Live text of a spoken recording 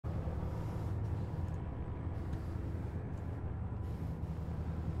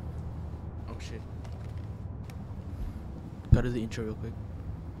shit. Gotta do the intro real quick.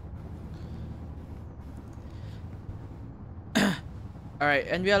 Alright,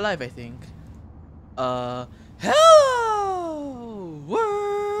 and we are live, I think. Hello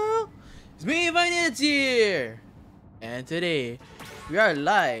world! It's me, Vine here! And today, we are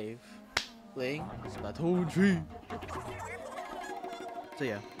live playing Splatoon 3. So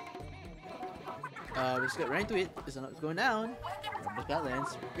yeah. Let's get right into it. It's not going down. Look at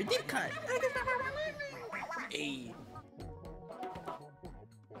lens. Redeem card! Hey!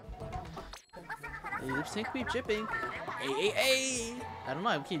 Lip sync be chipping. Hey! I don't know,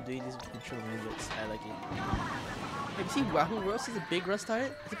 I keep doing these control movements. I like it. Have you seen Wahoo Worlds is a big rust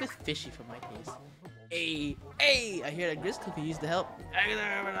target? It's a bit fishy for my taste. Hey! I hear that Gristle can use the help.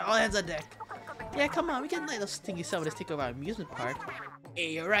 All hands on deck. Yeah, come on, we can let those stinky summons take over our amusement park.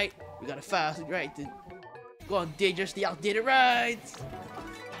 Hey, alright. We got a fast right to go on dangerously outdated rides.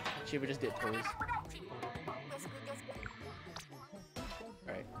 Shit, we just did pose.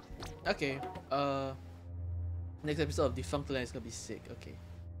 Alright. Okay. Next episode of Defunct Land is gonna be sick. Okay.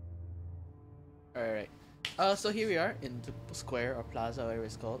 Alright. So here we are in the square or plaza, whatever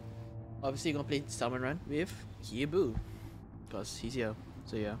it's called. Obviously, you're gonna play Summon Run with Boo, because he's here.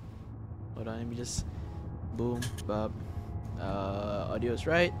 So yeah. Hold on, let me just boom, bop. Audio is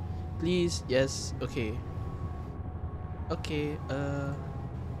right. Please, yes, okay. Okay,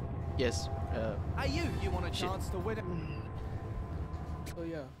 yes, Hey you want a chance to win it? So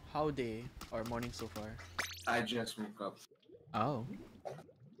yeah, how day or morning so far? I just woke up. Oh.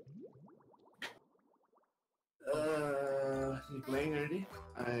 You playing already?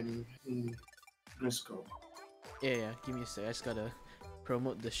 I'm in Briscoe. Yeah, give me a sec. I just gotta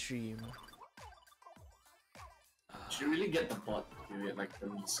promote the stream. Should really get the bot. You get like the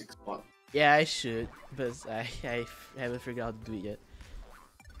 6 bot. Yeah, I should, but I haven't figured out how to do it yet.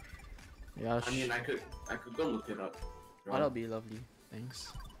 Yeah, I mean, I could go look it up. Oh, that'll be lovely.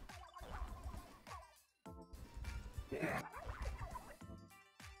 Thanks.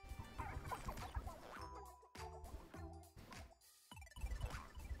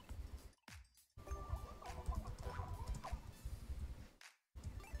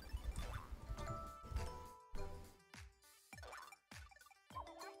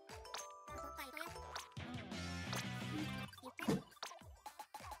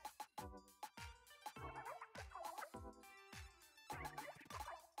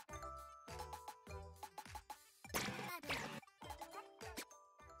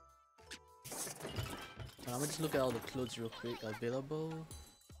 I'm gonna just look at all the clothes real quick. Available.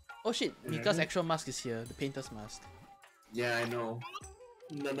 Oh shit, Mika's actual mask is here. The painter's mask. Yeah, I know.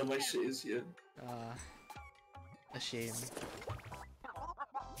 None of my shit is here. A shame.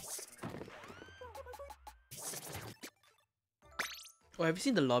 Oh, have you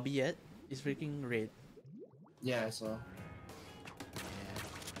seen the lobby yet? It's freaking red. Yeah, I saw. Yeah.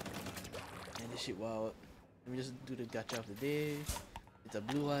 And this shit, wow. Let me just do the gacha of the day. It's a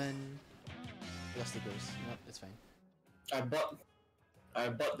blue one. Lost the ghost. Nope, that's fine. I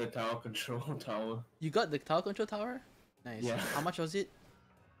bought the tower control tower. You got the tower control tower? Nice. Yeah. How much was it?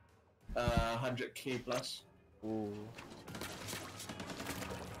 100k plus. Ooh.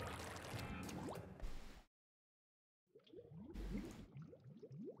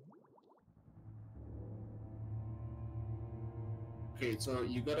 Okay, so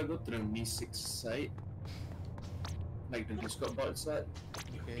you gotta go to the Mi6 site, like the Discord bot site.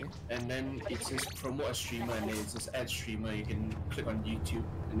 Okay. And then it says promote a streamer, and then it says add streamer. You can click on YouTube,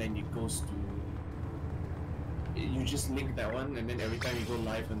 and then it goes to. You just link that one, and then every time you go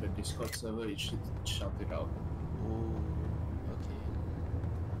live on the Discord server, it should shout it out. Ooh.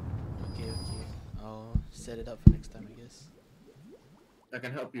 Okay. I'll set it up for next time, I guess. I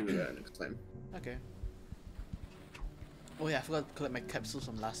can help you with that next time. Okay. Oh yeah, I forgot to collect my capsules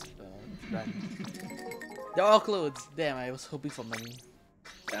from last run. They're all clothes. Damn, I was hoping for money.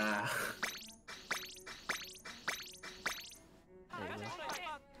 Ah. There you go.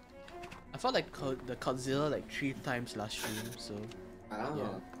 I felt like the Godzilla like 3 times last stream, so Ah.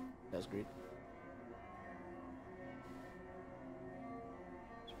 yeah, that was great.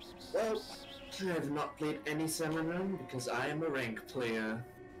 Well, I have not played any Salmon Run because I am a rank player.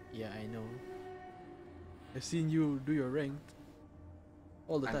 Yeah, I know. I've seen you do your ranked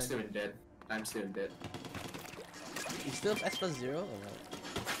all the I'm time. still in dead. I'm still in dead. You still have S plus 0 or what?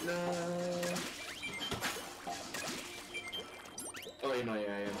 No. Oh, you know,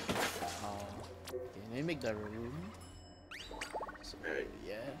 yeah, I am. Oh, okay. Let me make the room. So,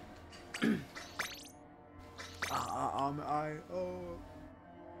 yeah. Oh.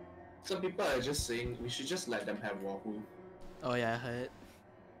 Some people are just saying we should just let them have Wahoo. Oh yeah, I heard.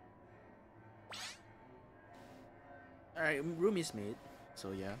 Alright, room is made.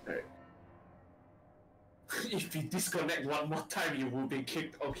 So yeah. Alright. If you disconnect one more time, you will be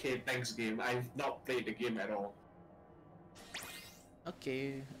kicked. Okay, thanks game. I've not played the game at all.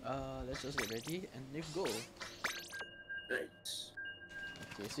 Okay, let's just get ready and let's go. Right.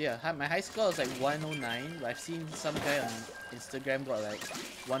 Okay, so yeah, my high score is like 109, but I've seen some guy on Instagram got like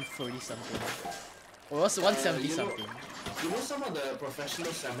 140 something. Or also 170 something. You know some of the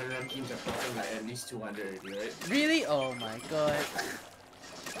professional salmon run teams have gotten like at least 200 already, right? Really? Oh my god.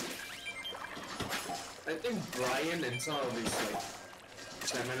 I think Brian and some of his like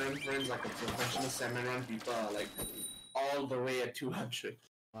salmon run friends, like the professional salmon run people, are like all the way at 200.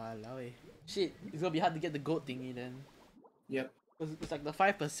 Walao. Shit, it's gonna be hard to get the goat thingy then. Yep. It's like the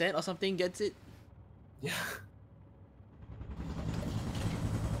 5% or something gets it. Yeah.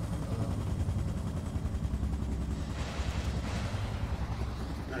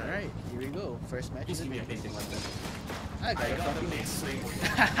 Alright, here we go. First match. Please give me a painting weapon. I I got the big swing.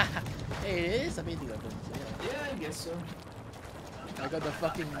 Hey, it is a painting weapon, so yeah. Yeah, I guess so. I got the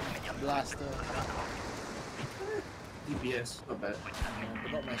fucking blaster. DPS, not bad. I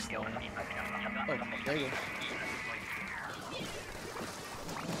forgot my style. Oh, there you go.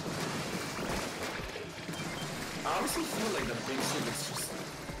 I honestly feel like the big swing is just...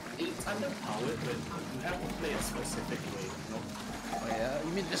 It's underpowered, but you have to play a specific way, you know? Oh yeah?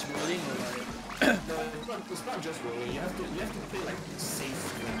 You mean just rolling or like... No, it's not just rolling. You have to play like safe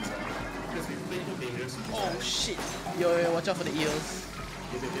swings, because if you play too dangerous, you just Oh die. shit! Yo, watch out for the eels.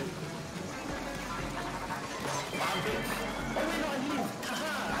 Yep. I'm dead. Oh wait, no, I leave.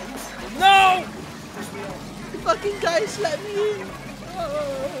 Haha, I used No! push me off. The fucking guy slapped me! Oh!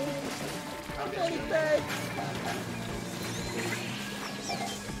 I'm I'm dead. dead!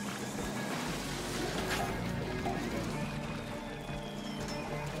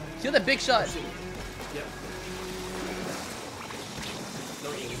 Kill the big shot! Yep. No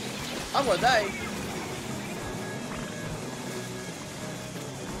aim. I'm gonna die!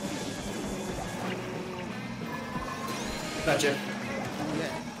 Gotcha.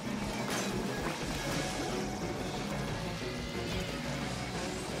 Yeah.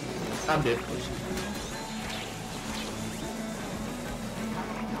 I'm dead.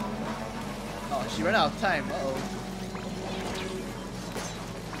 Oh, she ran out of time. Uh-oh.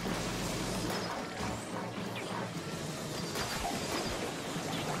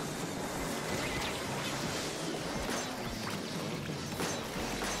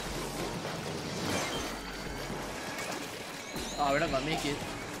 Oh, we're not gonna make it.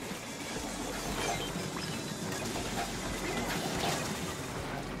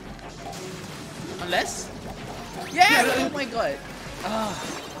 Unless? Yeah! Oh my god! Ah.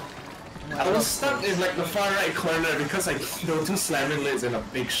 I was stuck in like the far right corner because like there were two slamming lids and a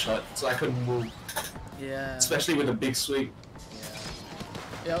big shot, so I couldn't move. Yeah. Especially with a big swing.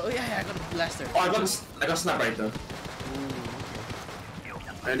 Yeah. Oh yeah, I got a blaster. Oh, I got snap right there. Ooh.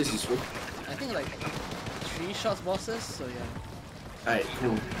 Alright, this is cool. I think like 3 shots bosses, so yeah. Alright,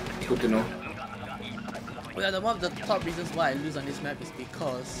 cool. Good to know. But yeah, one of the top reasons why I lose on this map is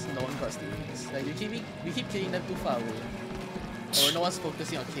because no one got stings. Like we keep killing them too far away. Or no one's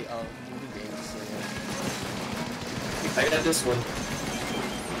focusing on moving games, so yeah. I got this one.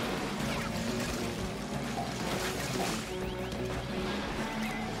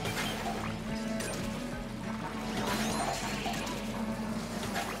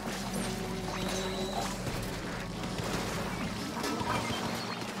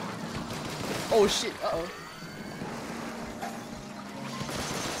 Oh shit, uh-oh.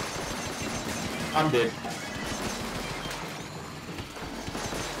 I'm dead.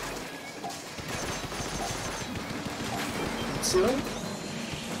 Ceiling?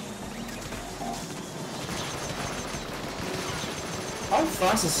 How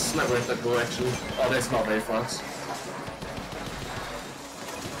fast is Snap Rifle go actually? Oh, that's not very fast.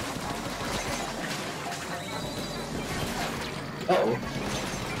 Uh-oh.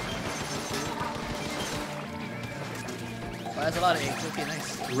 Oh, that's a lot of eggs. Okay, nice.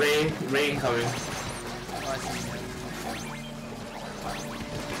 Rain coming. Oh, I see.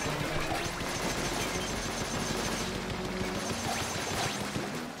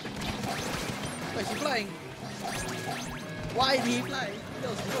 Oh, is he flying? Why did he fly? There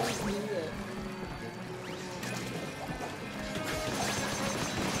was no reason to do that.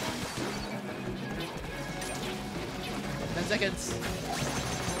 Ten seconds.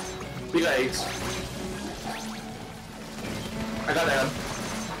 Big eggs. I got that.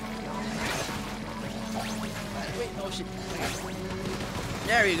 Wait, no shit.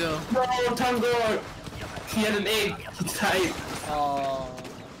 There we go. No, Tango! He had an egg. He died. Oh.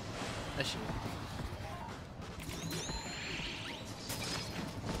 That shit.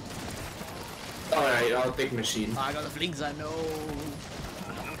 Alright, I'll take machine. I got the flings, I know.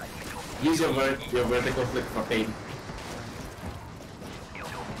 Use your vertical flick for pain.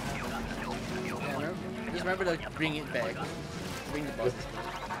 Yeah, just remember to bring it back. Bring the bosses back.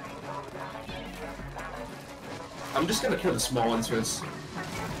 I'm just gonna kill the small ones first.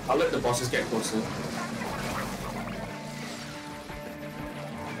 I'll let the bosses get closer.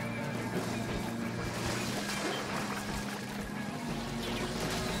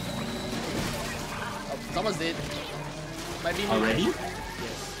 Someone's dead. Might be me. Already? Yes.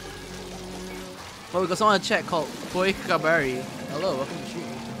 Well, we got someone in chat called Koi Kabari. Hello, welcome to the stream.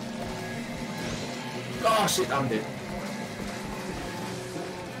 Oh shit, I'm dead.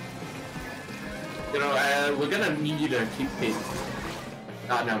 You know, we're gonna need you to keep pace.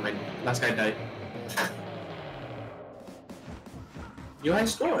 Ah, no, man. Last guy died. You high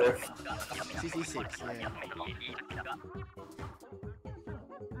score? 66, yeah.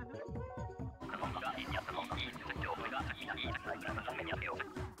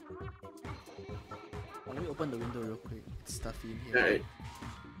 Let me open the window real quick. It's stuffy in here. Alright.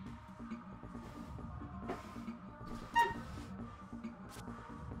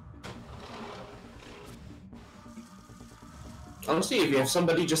 Honestly, if you have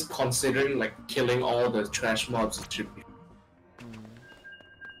somebody just considering like killing all the trash mobs, it should be.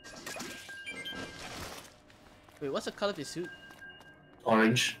 Wait, what's the color of his suit?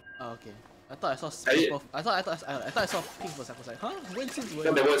 Orange. Oh, okay. I thought I saw you- purple. I thought I saw pink for a second. I was like, huh? When since when?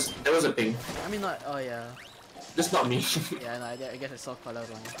 No, there was a thing. I mean, not. Oh yeah. Just not me. Yeah, no, I guess I saw color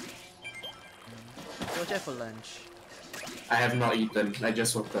wrong. Go check for lunch. I have not eaten. I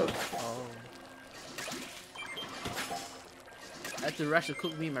just woke up. Oh. I had to rush to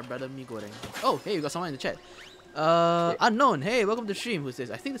cook me and my brother mee goreng. Oh, hey, you got someone in the chat. Unknown. Hey, welcome to the stream. Who says?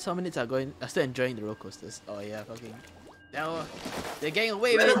 I think the Terminates are still enjoying the roller coasters. Oh yeah, fucking. Now they're getting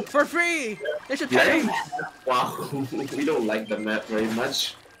away with it for free. They should pay. Wow, we don't like the map very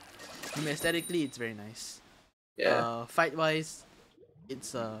much. I mean, aesthetically, it's very nice. Yeah. Fight wise,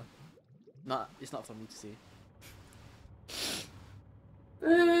 it's not for me to say.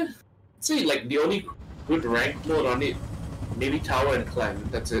 See, like the only good rank mode on it, maybe tower and clan.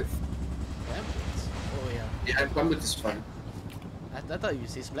 That's it. Rampage? Oh yeah. Yeah, clan is fun. I thought you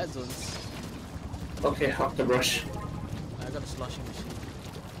say splat zones. Okay, off the brush. I got a sloshing machine.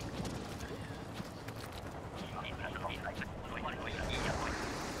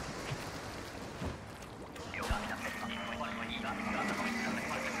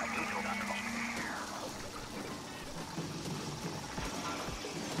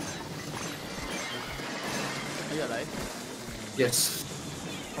 Are you alive? Yes.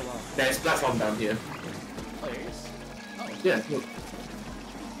 Oh wow. There's platform down here. Oh, there is. Oh. Yeah, look.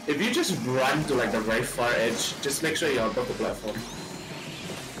 If you just run to like the very far edge, just make sure you're above the platform.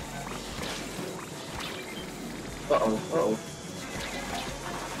 Uh-oh, uh-oh.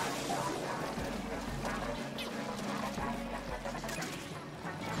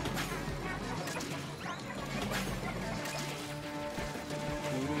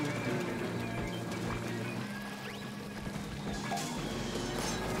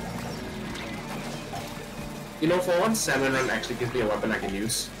 You know, for once, Salmon Run actually gives me a weapon I can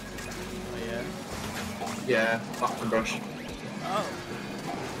use. Oh yeah. Yeah, off the brush. Oh.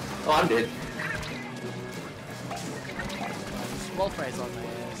 Oh, I'm dead. Small fries on my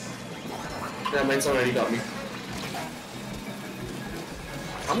ass. Yeah, mine's already got me.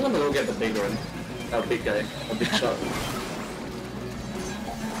 I'm gonna go get the big one. A big guy. A big shot.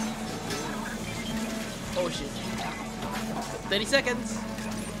 Oh shit. 30 seconds.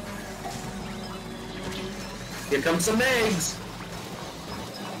 Here comes some eggs!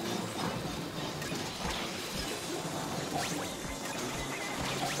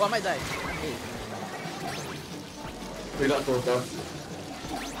 Oh, I might die. Hey. We got Coca.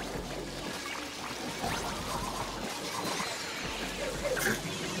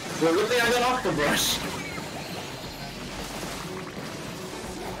 Well, good thing I got off the brush.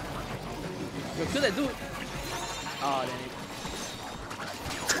 Yo, kill that dude. Oh, damn it.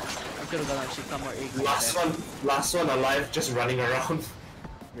 I could've gone on shit some more eggs. Last one alive, just running around.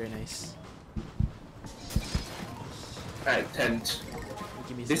 Very nice. Alright, tent.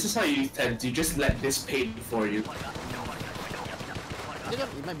 Give me This is how you use tent. You just let this pay for you.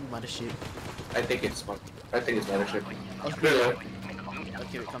 It might be mothership. I think it's fun. I think it's mothership. Okay. Really?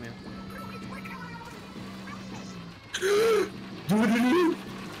 Okay, wait, come here.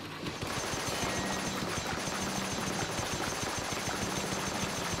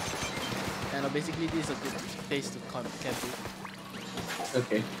 And basically this is a good place to camp it.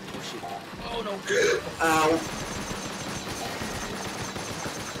 Okay. Oh shit. Oh no! Ow.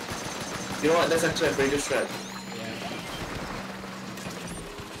 You know what? That's actually a pretty good strat.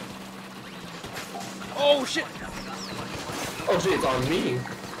 Oh shit! Oh shit, it's on me.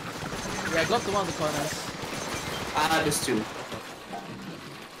 Yeah, go up to one of the corners. Ah, there's two.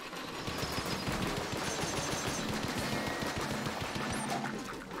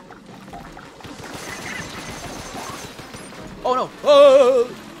 Oh no! Oh!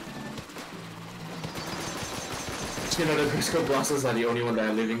 You know, the Briscoe Blasters are the only one that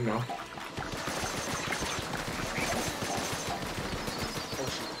are living now. Oh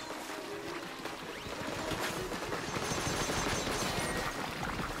shit.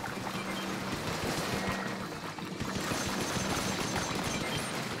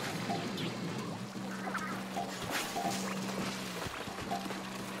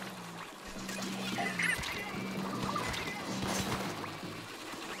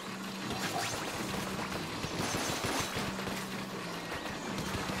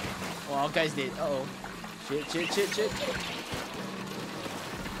 Oh, our guy's dead. Uh oh. Shit.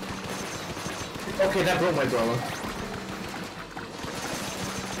 Okay, that broke my brawler.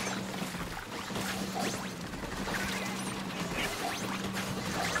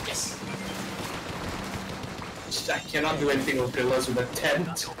 Yes! I cannot do anything with pillars with a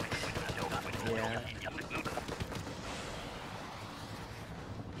tent. Yeah.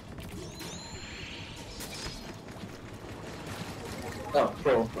 Oh,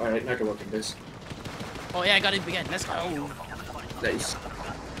 pro. Alright, I can work with this. Oh yeah, I got it again. Let's go. Nice.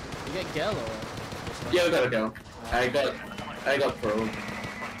 You get Gale or? Yeah, we gotta go. I got pro.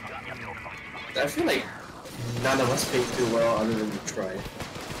 I feel like none of us played too well other than the try.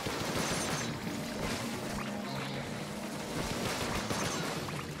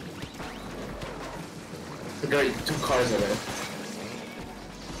 We got 2 cars are there.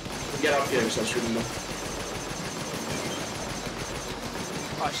 Get up here and start shooting them.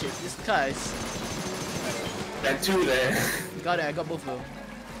 Oh shit, this guy's. And 2 there. Got it, I got both of them.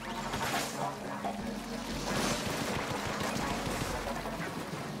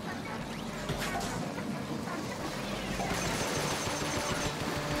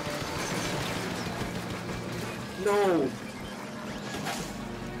 No!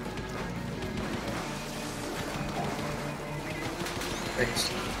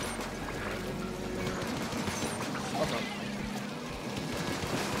 Thanks. Okay.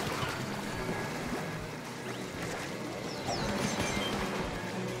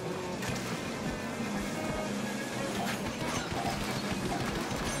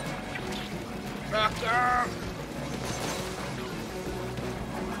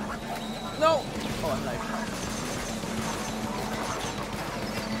 No! Oh, I'm alive.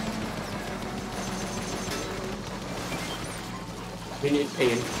 We need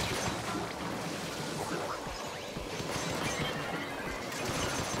pain.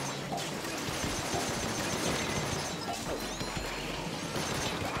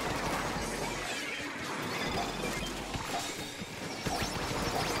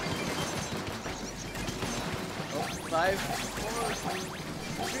 Oh, 5,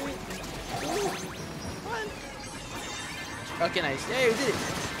 4, 3, 2, 1. Okay, nice. Yay, we did it.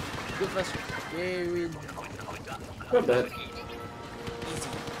 Good first. Yay, we win. Not bad. Easy.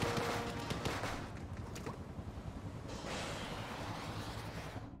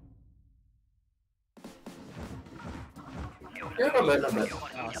 Yeah, not bad, not bad.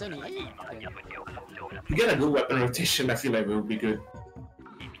 Oh, 78. Yeah. If we get a good weapon rotation, I feel like we will be good.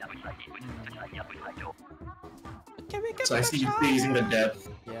 Can we get So I see you using the depth.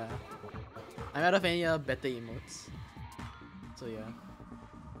 Yeah. I'm out of any better emotes. So yeah.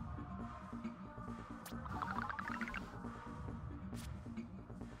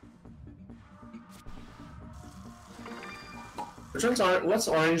 Which one's orange? What's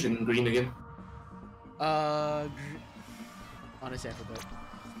orange and green again? Honestly, I forgot.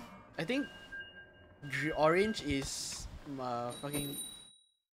 I think orange is fucking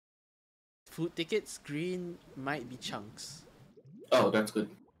food tickets. Green might be chunks. Oh, that's good.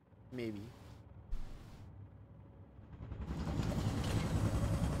 Maybe.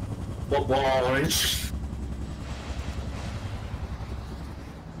 What orange?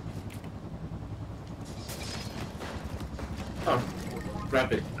 Oh,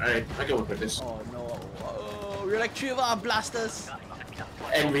 grab it. Alright, I can work with this. Oh no. Oh, we're like 3 of our blasters.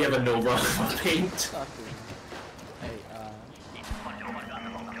 And we have a Nova paint. Okay. Hey,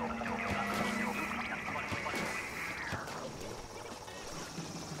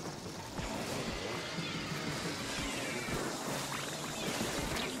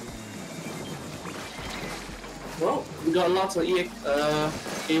 Well, we got lots of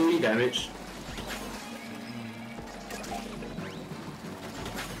AoE damage.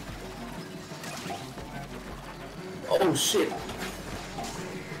 Oh shit. I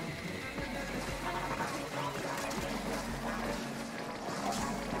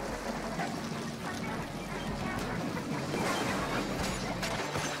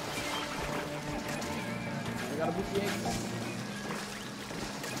gotta boot the eggs.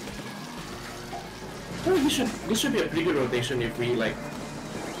 Oh, this should be a pretty good rotation if we like,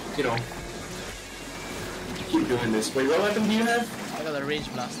 you know, keep doing this. Wait, what weapon do you have? I got a range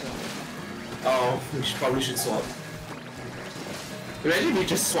blaster. Oh, we probably should swap. Imagine we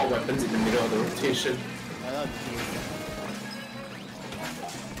just swap weapons in the middle of the rotation. Oh, that'd be cool.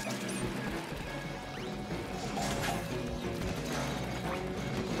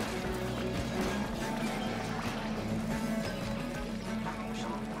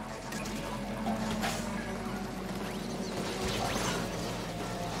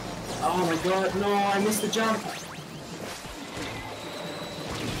 Oh my god, no, I missed the jump.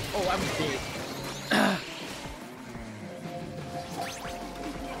 Oh, I'm dead.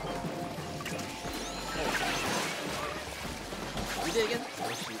 We did it again?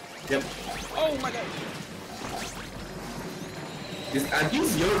 Oh shit. Yep. Oh my god. Are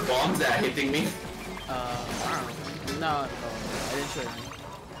these your bombs that are hitting me? I don't know. No, I didn't show you.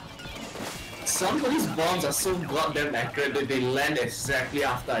 Some of these bombs are so goddamn accurate that they land exactly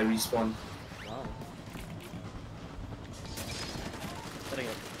after I respawn. Wow. There you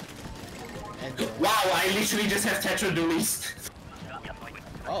go. And, Wow, I literally just have Tetra dualies.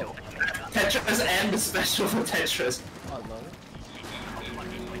 oh. Tetras and the special for Tetras. Oh, love it.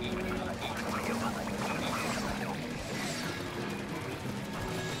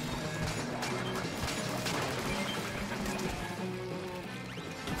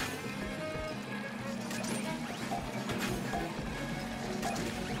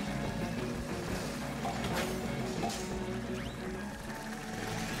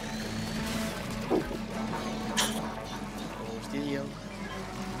 Studio.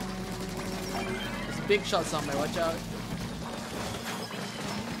 There's big shot somewhere, watch out.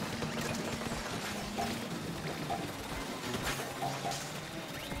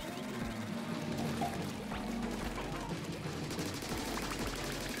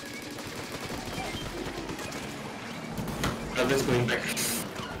 I'm just going back.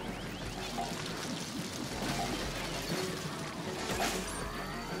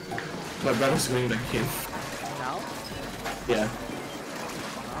 My brother's going back in. Now? Yeah.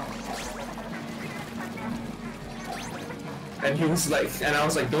 And he was like, and I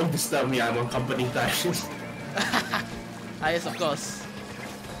was like, don't disturb me, I'm on company time. Ah, yes, of course.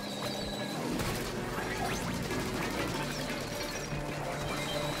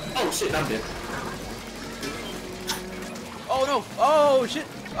 Oh shit, I'm dead. Oh no! Oh shit!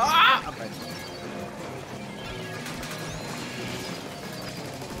 Ah! I'm dead.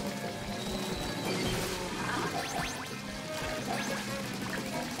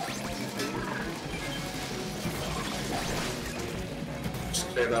 Just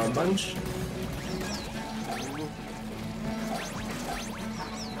clear down a bunch.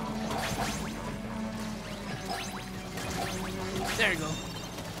 There you go.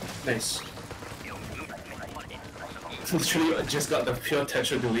 Nice. Literally, I just got the pure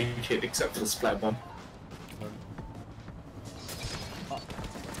Tetra delete kit except for the splat bomb.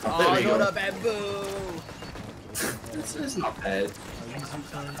 Oh, there Oh, we no, go. the bamboo! It's not bad.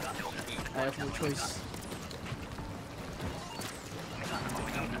 I have no choice.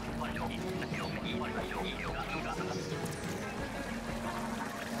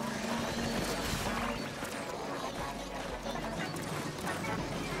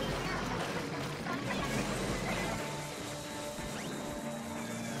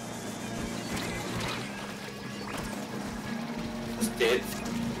 It's dead.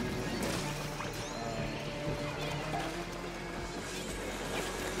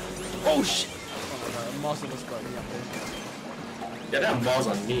 Oh shit! Oh my god, a mouse almost got me up there. Yeah, there are balls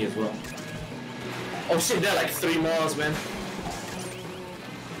on me as well. Oh shit, there are like 3 balls, man.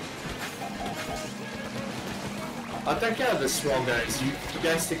 I'll take care of the small guys. You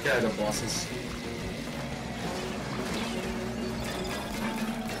guys take care of the bosses.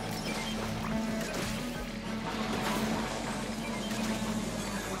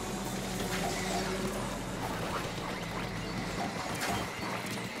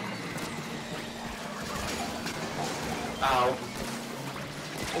 Ow.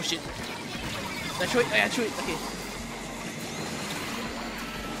 Oh shit. Did I throw it? Oh, yeah, I threw it. Okay.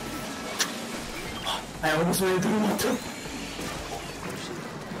 I almost went into the water.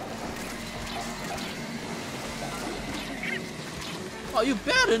 Oh, you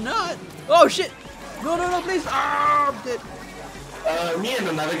better not! Oh shit! No, no, no, please! Ah, I'm dead. Me and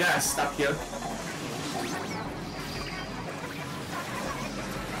another guy are stuck here.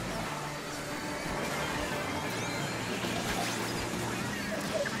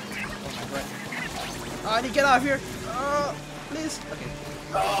 Oh, I need to get out of here. Please. Okay.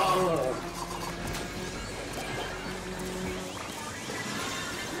 Oh.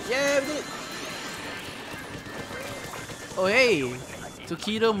 Yeah, we did it. Oh, hey.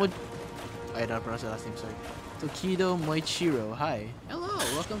 Tokido Mo... I don't pronounce your last name, sorry. Tokido Moichiro. Hi. Hello.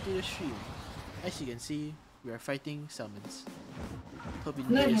 Welcome to the stream. As you can see, we are fighting salmons. Hope you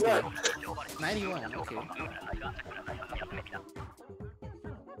enjoy your stay. 91. Okay.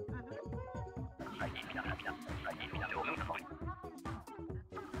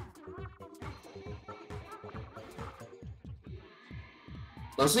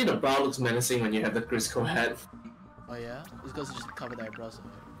 Honestly, the brow looks menacing when you have the Crisco hat. Oh yeah? It's because you just cover the eyebrows.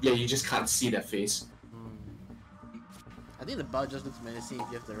 Yeah, you just can't see their face. I think the bow just looks menacing if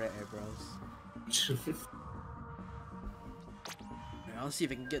you have the red eyebrows. I'll see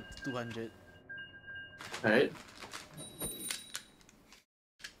if I can get to 200. Alright.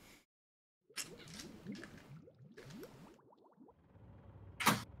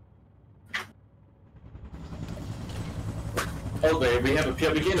 Oh, babe, we have a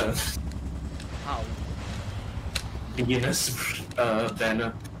pure beginner. How? Beginner's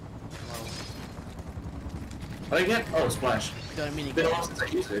banner. Wow. What do I get? Oh, splash. Got a mini Been a gun. while since I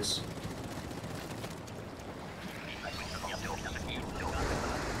used this.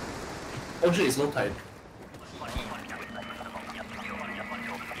 Oh shit, it's low tide.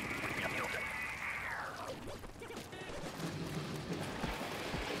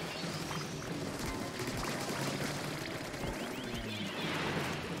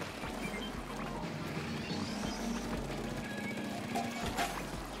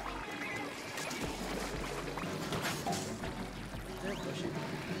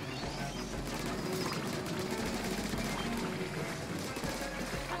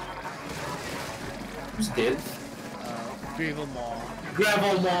 Who's dead? Gravel Mall.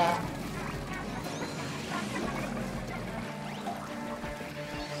 Gravel Mall!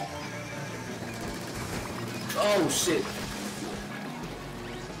 Oh shit.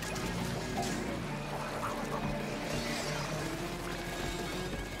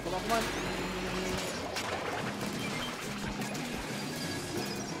 Come on, come on.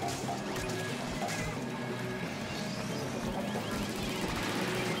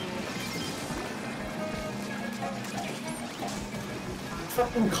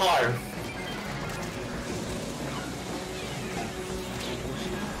 Fucking car.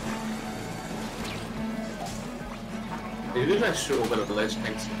 They did that shit over the ledge,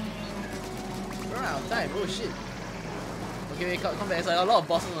 thanks. We're out of time. Oh shit. Okay, wait, come back. There's like a lot of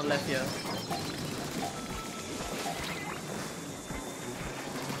bosses on the left here.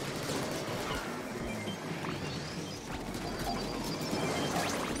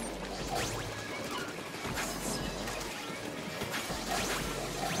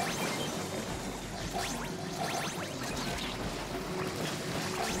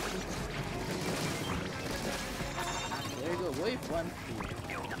 There you go, wave 1.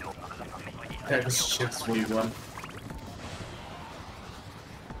 That was shit's wave 1.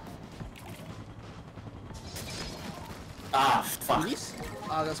 Ah, fuck. Dualies?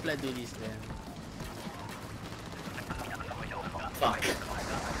 Oh, let's play Dualies then. Fuck.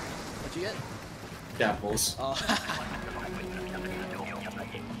 What you get? Dapples. Oh.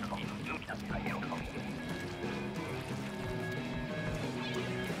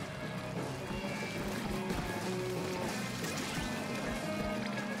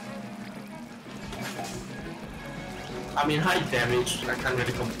 I mean, high damage, I can't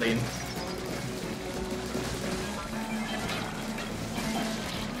really complain.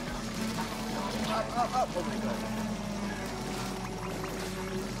 Up. Oh my god.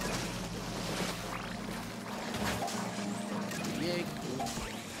 Yeah.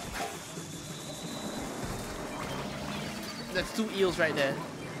 That's 2 eels right there.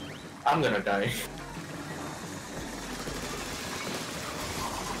 I'm gonna die.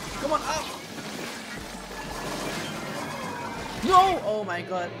 Come on, up! No! Oh my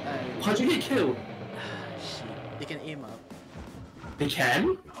god. How'd you get killed? Shit. They can aim up. They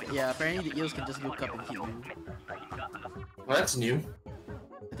can? Yeah, apparently the eels can just look up and hit you. Well, that's new.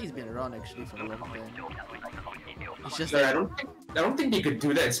 I think it's been around actually for a long time. It's just But like... I don't think they could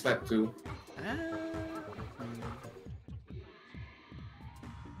do that in Splatoon. Ah.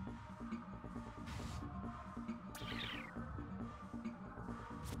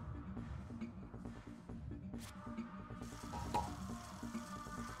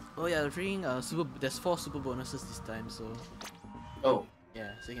 Oh yeah, the freaking there's 4 super bonuses this time, so Oh.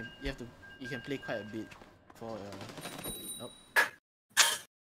 yeah, so you can play quite a bit for oh.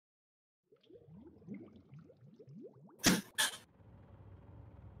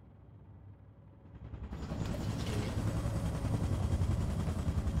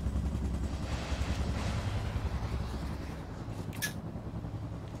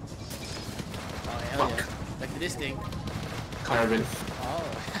 Oh yeah. Like this thing. Carbon. Oh.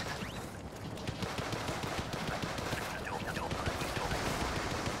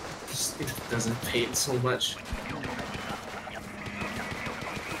 It doesn't paint so much. Go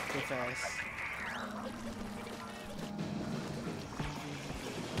fast.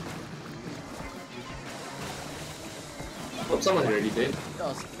 Oh, someone already did. That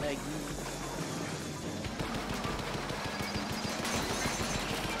was laggy.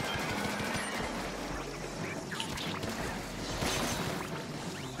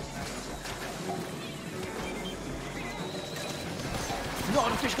 No,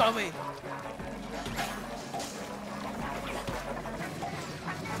 the fish got away!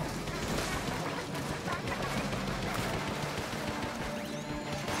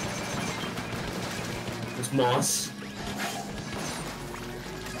 There's moss.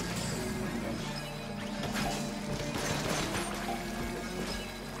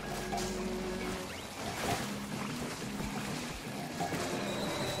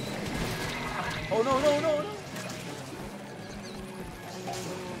 Oh no, no, no, no!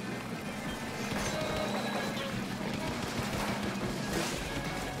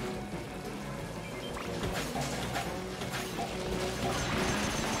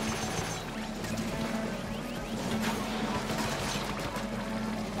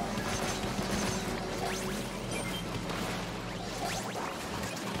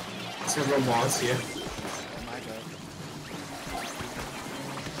 Several moss here. Oh my god.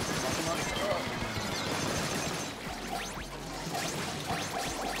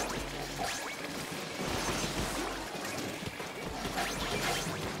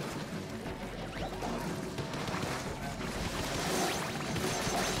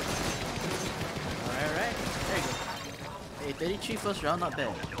 Alright, there you go. Hey, 33 first round, not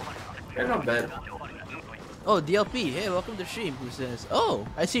bad. Yeah, not bad. Oh, DLP, hey, welcome to stream, who says, oh,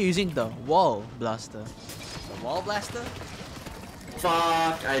 I see you using the wall blaster. The wall blaster?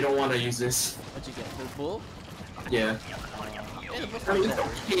 Fuck, I don't want to use this. What'd you get, the bull? Yeah. Yeah, the bull's I not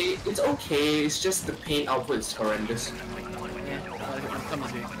mean, bad. it's okay, it's just the paint output is horrendous. Yeah, I'm coming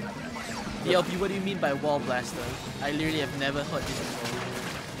to you. DLP, what do you mean by wall blaster? I literally have never heard this before.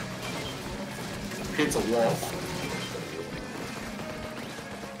 It's a wall.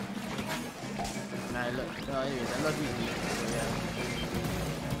 Nah, I love, no, anyways, I love these games, so yeah.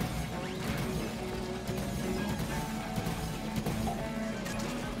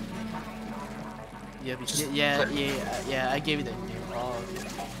 Yeah, I gave it that name. Oh,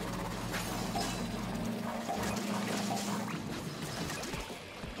 okay.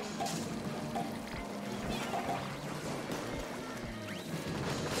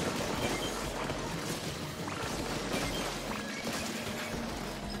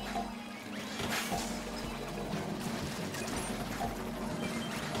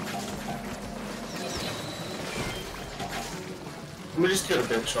 Let me just kill the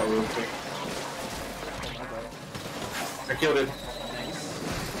big shot real quick. Oh my god. I killed it. Nice.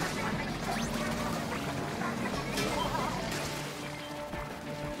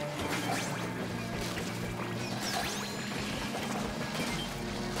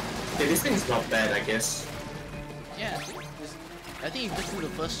 Okay, this thing's not bad, I guess. Yeah, I think if you just do the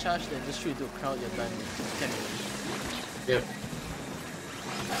first charge, then just shoot into a crowd, you're done in 10 minutes.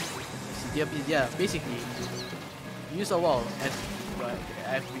 Yep. Yeah, basically, use a wall and but I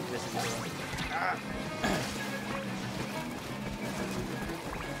have weakness in this one.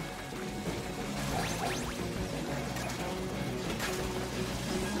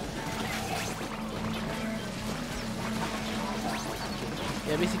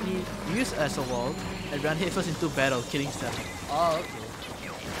 Yeah, basically, use as a wall and run headfirst into battle, killing stuff. Oh, okay.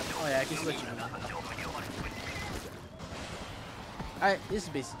 Oh yeah, I can see what you mean. Alright, this is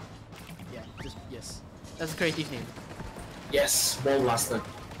basic. Yeah, just, yes. That's a creative name. Yes, wall blaster.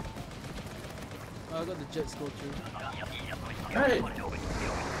 Oh, I got the jet skull too. Alright.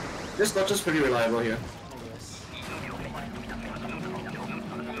 This dodge pretty reliable here. I guess.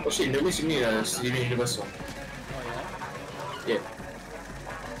 Oh shit, nobody's using a Steven Universal. Oh yeah? Yeah.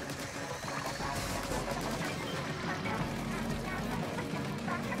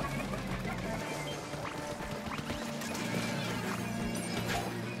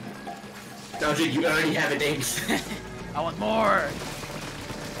 No, dude, you already have an eggs. I want more!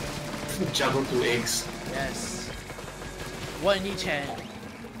 Juggle 2 eggs. Yes. One in each hand.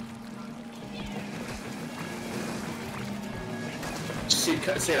 Shit,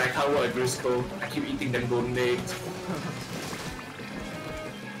 said I can't work at Briscoe. I keep eating them golden eggs.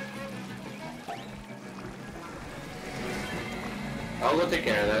 I'll go take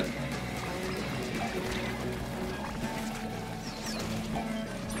care of that.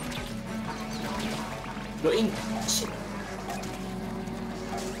 No ink. Shit.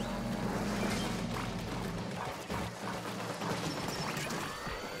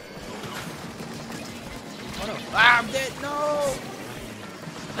 Oh no. Ah, I'm dead. No.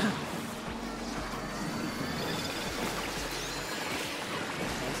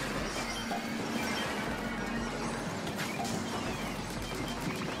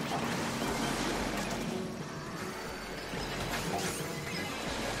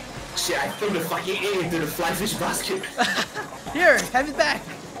 Shit, I threw the fucking egg into the flyfish basket. Here, have it back.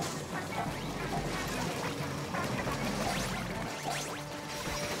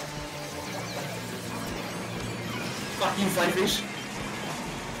 Fucking flyfish.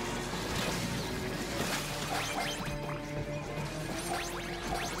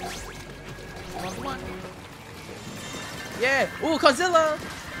 Come on. Yeah. Ooh, Godzilla.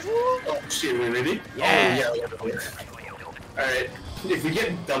 Ooh. Oh shit, we ready? Yeah. Oh, yeah. Alright, if we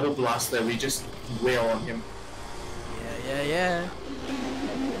get double blaster, we just wail on him. Yeah.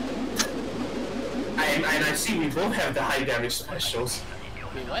 And I see we both have the high damage specials.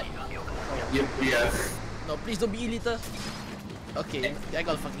 Wait, what? Yep, we have. No, please don't be Elita. Okay, I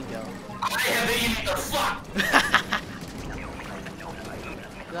got a fucking girl. I have the elite, fuck!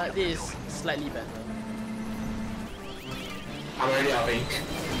 That is slightly better. I'm already out of ink.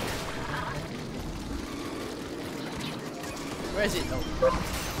 Where is it? Oh.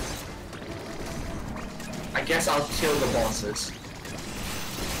 I guess I'll kill the bosses.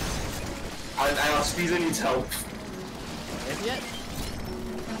 I'll squeeze needs help. Have yet?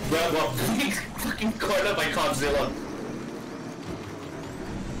 Well, fucking cornered by Godzilla.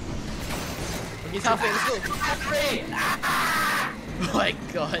 Okay, he's halfway, let's go. Halfway! Oh my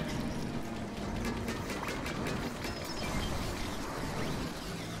god.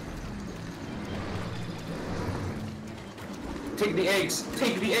 Take the eggs,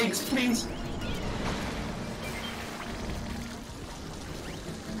 please.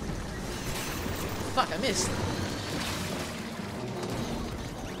 Fuck, I missed.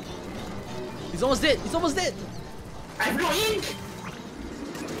 He's almost dead, I have no ink!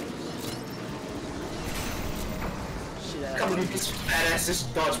 Shit, Come on, this badass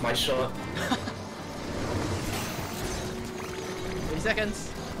just dodged my shot. 30 seconds.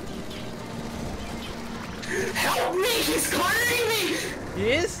 Help me! He's cornering me!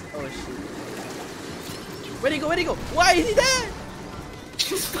 He is? Oh shit. Where'd he go? Why is he there?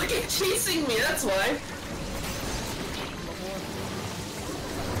 He's fucking chasing me, that's why.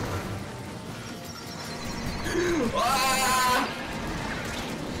 Ah!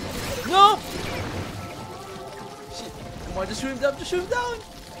 No! Shit. Come on, just shoot him down,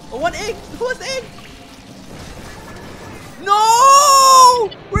 Oh, one egg! What's the egg? No!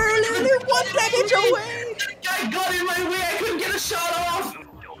 We're literally one damage away! I got in my way, I couldn't get a shot off!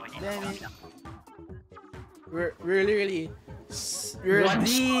 Damn it. We're literally... We're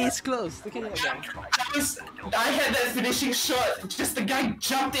this close. Look at that guy. I had that finishing shot, just the guy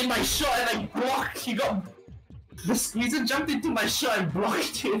jumped in my shot and I blocked. The squeezer jumped into my shot and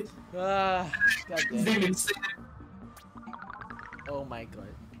blocked it. Ah, god damn. Damn insane. Oh my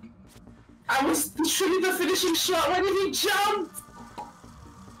god. I was shooting the finishing shot, why did he jump?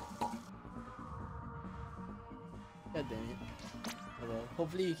 God damn it. Oh well,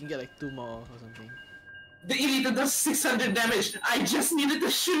 hopefully you can get like 2 more or something. The elite does 600 damage. I just needed to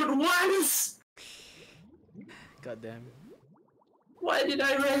shoot once. God damn. Why did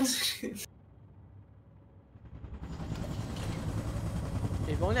I res?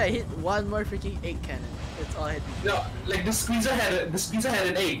 If only I hit one more freaking egg cannon. That's all I had to do. No, like the squeezer had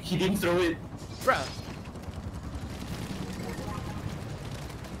an egg. He didn't throw it. Bruh.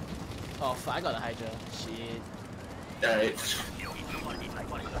 Oh fuck, I got a Hydra. Shit. Alright.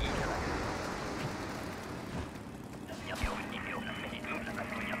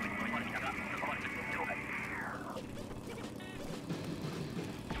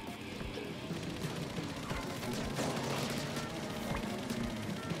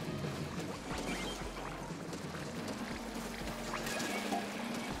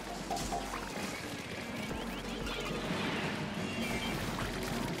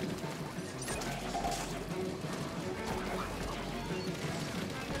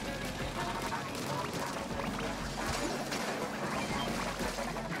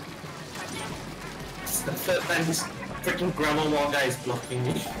 The third time this freaking gravel wall guy is blocking me.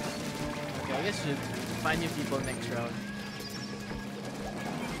 Okay, I guess we should find new people next round.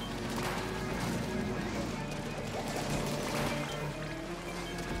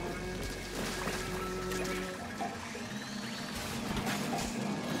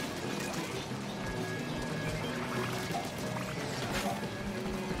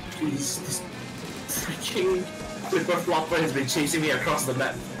 Please, freaking Flipper Flopper has been chasing me across the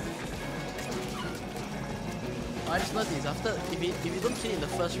map. I just noticed after if you don't kill it in the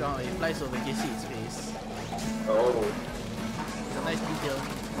first round, it flies over, you can see its face. Oh. It's a nice detail.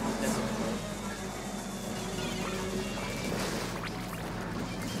 That's all.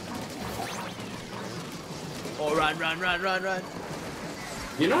 Oh, run!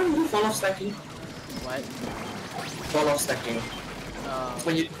 You know how to do fall off stacking? What? Fall off stacking.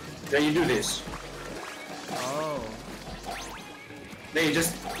 When you do this, Oh. then you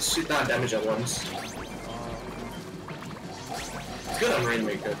just shoot down damage at once. It's good on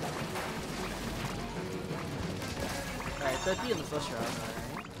Rainmaker. Alright, 30 in the first round,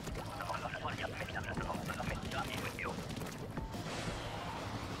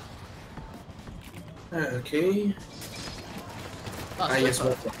 alright. Okay. Oh, Yes,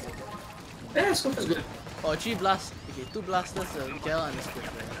 Squid. yeah, scope is good. Oh, 3 blast. Okay, 2 blasters, Gale and a Squid.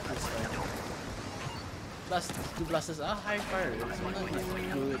 That's fine. Plus, 2 blasters are high fire. It's not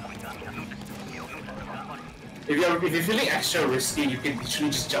good. If you're feeling extra risky, you can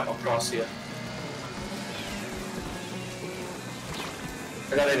literally just jump across here.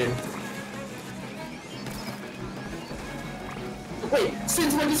 I got it in. Wait,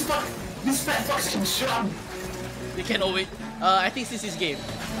 since when this fat fucks can jump? They can't wait. I think this is game.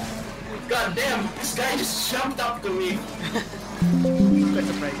 God damn, this guy just jumped up to me. Quite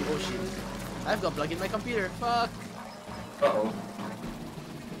surprising. Oh shit. I've got plug in my computer. Fuck. Uh-oh.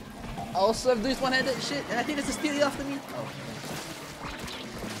 Also, I'm doing this one-handed shit, and I think it's a steal after me. Oh.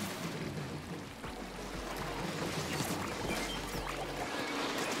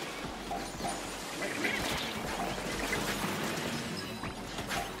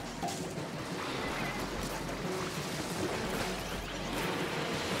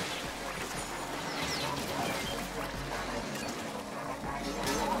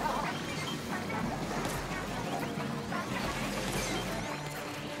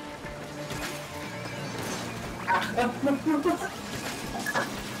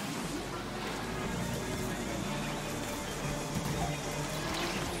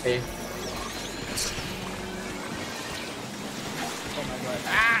 Hey. Oh my god.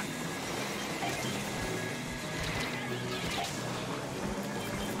 Ah!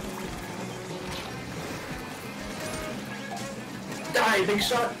 Die, big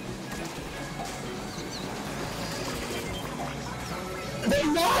shot. The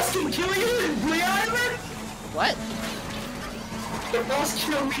boss can kill you in Bria armor? What? The boss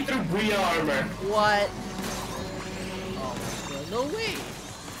killed me through Bria armor. What? Oh my god, no way!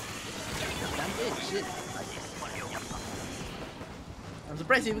 Damn it, shit. I'm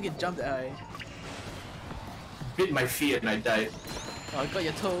surprised you even can jump that high. Bit my feet and I died. Oh, I got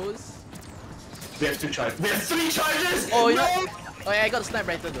your toes. We have 2 charges. We have 3 charges! Oh, you no! know. Oh yeah, I got a snipe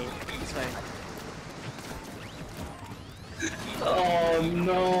rifle though. It's fine. Oh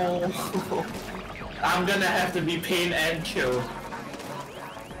no. I'm gonna have to be pain and kill.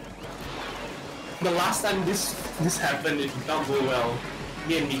 The last time this happened, it did not go well.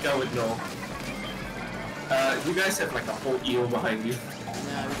 Me and Mika would know. You guys have like a whole eel behind you.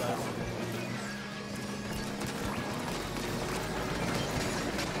 Nah, we got it.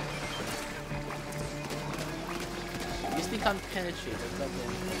 You still can't penetrate, that's not good.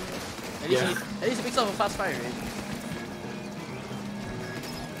 At least, Yeah. at least it picks up a fast fire rate.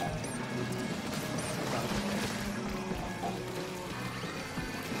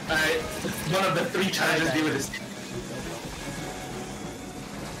 Alright, one of the 3 charges deal with this.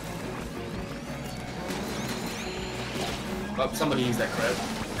 Oh, somebody use that crab.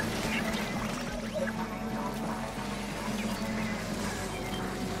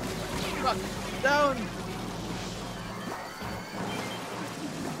 Fuck! Down!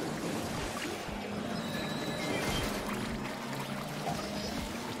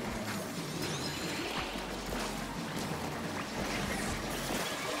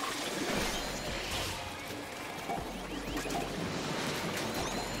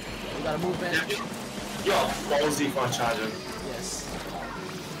 We gotta move, man. Yo, ballsy for a charger. Yes.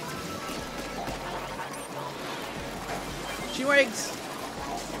 She works!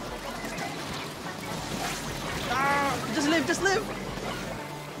 Ah! Just live, just live!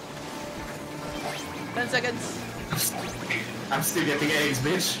 10 seconds. I'm still getting eggs,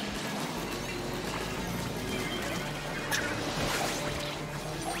 bitch.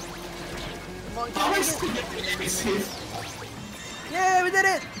 Come on, How am I get still it! getting eggs here? Yeah, we did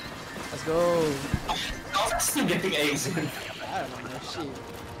it! Let's go. How am I still getting eggs in? I don't know, man. Shit.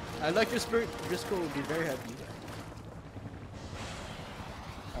 I like your spirit. Driscoll will be very happy.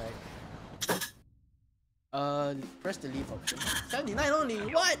 Press the leave option. 79 only.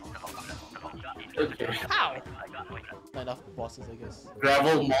 What? Okay. How? Not enough bosses, I guess.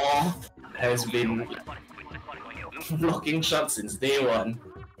 Gravel Mall has been blocking shots since day one.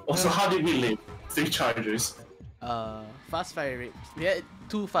 Also, how did we live? 3 chargers. Fast fire rate. We had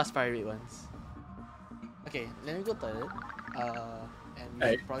 2 fast fire rate ones. Okay, let me go toilet. And we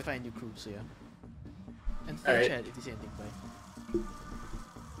Alright. should probably find a new crew, so yeah. And Alright. chat if you see anything, bye.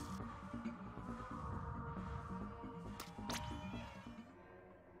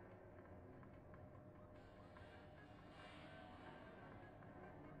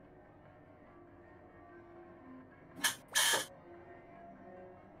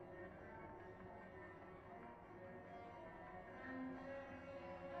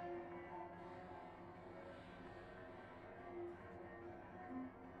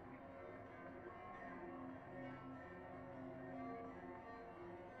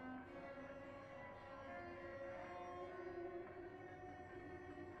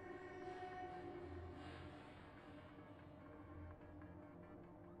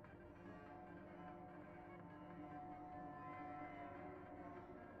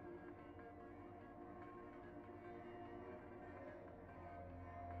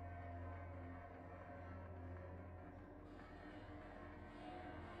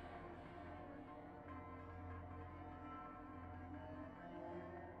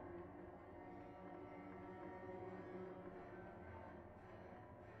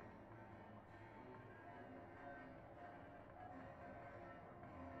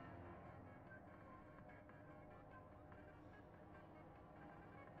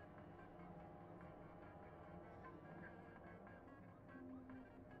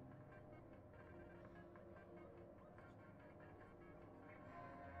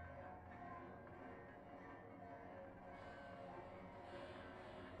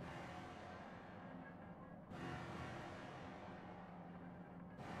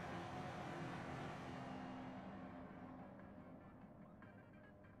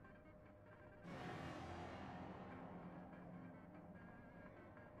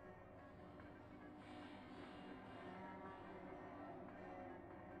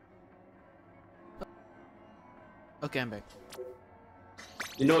 Okay, I'm back.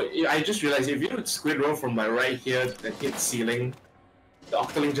 You know, I just realized if you squid roll from my right here that hits ceiling, the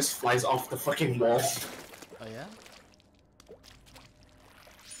Octoling just flies off the fucking wall. Oh yeah?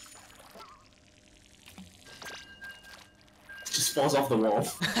 Just falls off the wall.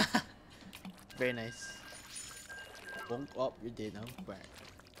 Very nice. Bonk up, you're dead now. Back.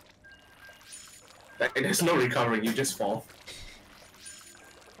 Like, there's no recovering, you just fall.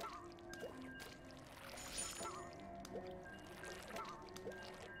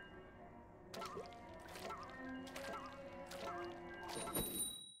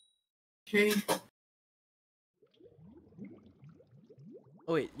 Okay.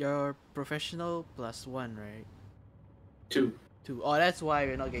 Oh wait, you're professional +1, right? 2. 2. Oh, that's why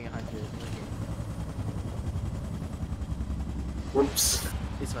we're not getting 100. Okay. Whoops.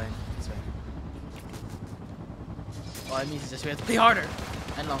 It's fine. It's fine. All it means is just we have to play harder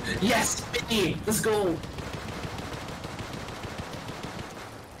and longer. Yes, Pitney, let's go.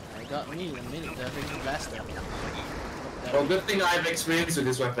 We need a minute to freaking blast them. Well, good thing I have experience with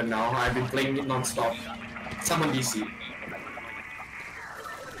this weapon now. I've been playing it non-stop. Summon DC.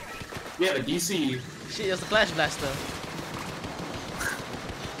 We have a DC. Shit, it's the Flash Blaster.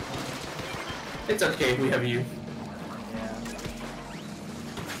 It's okay, we have you. Yeah.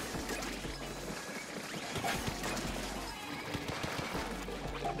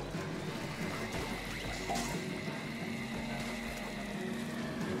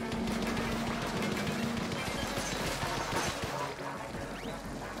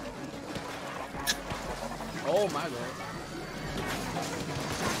 Oh my god.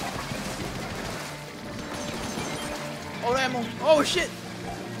 Oh, ammo. Oh shit.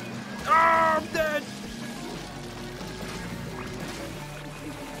 Ah, I'm dead.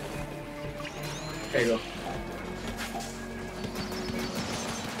 There you go.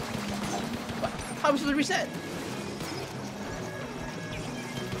 What? How was the reset?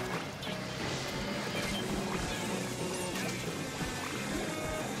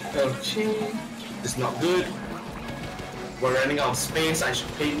 Okay. It's not good. We're running out of space. I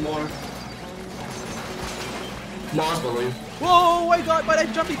should pay more. Mars balloon. Whoa, my god, but I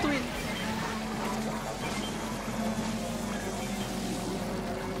jumped into it.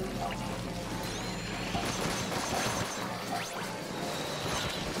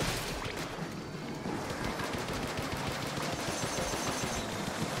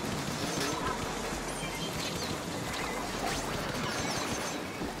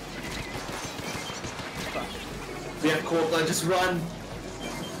 Fuck. quota, just run.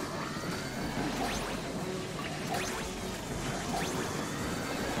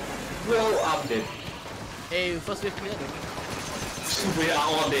 Bro, I'm dead. Hey, first wave clear though. We are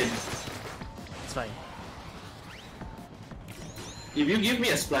all dead. It's fine. If you give me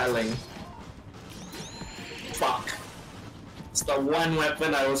a splatling, fuck. It's the one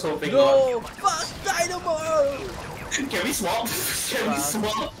weapon I was hoping No! Fuck Dynamo! Can we swap? Can we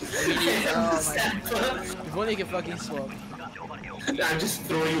swap? Oh my god. If only you can fucking swap. I just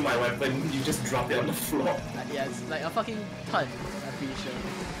throw you my weapon, you just drop it on the floor. Yeah, it's like a fucking ton, I'm pretty sure.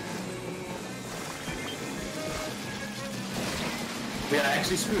 We are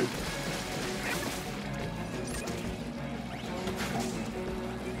actually screwed.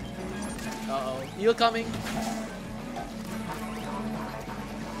 Uh-oh. You're coming.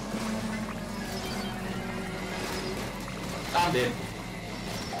 I'm dead.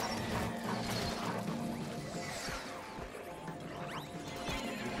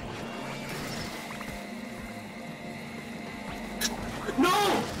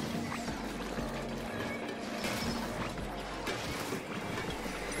 No!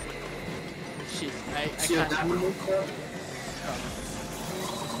 Shit, I See your can't. diamond core?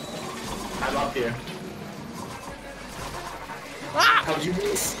 I'm up here. Ah! How'd you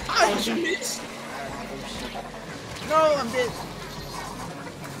miss? How'd you miss? Oh shit. No, I'm dead.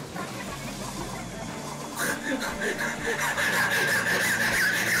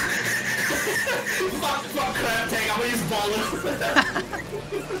 Fuck crab tank, I'm gonna use baller.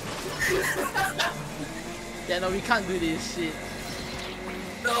 Yeah, no, we can't do this shit.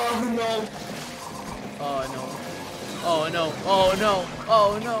 No. Oh no. Oh no. Oh no.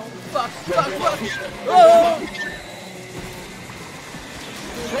 Oh no. Fuck. Fuck. Oh!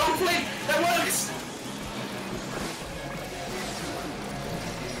 Wrong flick! That works!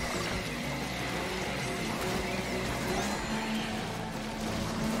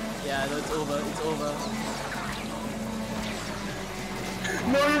 Yeah, no, it's over. It's over.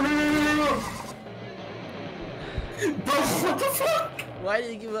 No! Bro, what the fuck? Why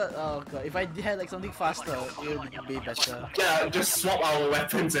did you give up? Oh god. If I had like something faster, it would be better. Yeah, just swap our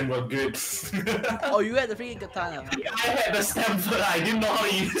weapons and we're good. Oh, you had the freaking katana. I had the stamper, I didn't know how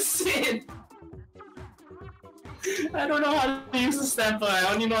to use it. I don't know how to use the stamper,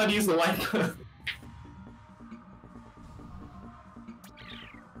 I only know how to use the wiper.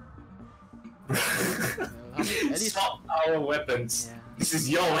 At least. Swap our weapons. Yeah. This is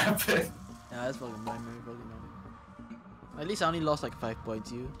your weapon. Yeah, that's fucking annoying. At least I only lost like 5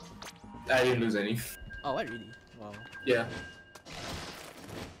 points. You? I didn't lose any. Oh, what really? Wow. Yeah.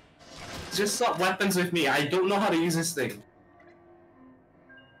 Just swap weapons with me, I don't know how to use this thing.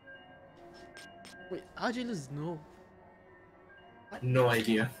 Wait, how'd you lose? No. No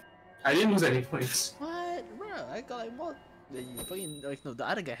idea. I didn't lose any points. What? Bro, I got like more than you. Fucking like no, the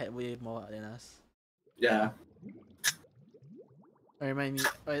other guy had way more than us. Yeah. Remind me.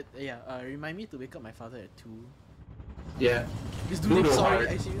 Remind me to wake up my father at 2. Yeah. He's doing Noodle sorry. hard.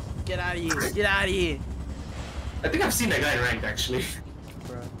 Actually, get out of here. Get out of here. I think I've seen that guy in ranked actually.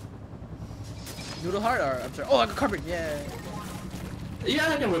 Bro. Noodle hard or I'm sorry. Oh, I got covered. Yeah.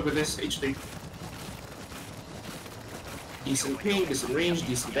 Yeah, I can work with this HD. Decent ping, decent range,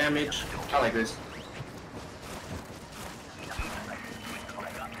 decent damage. I like this.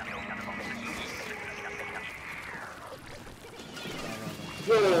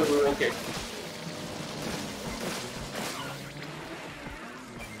 Whoa, okay.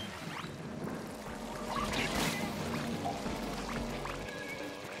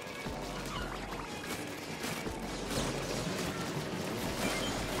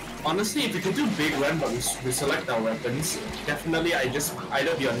 Honestly, if we can do big run but we select our weapons, definitely I just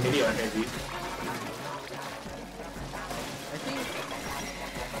either be on mini or heavy. I think.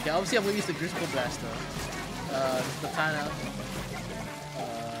 Okay, obviously I'm gonna use the Gristle Blaster. Katana.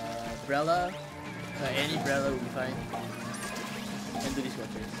 Brella. Any Brella will be fine. And do these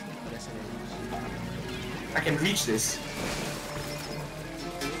watchers. Yes, it is. I can reach this.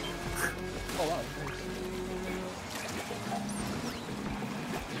 Oh wow.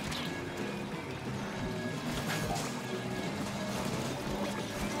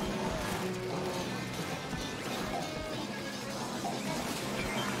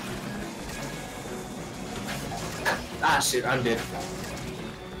 Ah shit, I'm dead.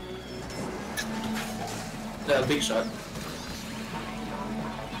 The big shot.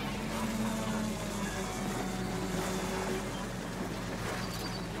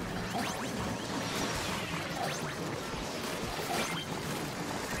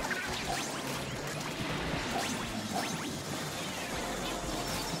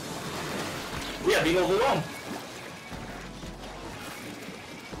 We are being overwhelmed.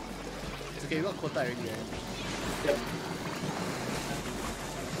 Okay, we got quota already, right? Yep.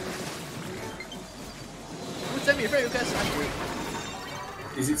 Who sent me a friend request? I'm great.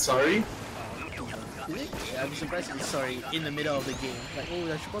 Is it sorry? Is it? Yeah, I'd be surprised if it's sorry in the middle of the game. Like, oh,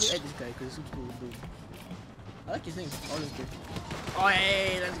 I should probably add this guy because it's super cool. Boom. I like his name. All is good. Oh,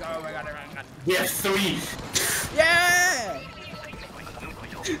 hey, let's go. Oh my god, oh my god. We have 3! Yeah!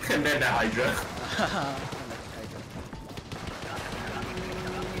 And then the Hydra.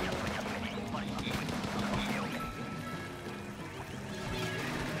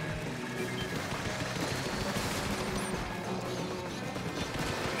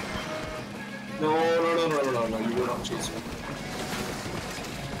 No, you will not chase me.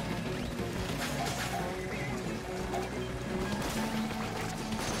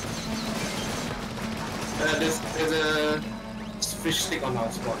 There's a fish stick on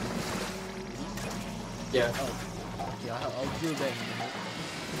our spot. Yeah. Oh, okay, I'll do that in a minute.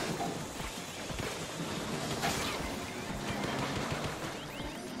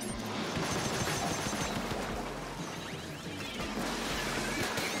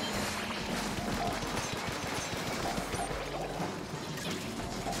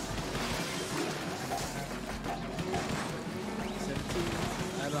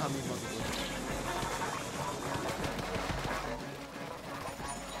 I don't know how many more to go.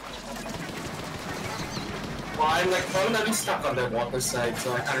 Well, I'm like permanently stuck on the water side,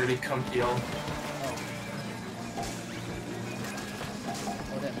 so I can't really come here. Oh,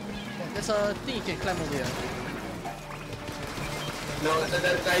 there's a thing you can climb over here. No,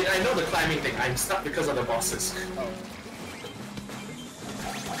 I know the climbing thing. I'm stuck because of the bosses. Oh.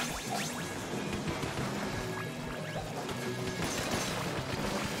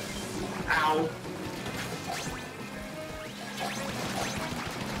 Ow.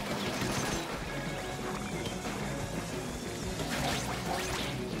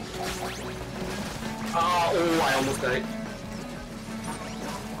 Oh, I almost died.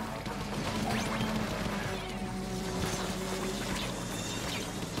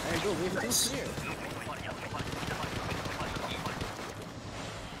 There you go, wave 2 clear.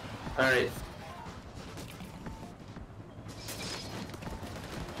 Alright.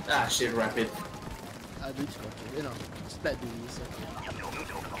 Ah, shit, rapid. I'll do Splatoon, you know, Splat do this.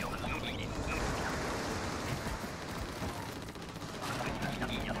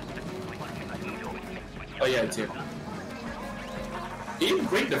 Oh yeah, it's here. Can you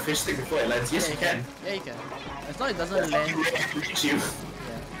break the fish stick before it lands? Yes, Yeah, you can. Yeah, you can. As long as it doesn't land. Reach you. Yeah.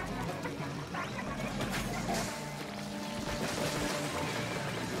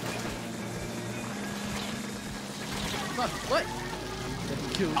 Fuck, what? Getting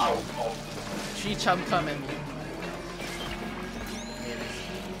killed. Ow. She chum come at me.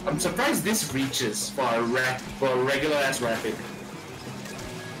 I'm surprised this reaches for a regular ass rapid.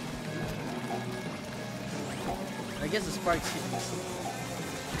 I guess the sparks hit me.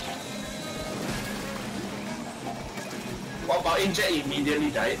 What about Injet immediately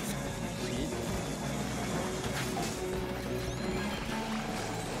died?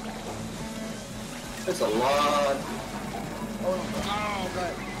 That's a lot. Oh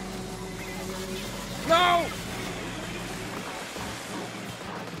god. No!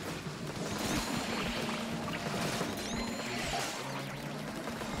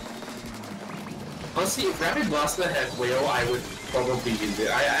 Honestly, if Rapid Blaster had whale, I would probably use it.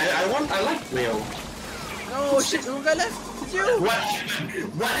 I like whale. No, shit, who got left? It's you! What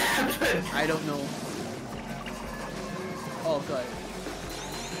happened? What happened? I don't know. Oh god.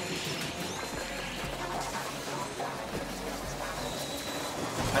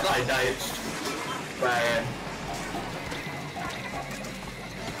 I thought I died. But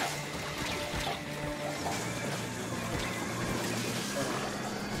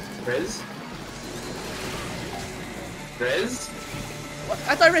Riz? Riz? What?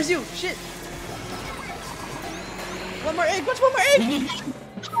 I thought I raised you! Shit! One more egg! What's one more egg?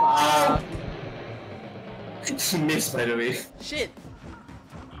 Fuck. She missed, by the way. Shit!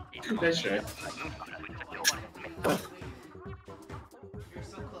 That's right. You're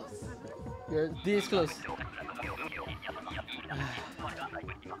so close. You're this close.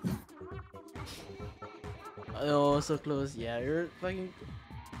 Oh, so close. Yeah, you're fucking.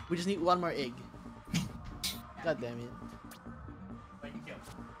 We just need one more egg. God damn it.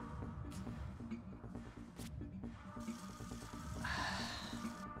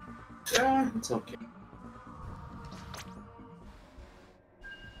 Yeah, it's okay.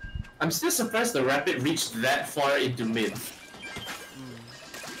 I'm still surprised the rapid reached that far into mid.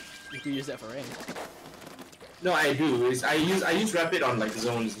 You could use that for rank. No, I do. I use rapid on like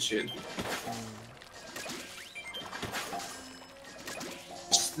zones and shit.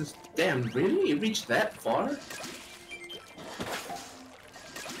 Jesus, damn, really? It reached that far?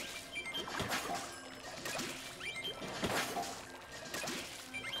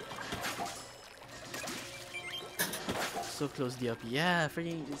 So close DLP. Yeah,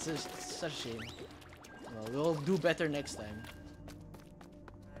 freaking, it's just such a shame. Well, we'll do better next time.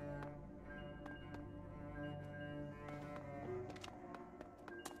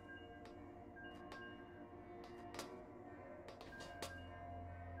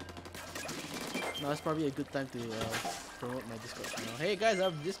 Now it's probably a good time to promote my Discord channel. Hey guys, I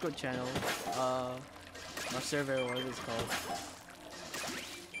have a Discord channel. My server, what it's called.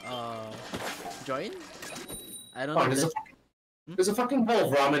 Join? I don't know. There's a fucking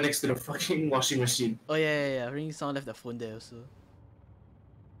bowl of ramen next to the fucking washing machine. Oh yeah. I think someone left the phone there also.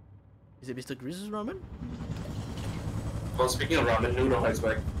 Is it Mr. Grizz's ramen? Well, speaking of ramen, Noodle Heart is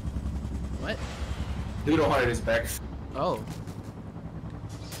back. What? Noodle Heart is back. Oh.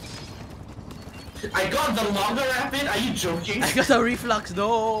 I got the longer rapid? Are you joking? I got a reflux,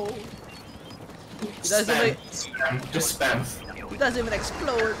 no! Spam. Just spam. It doesn't even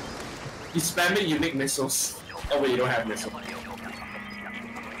explode! You spam it, you make missiles. Oh wait, you don't have missiles.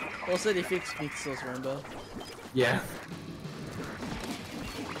 Also, they fixed pixels, remember? Yeah.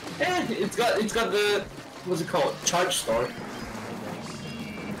 Eh, it's got the, what's it called? Charge store.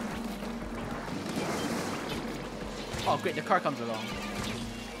 Oh great, the car comes along.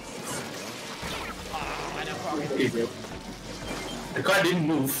 Okay, bro. The car didn't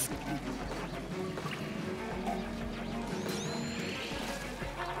move.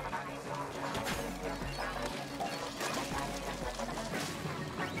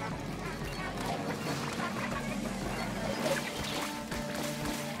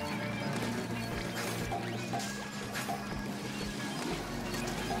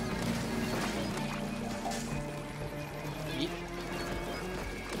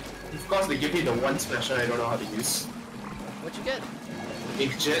 Of course, they give me the one special I don't know how to use. What'd you get?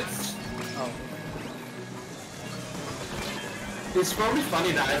 Inkjet. Oh. It's probably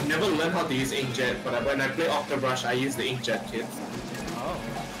funny that I've never learned how to use Inkjet, but when I play Octobrush, I use the Inkjet kit. Oh.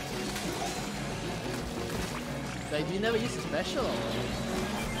 Like, you never use a special?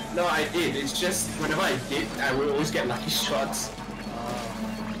 Or? No, I did. It's just whenever I did, I would always get lucky shots.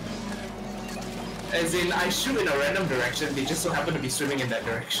 As in, I shoot in a random direction, they just so happen to be swimming in that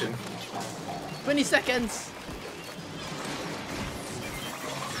direction. 20 seconds!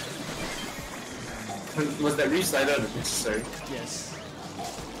 Was that reslider necessary? Yes.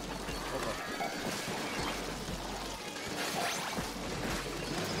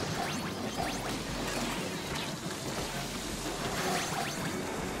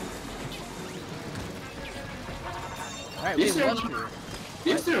 Alright, we have one here. Do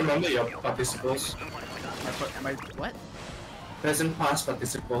you still remember your participles? My what? Present past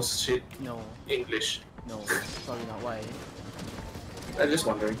participles shit. No. English. No, probably not. Why? I'm just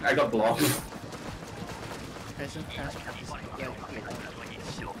wondering. I got blocked. Present past participant.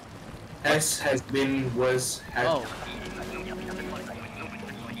 S has been, was, had. Oh.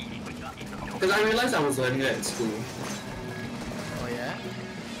 Because I realized I was learning that at school. Oh yeah?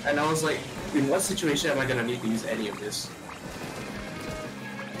 And I was like, in what situation am I gonna need to use any of this?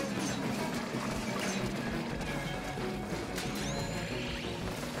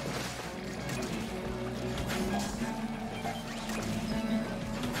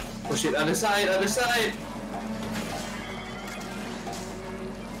 Oh shit, other side, other side!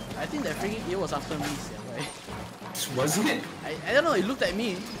 I think that freaking ear was after me, yeah, right? Was it? I don't know, it looked at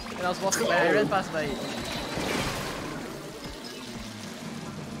me when I was walking by, I ran past by it.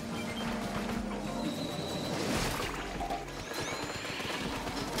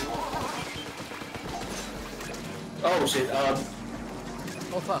 Oh shit,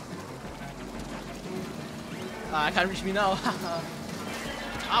 Oh fuck. Ah, I can't reach me now.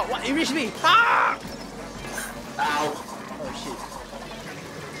 Ah, what? It reached me! Ah! ow. Oh shit.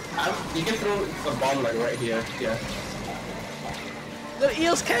 You can throw a bomb like right here, yeah. The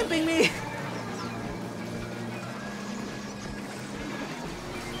eel's camping me!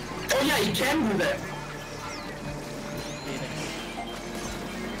 Oh yeah, you can do that!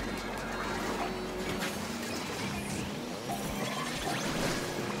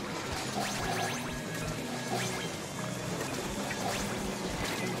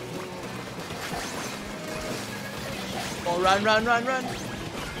 Oh, run, run, run, run!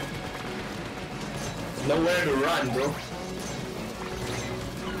 Nowhere to run, bro.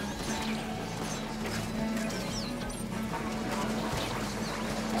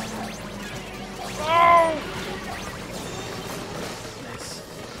 Oh! Nice.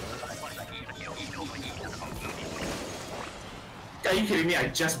 Are you kidding me? I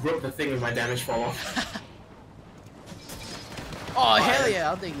just broke the thing with my damage fall off. Oh, hell yeah,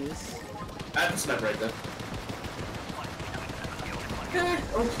 I'll take this. I have a sniper right there.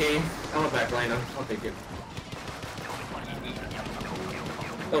 Okay. I'm a backliner. I'll take it.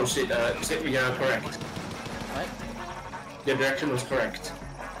 Oh shit, we are correct. What? Your direction was correct.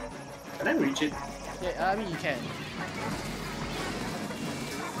 Can I reach it? Yeah, I mean you can.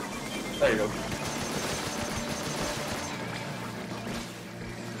 There you go.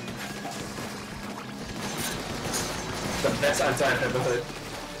 The best answer I've ever heard.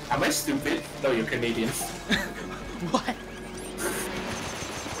 Am I stupid? No, you're Canadian. What?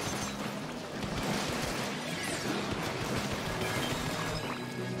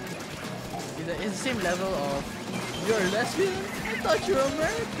 It's the same level of you're a lesbian? I thought you were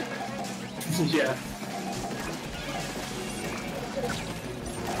American. Yeah.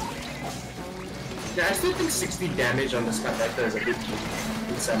 Yeah, I still think 60 damage on the Scut Vector is a bit cheap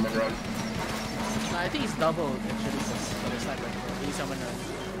in Salmon Run. No, I think it's double actually for the sniper in Salmon Run.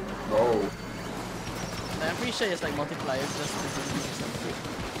 Oh. I'm pretty sure it's like multipliers just specifically or something.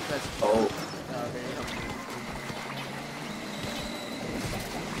 That's Oh. very helpful.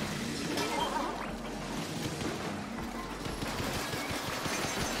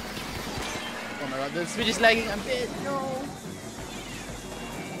 Oh my god, the speed is lagging, I'm dead, no!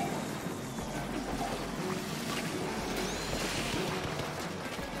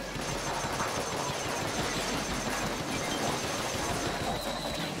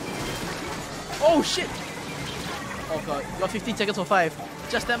 Oh shit! Oh god, you got 15 seconds for 5.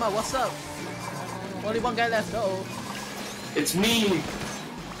 Just Emma, what's up? Only one guy left, uh-oh. It's me!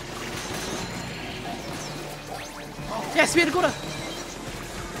 Yes, we had to go to...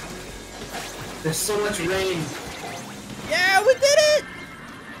 There's so much rain! Yeah, we did it!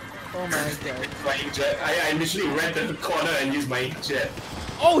 Oh my god. My inkjet. I literally ran to the corner and used my inkjet.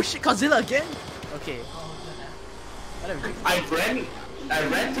 Oh shit, Godzilla again? Okay. Whatever. I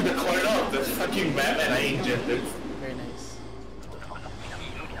ran to the corner of the fucking map and I inkjetted. Very nice.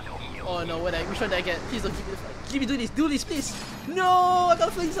 Oh no, which one did I get? Please don't keep me doing this. Do this, please. No, I got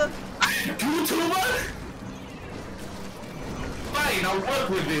a fling son. YouTuber? Fine, I'll work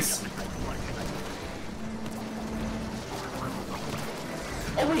with this.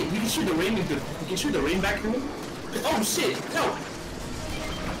 Oh wait, we can shoot the rain back to him? Oh shit, no!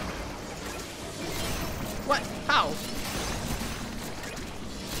 What? How?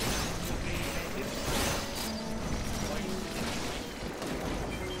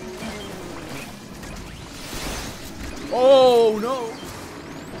 Oh no!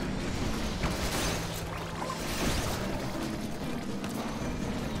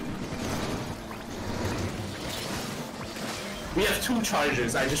 We have 2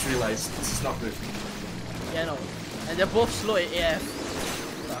 charges, I just realized. This is not good. Yeah, no. And they're both slow at AF.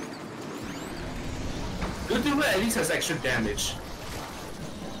 Fuck. YouTuber at least has extra damage.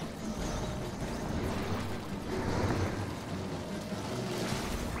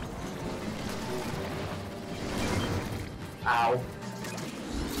 Ow.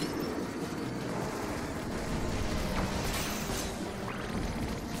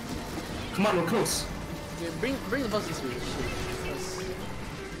 Come on, we're close. Yeah, bring the bus this way. Shit.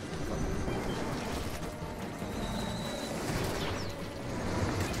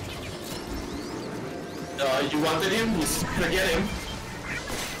 You wanted him? He's gonna get him.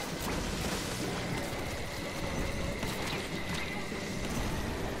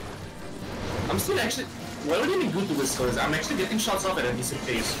 I'm still actually... Why would even go to this because I'm actually getting shots off at a decent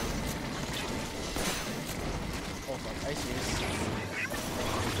pace. Oh fuck, I see this.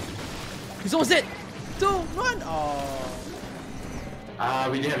 He's almost dead! 2, 1! Oh.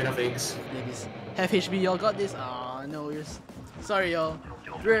 We didn't have enough eggs. Niggas. Half HP, y'all got this? Ah, no, sorry y'all.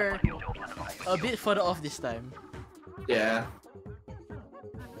 We're a bit further off this time. Yeah.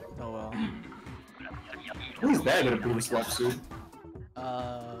 Oh well. Who's that with a blue swap suit?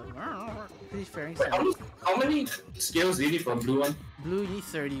 He's faring Wait, how many scales do you need for a blue one? Blue, you need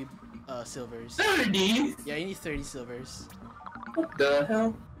 30 silvers. 30? Yeah, you need 30 silvers. What the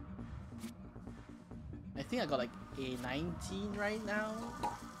hell? I think I got like a 19 right now.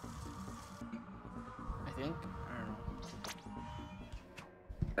 I think. I don't know.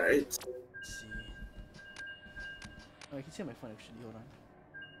 Alright. Let's see. Oh, I can see on my phone actually. Hold on.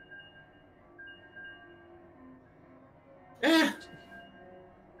 Eh.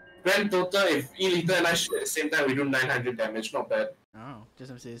 Grand total, if E-Liter and I shoot at the same time, we do 900 damage. Not bad. Oh,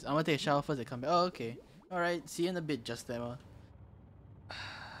 just what it says. I'm gonna take a shower first and come back. Oh, okay. Alright, see you in a bit, just Emma. Okay,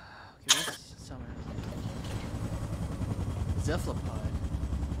 what's somewhere? Cephalopod.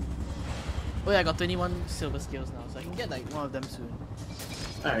 Oh yeah, I got 21 silver skills now, so I can get like one of them soon.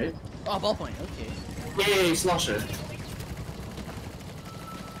 Alright. Oh, ballpoint, okay. Yay, Slosher.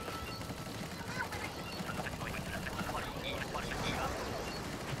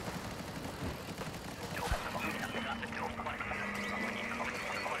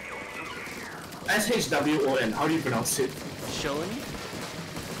 SHWON, how do you pronounce it? Sean?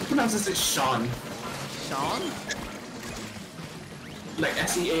 Who pronounces it Sean? Sean? Like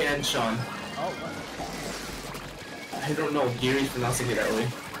SEAN Sean. Oh, what? I don't know, Gary's pronouncing it that way.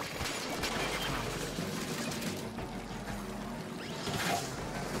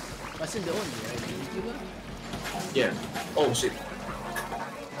 What's in the only, right? The YouTuber? Yeah. Oh shit.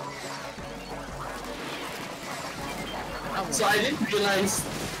 So I didn't realize,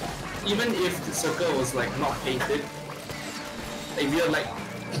 even if the circle was like not painted, if you're like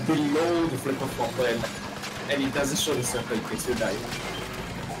below the flipper flopper and it doesn't show the circle, you can still die.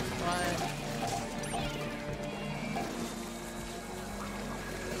 What?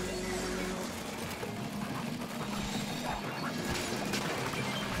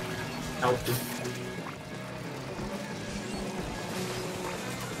 Help.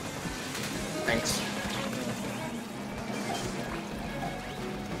 Thanks.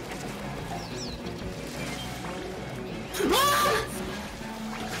 Ah!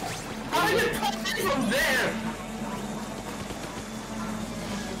 How did it come in from there?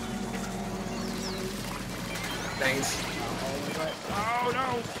 Thanks. Oh no!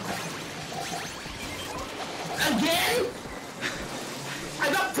 Again? I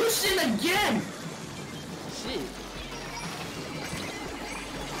got pushed in again! Shit.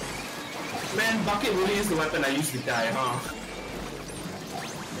 Man, bucket really is the weapon I use to die, huh?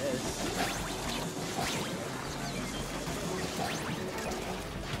 Yes.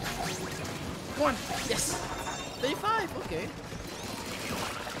 Come on! Yes! 35, okay.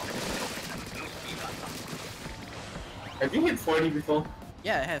 Have you hit 40 before?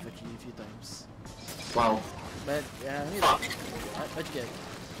 Yeah, I have actually a few times. Wow. But yeah, I mean, Fuck. what'd you get?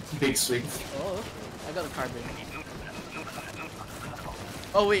 Big swing. Oh, okay. I got a carbon.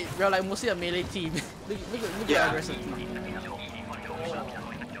 Oh wait, we're like mostly a melee team. look at our aggressive team.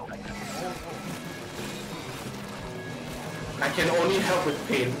 I can only help with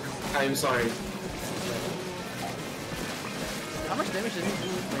pain. I'm sorry. How much damage does it do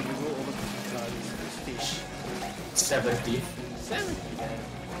when you go over this fish? 70. 70.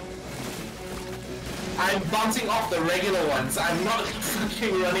 I'm bouncing off the regular ones. I'm not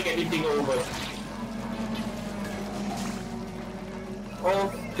fucking running anything over.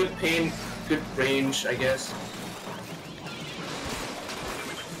 Oh, good pain, good range, I guess.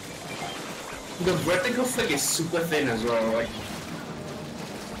 The vertical flick is super thin as well, like.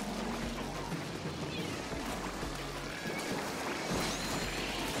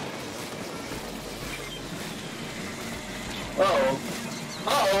 Uh-oh.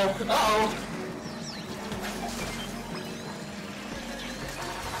 Uh-oh. Uh-oh.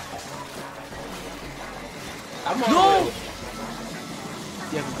 I'm on No! it.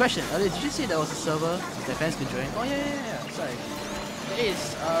 Yeah, good question. Did you say there was a server that fans could join? Oh yeah. Sorry. There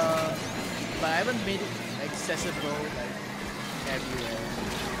is. But I haven't made it accessible like everywhere.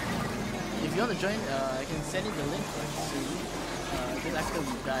 If you want to join, I can send you the link soon. Just after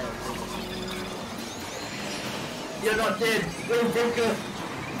we die. You're not dead. You're broken.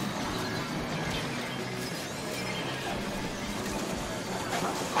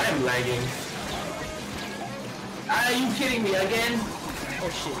 I am lagging. Are you kidding me again? Oh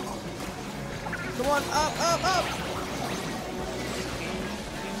shit. Come on, up!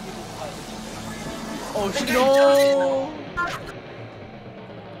 Oh shit, no!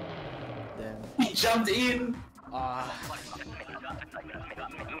 Damn. He jumped in. Ah.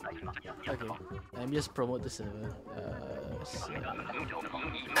 Okay, let me just promote the server.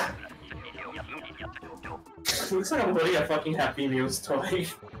 Looks like I'm holding a fucking Happy Meals toy.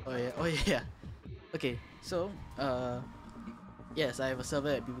 Oh yeah. Okay, so yes, I have a server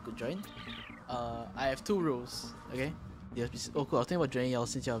that people could join. I have 2 rules. Okay. Oh cool. I was thinking about joining y'all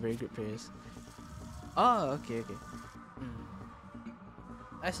since y'all are very good players. Oh, okay.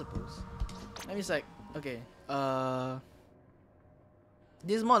 I suppose. I mean, it's like okay.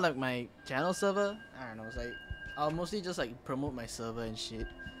 This is more like my channel server. I don't know. It's like I'll mostly just like promote my server and shit.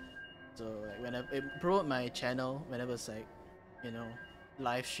 So like when I promote my channel, whenever it's like, you know,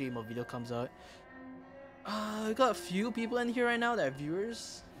 live stream or video comes out. We got a few people in here right now that are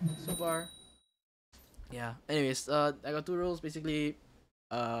viewers so far. Yeah. Anyways, I got 2 rules basically.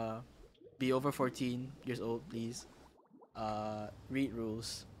 Be over 14 years old, please. Read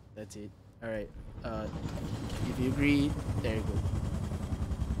rules. That's it. All right. If you agree, there you go.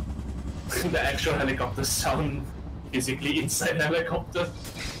 the actual helicopter sound physically inside the helicopter.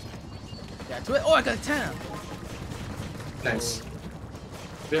 Yeah, to it. Oh, I got a 10. Nice.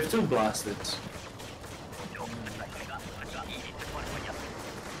 We have 2 blasters.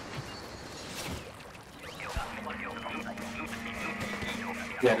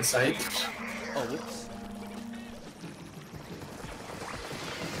 Yeah, the side. Oh, whoops.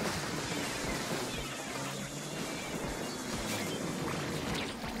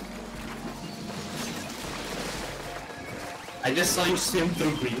 I just saw you swim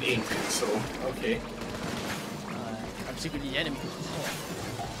through green ink, so okay. I'm secretly the enemy.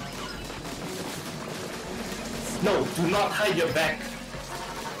 No, do not hide your back.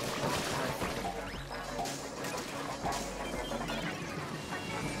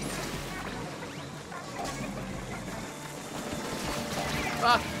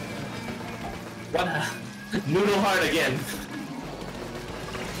 Ah! What? Noodle hard again.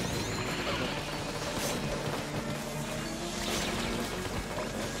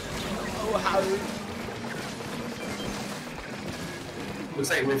 Oh, how? Looks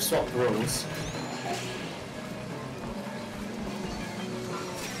like we've swapped roles.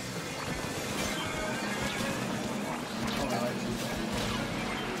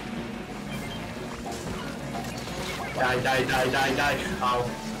 Die. Ow.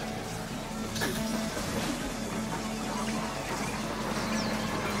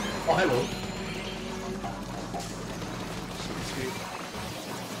 Oh, hello.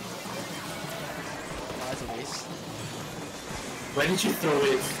 Oh, that's a waste. Where did you throw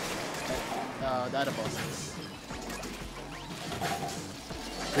it? The other bosses.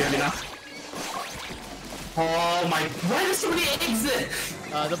 We have enough. Oh my, why are so many eggs there?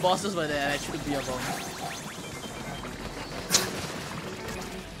 The bosses were there, I should be a bomb.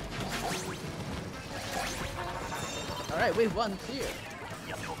 Alright, wave 1 clear.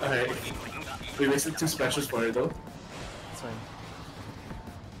 Alright. We wasted 2 specials for it though. That's fine.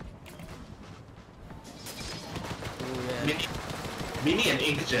 Oh, yeah. Mini and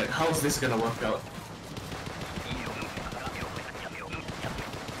Inkjet, how's this gonna work out?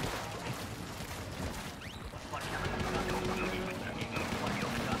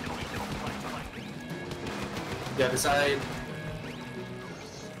 The other side.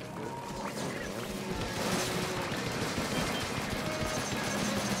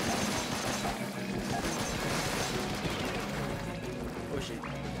 Oh shit.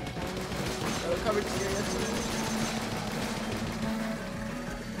 Covered here, yes.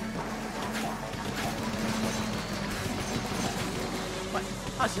 What?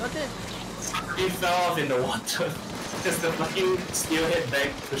 Ah, she's not dead. He fell off in the water. Because the fucking steelhead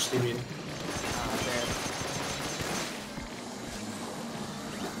bag pushed him in. Ah, dead.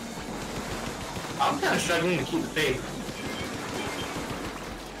 I'm kinda struggling to keep the faith.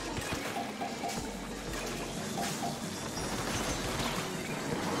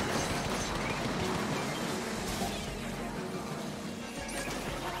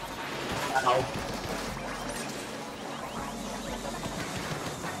 Ow.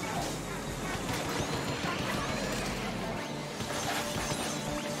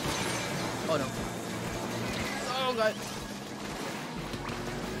 Oh no. Oh god.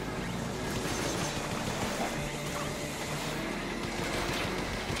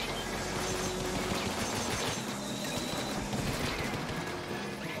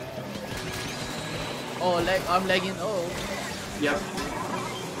 Oh, I'm lagging. Oh. Yep.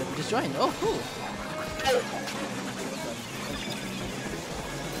 Let me just join. Oh, cool.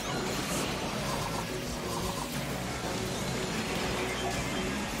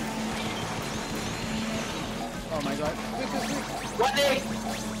 Oh my god. Quick. What egg?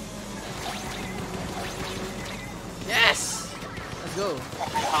 Yes! Let's go.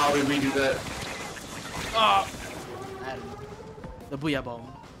 How did we do that? Oh! I don't know. The booyah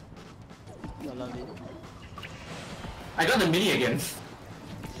bomb. I love it. I got the mini again.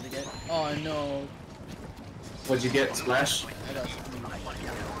 Did I get? Oh no. What'd you get? Splash? I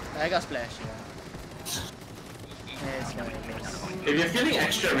got splash, yeah. Yeah, it's fine, I guess. If you're feeling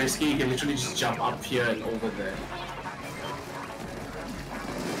extra risky, you can literally just jump up here and over there.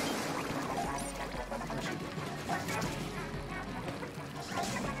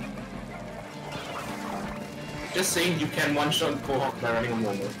 Just saying you can one-shot Cohawk by running a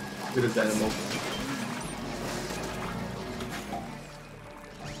Momo with a Dynamo.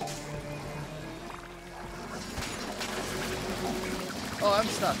 Oh, I'm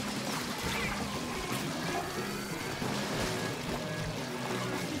stuck.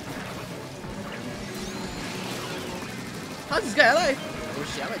 How's this guy alive? Oh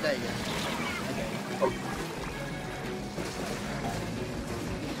shit, I might die again. Okay.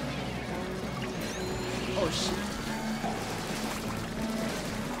 shit.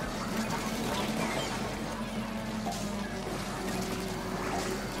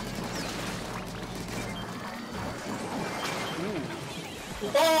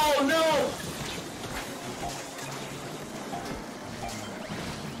 Oh no!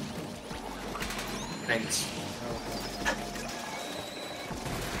 Thanks.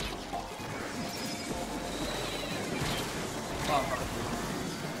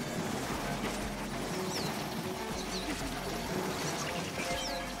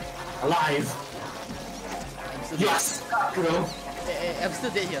 Alive! Yes! Bro! Hey, I'm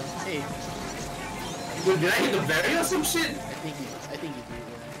still dead here. Hey. Wait, did I hit the barrier or some shit? I think you did,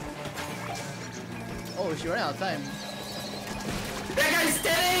 yeah. Oh, she ran out of time. That guy's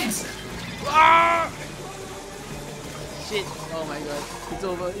dead! Ah! Shit. Oh my god. It's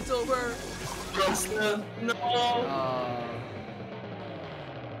over. It's over. Monster, no!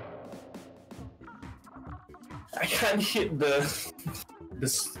 I can't hit the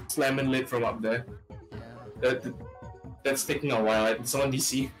slamming lid from up there. Yeah. That's taking a while. It's on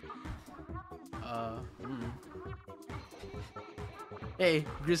DC. Hey,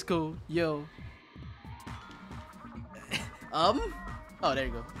 Grisco, yo. Oh, there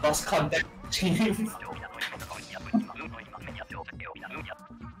you go. Lost contact team.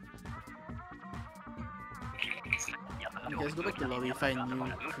 Okay, let's go back to lobby, find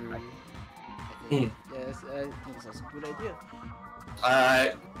new crew. Yes, I think that's a good idea.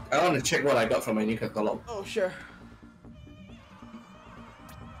 I want to check what I got from my new catalog. Oh, sure.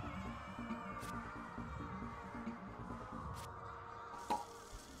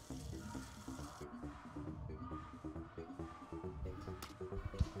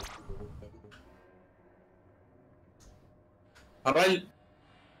 How do I...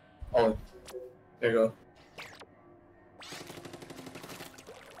 Oh, there you go.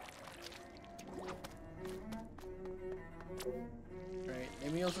 Right,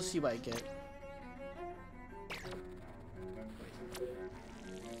 let me also see what I get.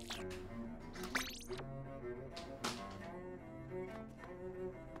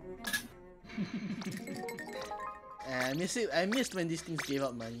 I miss it. I missed when these things gave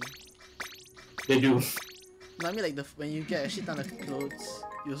out money. They do. No, I mean like when you get a shit ton of clothes,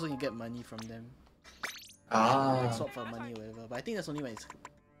 you also can get money from them. Ah. Like swap for money or whatever. But I think that's only when it's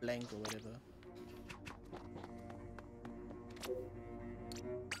blank or whatever.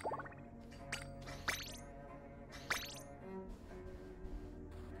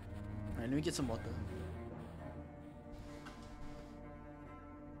 Alright, let me get some water.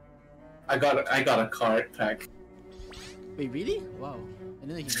 I got a card pack. Wait, really? Wow. I didn't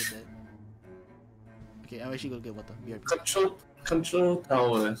know you can get that. Okay, I'm actually gonna get water. BRB. Control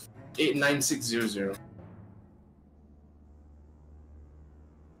tower 89600.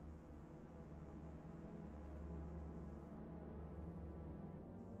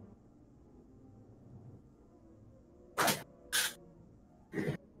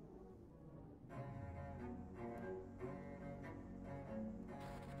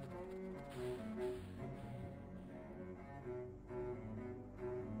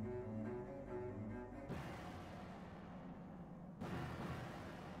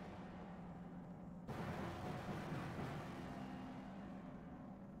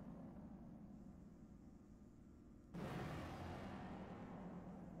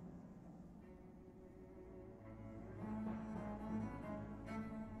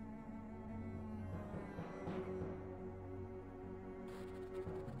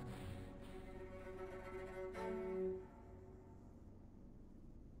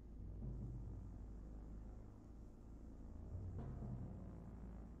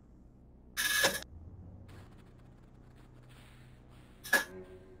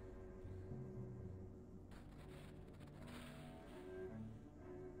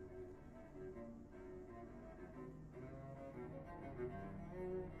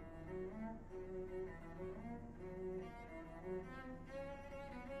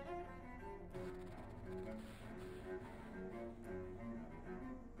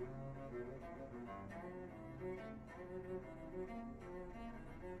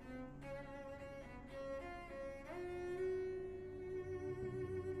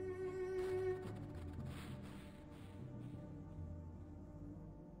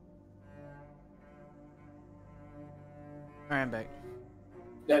 Alright, I'm back.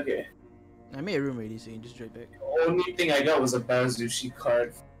 Okay. I made a room ready, so you can just drop back. The only thing I got was a Bazushi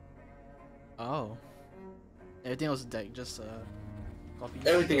card. Oh. Everything else is like just copies.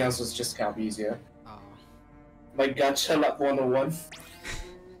 Everything else was just copies, yeah. Oh. My gacha luck 101.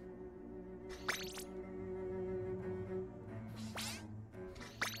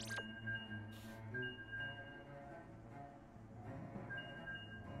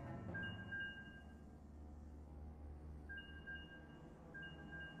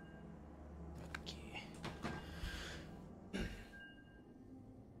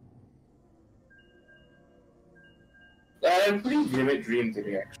 I'm pretty vivid dream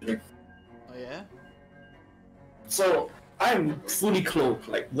today actually. Oh yeah? So I'm fully clothed,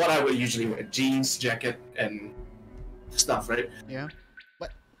 like what I would usually wear, jeans, jacket, and stuff, right? Yeah.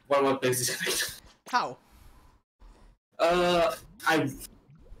 What? What place is How? Uh,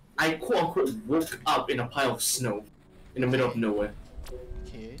 I quote unquote woke up in a pile of snow, in the middle of nowhere,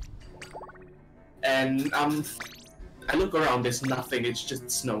 Okay. and I look around. There's nothing. It's just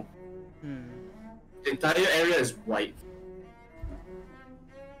snow. Hmm. The entire area is white.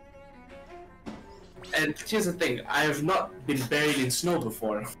 And here's the thing, I have not been buried in snow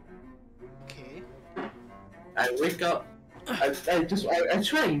before. Okay. I wake up, I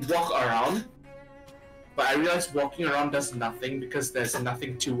try and walk around, but I realize walking around does nothing because there's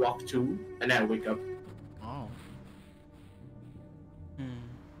nothing to walk to, and then I wake up. Oh. Hmm.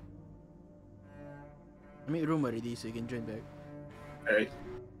 I made room already, so you can join back. Alright.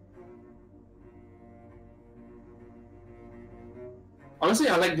 Honestly,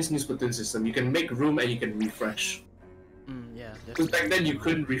 I like this new Splatoon system. You can make room and you can refresh. Yeah, Because definitely. back then you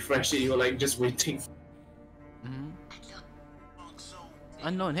couldn't refresh it, you were like just waiting.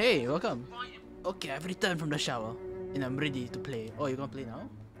 Unknown, hey, welcome. Okay, I've returned from the shower and I'm ready to play. Oh, you're gonna play now?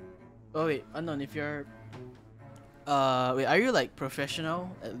 Oh wait, Unknown, if you're wait, are you like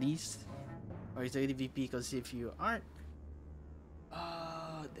professional at least? Or is it VP? Because if you aren't,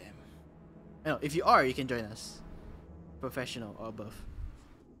 damn. No, if you are, you can join us. Professional or above.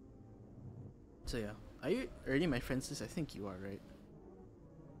 So yeah, are you already my friends list? I think you are, right?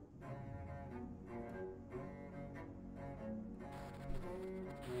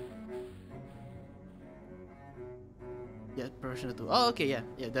 Yeah, professional too. Oh, okay,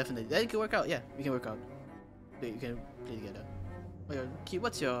 yeah, definitely. That can work out. Yeah, we can work out. Wait, you can play together. Oh, yeah. Keith,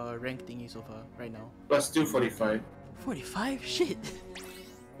 what's your rank thingy so far right now? Plus 245. 45? Shit.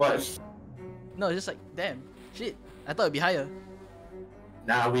 What? No, just like damn. Shit. I thought it'd be higher.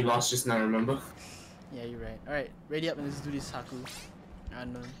 Nah, we lost just now, remember? Yeah, you're right. Alright, ready up and let's do this Haku.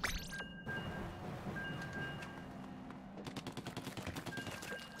 Unknown.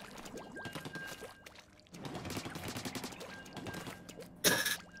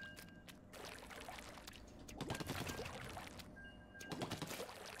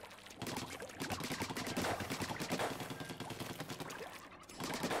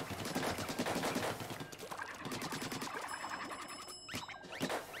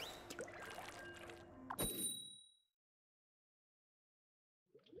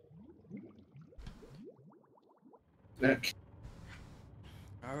 Okay.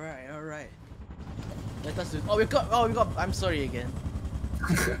 Alright. Let us do. We got. I'm sorry again.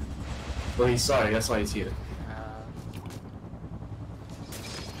 Well, he's sorry, that's why he's here.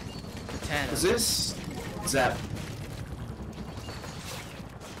 Katana. Is this Zap?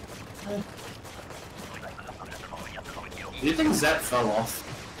 Do you think Zap fell off?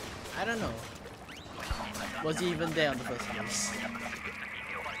 I don't know. Was he even there on the first place?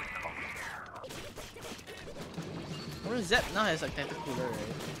 Zap now has like tactical,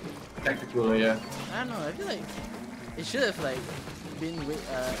 right? Tactical, yeah. I don't know. I feel like it should have like been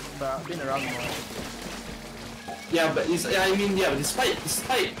around more. Yeah, but it's, I mean, yeah, but despite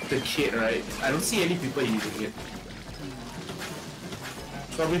the kit, right? I don't see any people using it.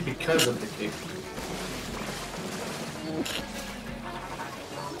 Probably because of the kit.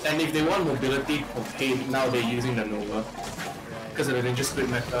 And if they want mobility for paid, now they're using the Nova. Because of the Ninja Split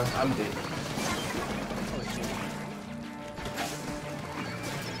meta, I'm dead.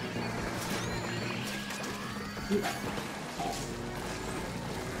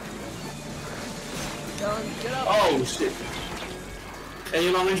 Get up! Oh shit! Any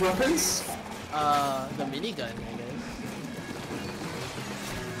long range weapons? The minigun, I guess.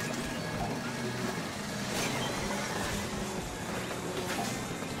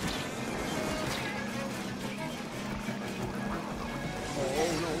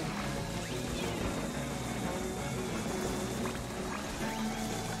 Oh no!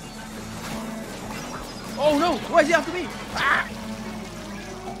 Oh no! Why is he after me? Ah!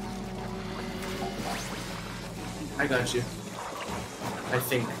 I got you. I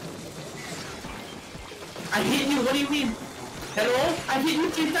think. I hit you, what do you mean? Hello? I hit you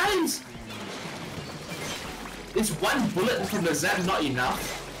 3 times! Is one bullet from the Zap not enough?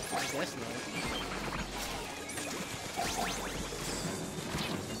 I guess not.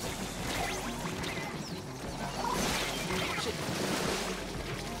 Shit.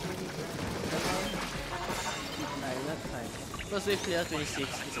 Alright, not time. Plus we clear 26.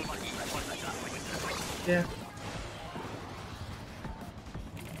 Yeah.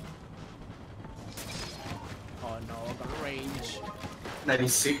 Oh no, I got range.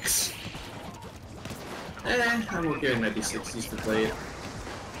 96. I'm okay with 96 used to play it.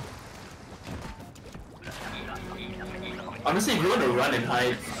 Honestly, if you want to run and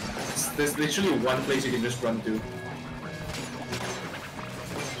hide, there's literally one place you can just run to.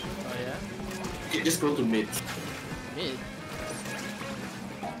 Oh yeah? You just go to mid. Mid?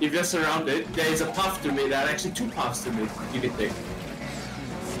 If you're surrounded, there is a path to mid. There are actually two paths to mid you can take.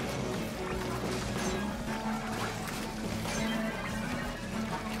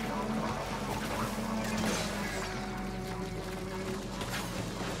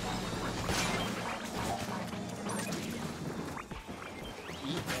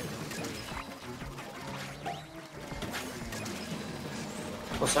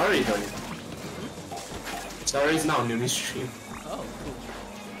 Oh, sorry, Tony. Sorry, is now on Uni stream. Oh, cool.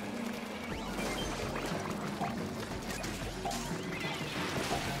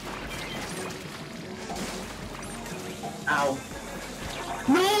 Ow.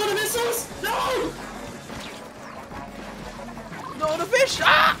 No, the missiles! No! No, the fish!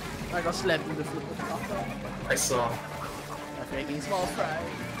 Ah! I got slapped in the foot. I saw. I'm making small fry.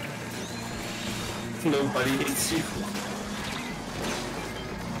 Nobody hates you.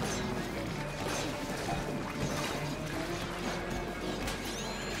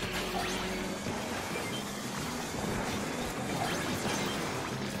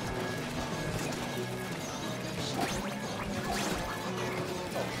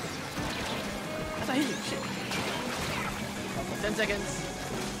 I hit you, shit. 10 seconds.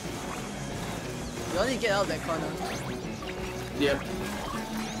 You only get out of that corner. Yep.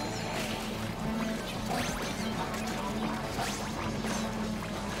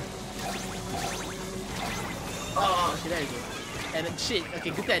 Oh, okay, there you go. And then shit,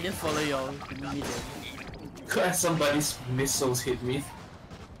 okay, good thing I didn't follow y'all immediately. Glad somebody's missiles hit me.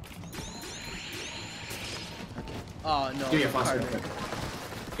 Okay. Oh no. Give me a fast Harder. one.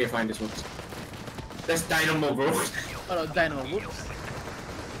 Okay, fine, this works. That's Dynamo, bro. Oh no, Dynamo, whoops.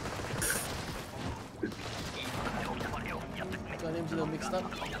 Got names a little mixed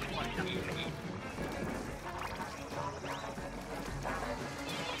up. Shit,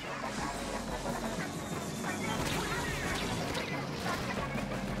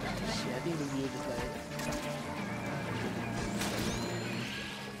 I think the view just died.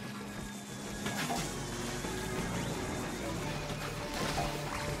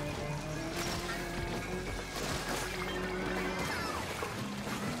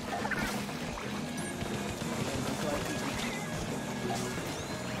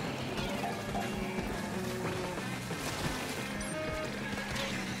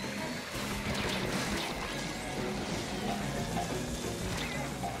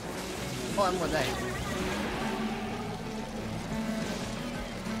 Oh, I'm gonna die.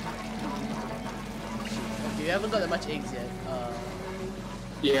 Okay, we haven't got that much eggs yet.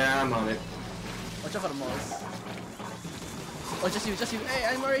 Yeah, I'm on it. Watch out for the moss. Oh, just you, just you.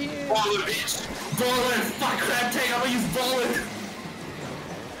 Hey, I'm right here. Baller, bitch! Baller! Fuck crab tank, I'm gonna use baller!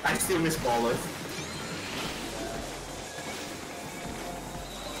 I still miss baller.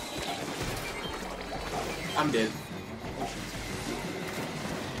 I'm dead.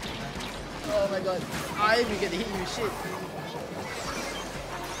 Oh my god. I'm gonna hit you, shit.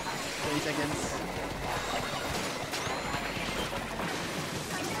 20 seconds.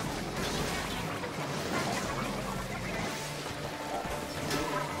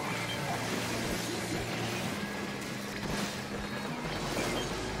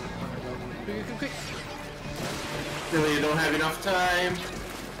 Quick, quick, quick. No, you don't have enough time.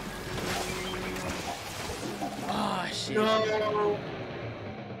 Oh shit. No!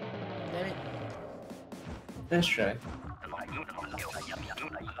 Damn it. Let's try.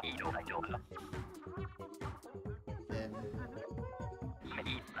 Damn.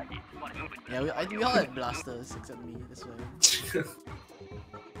 Yeah, we all had blasters except me, that's why.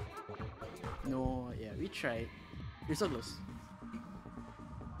 No, yeah, we tried. We're so close.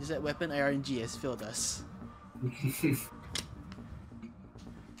 Just that weapon RNG has failed us.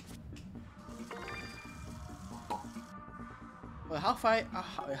 Well, how high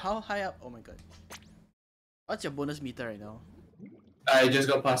up? Oh my god. What's your bonus meter right now? I just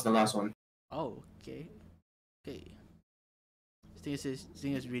got past the last one. Oh, okay. Okay. This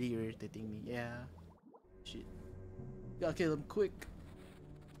thing is really irritating me. Yeah. Shit. Gotta kill him quick.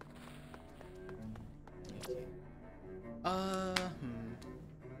 Okay.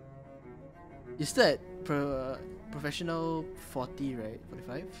 You still at professional 40, right?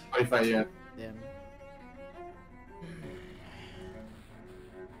 45? 45, yeah. Damn.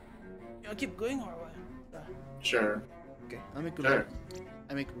 You wanna keep going or what? Sure. Okay, I'll make room. Sure.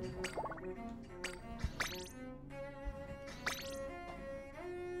 I make room.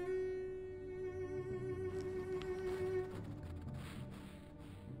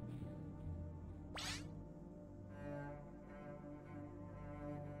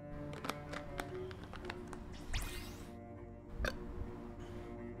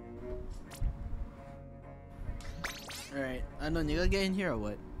 Alright, I know you gotta get in here or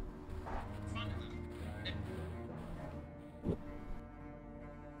what?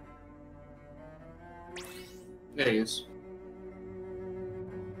 There he is.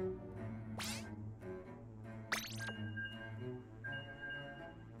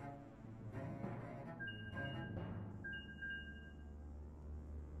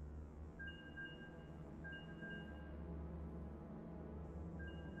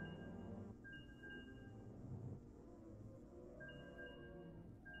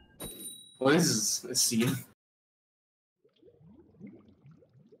 Well, this is a scene.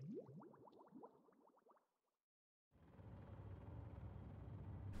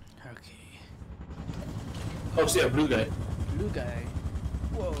 Okay. Oh, see a blue guy. Blue guy.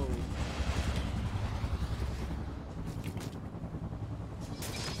 Whoa.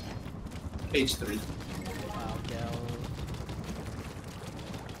 Page 3. Wow, Gal.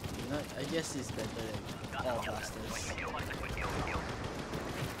 You know, I guess it's better than all blasters.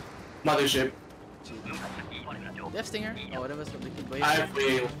 Mothership. Death Stinger? Or whatever's the liquid wave. I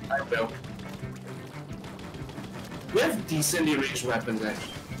will. We have decently ranged weapons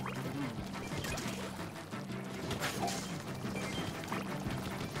actually.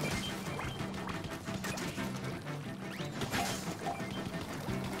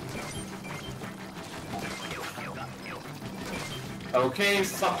 Okay,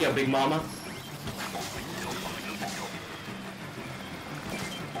 fuck ya, big mama.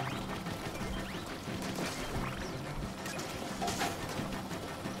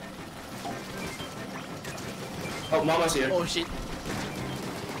 Oh, mama's here. Oh shit.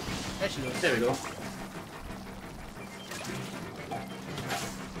 There she goes. There we go.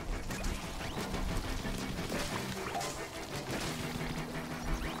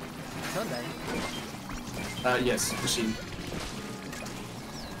 Not bad. Yes, machine.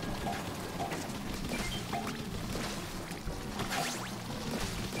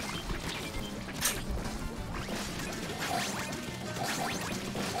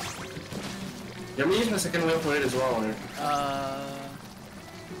 You want me to use my second wheel for it as well, or?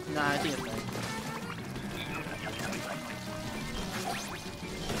 Nah, I think it's fine.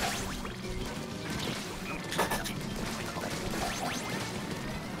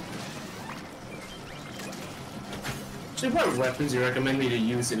 So what weapons do you recommend me to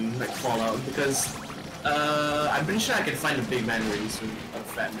use in like Fallout? Because I'm pretty sure I can find a big man really soon, a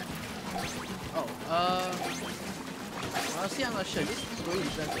fat man. Oh, honestly I'm not sure. This really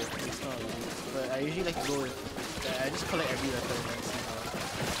depends on the install, but I usually like to go with, I just collect every weapon and see how.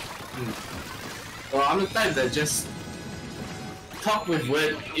 Well, I'm the type that just talk with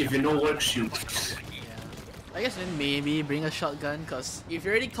word if you know word shoot. Yeah. I guess then maybe bring a shotgun, cause if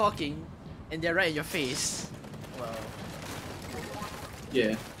you're already talking and they're right in your face, well.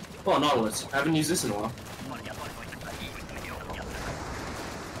 Yeah. Well, Nautilus. I haven't used this in a while.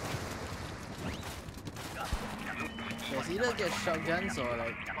 Yes, either get shotguns or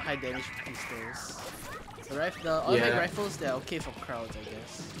like high damage pistols. The automatic rifles, they're okay for crowds, I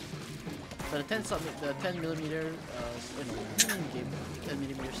guess. But the 10mm game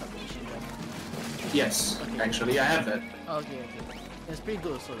 10mm submachine gun. Yes, Okay. actually, I have that. Okay. It's pretty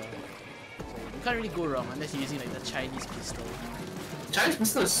good also though. So you can't really go wrong unless you're using like the Chinese pistol. Chinese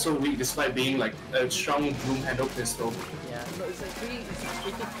pistol is so weak despite being like a strong broom handle pistol. Yeah, no, it's like pretty. It's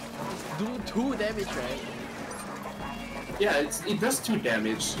do 2 damage, right? Yeah, it does 2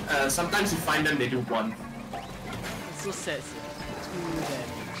 damage. Sometimes you find them, they do 1. It's so sad, yeah. 2 damage.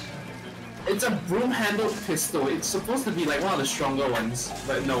 It's a broom handle pistol. It's supposed to be like one of the stronger ones,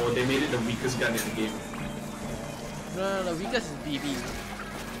 but no, they made it the weakest gun in the game. No, the weakest is BB.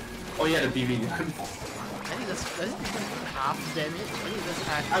 Oh yeah, the BB gun. I think that's half damage. I think that's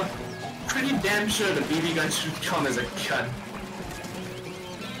half I'm damage. pretty damn sure the BB gun should count as a gun.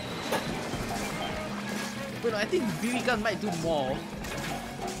 But no, I think BB gun might do more.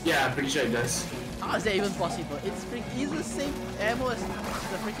 Yeah, I'm pretty sure it does. How is that even possible? It's the same ammo as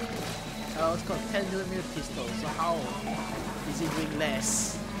the freaking what's called 10mm pistol. So how is it doing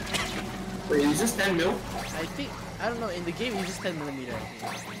less? Wait, is this 10 mil? I don't know. In the game, it's just 10mm.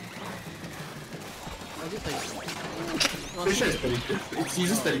 I'll just like. Pretty sure it's 32. It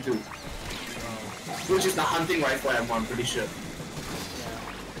uses 32. Which is the hunting rifle ammo, I'm pretty sure.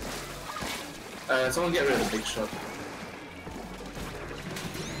 Someone get rid of the big shot.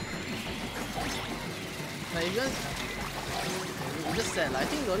 Like, you just said, like, I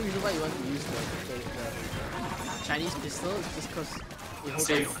think the only reason why you want to use the Chinese pistol is just because it holds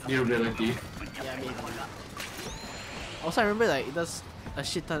Safe durability. Yeah, maybe. Also, I remember like it does a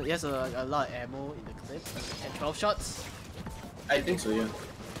shit ton. It has a lot of ammo in the clip and 12 shots. I think so, yeah.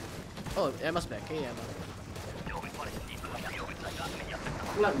 Oh, ammo's back. Hey, ammo.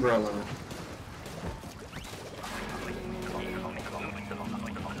 Flat umbrella.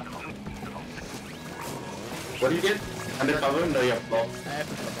 What do you get? Undercover? No, you have block. I have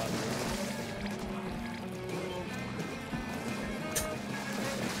to come out.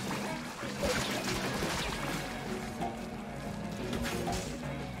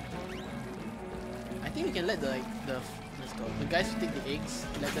 I think we can let the let's go. The guys who take the eggs,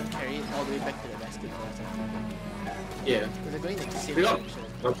 let them carry it all the way back to the basket for us. I think. Yeah. Because they're going like the same We got direction.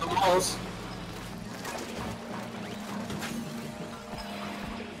 the balls.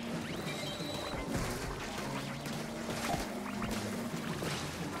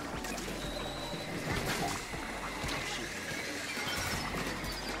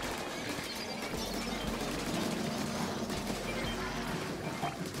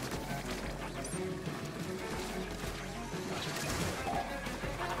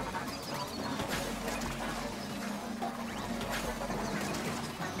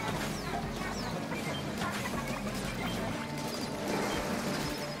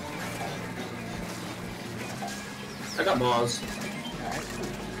 I got balls.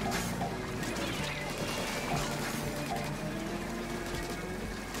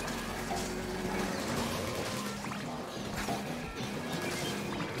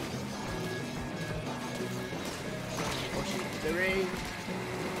 Oh shit, the rain.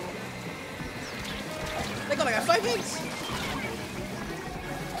 They got like 5 eggs!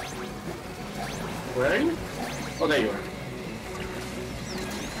 Where are you? Oh, there you are.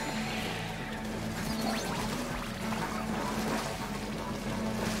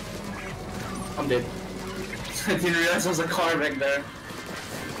 I'm dead. I didn't realize there was a car back there.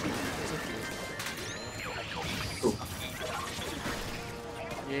 Cool.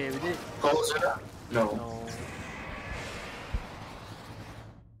 Yeah, we did. Calls it? No. No.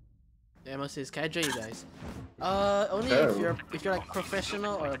 Emma says, can I join you guys? Only if you're like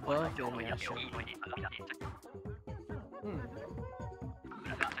professional or above, then yeah, sure.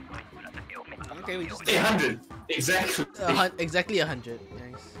 Okay, we just 800! Exactly! exactly 100.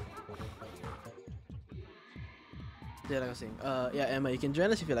 Nice. Yeah, like I was saying. Yeah, Emma, you can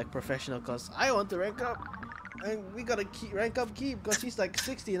join us if you're like professional, cause I want to rank up, and we gotta rank up Keep, cause she's like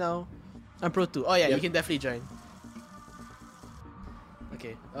 60 now. I'm Pro 2. Oh yeah, Yep. you can definitely join.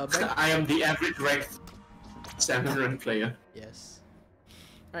 Okay. Back. I am the average ranked 700 player. Yes.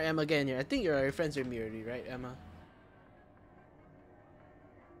 Alright, Emma, again here. I think you're friends with me already, right, Emma?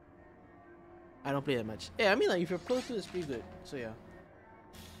 I don't play that much. Yeah, I mean, like, if you're Pro 2, it's pretty good. So, yeah.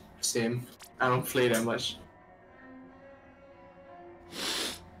 Same. I don't play that much.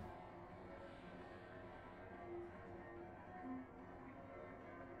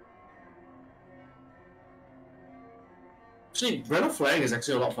 Actually, Breath of Flag is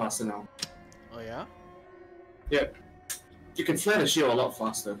actually a lot faster now. Oh, yeah? Yeah. You can flare the shield a lot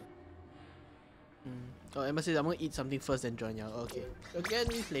faster. Oh, Emma says, I'm gonna eat something first, then join y'all. Okay. Again,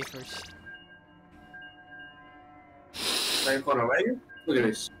 we play first. Right corner, right? Look at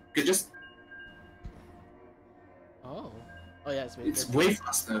this. You can just... Oh. Oh, yeah, It's way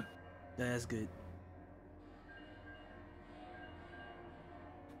faster. Yeah, that's good.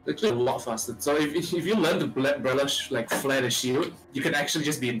 It's a lot faster. So if you learn to like flare the shield, you can actually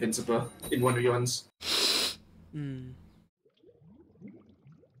just be invincible in 1v1s.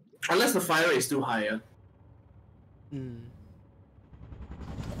 Unless the fire rate is too higher.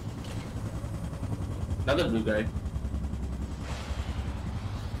 Another blue guy.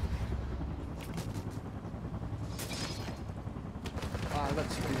 Ah, I got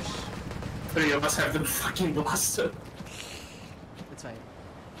squished. 3 of us have the fucking blaster. It's fine.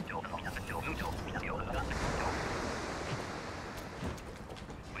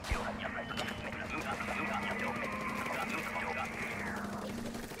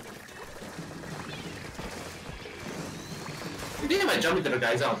 You think if I jump into the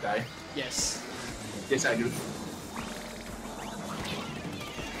guys, I'll die? Yes. Yes, I do.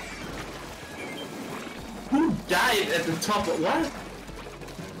 Who died at the top of what?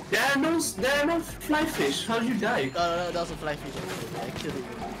 There are no fly fish. How did you die? No, that was a fly fish. I killed it.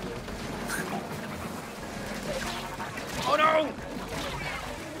 Oh no!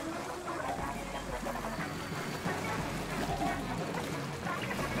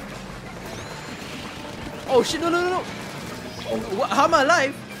 Oh shit, no. Oh. What, how am I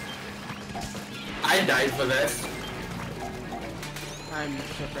alive? I died for that. I'm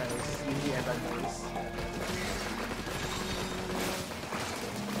surprised. Usually everyone dies.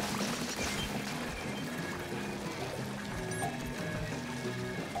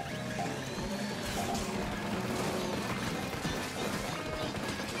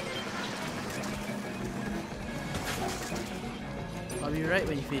 I'll be right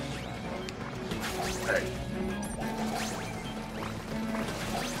when you finish. Alright.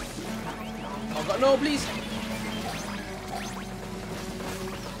 Oh god, no, please!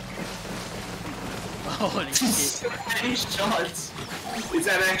 Holy shit. Many shots! It's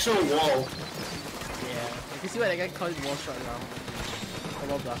an actual wall. Yeah. You can see why that guy called it wall shot now. Or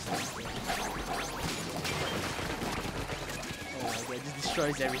wall blaster. Oh my god, it just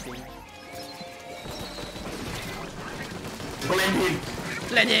destroys everything. Blend him!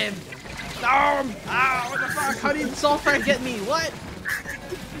 Let him! No! Ah, what the fuck? How did Soulfire get me? What?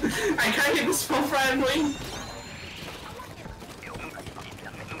 I can't get this full fry annoying!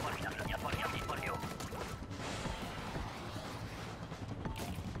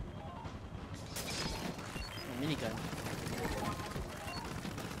 Minigun.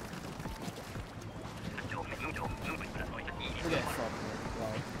 Look at that frog.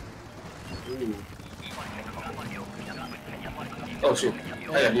 Wow. Ooh. Oh shit. I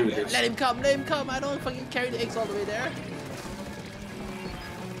gotta deal with this. Let him come, let him come. I don't fucking carry the eggs all the way there.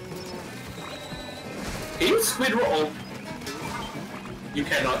 Can you squid roll? Oh. You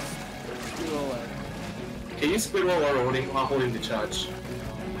cannot. Can you squid roll while holding the charge?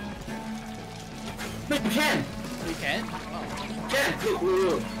 No, you can! You can? Oh. You can! Look,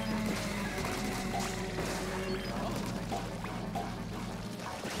 look, look.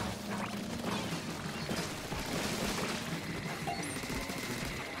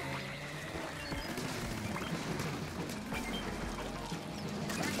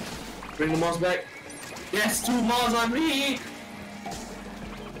 Bring the mouse back. Yes, 2 mouse on me!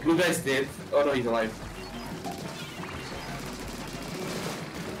 Blue guy's dead. Oh no, he's alive.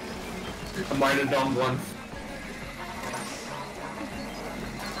 A minor dumb one.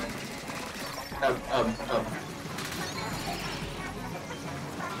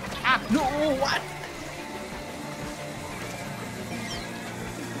 Ah, no, what?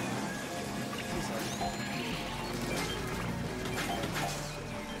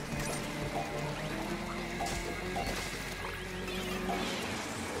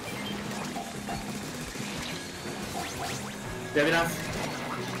 Do you have enough?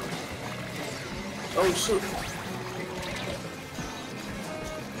 Oh shit.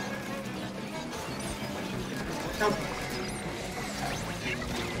 Help.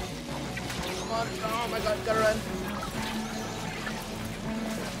 Come on, oh my god, gotta run.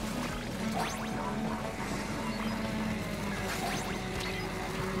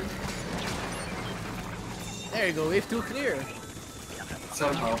 There you go, wave 2 clear.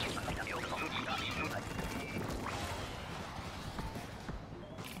 Somehow.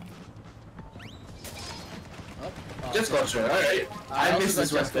 Just gotcha, alright. I missed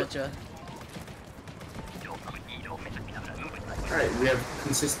this weapon. Alright, we have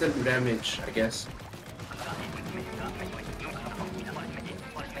consistent damage, I guess.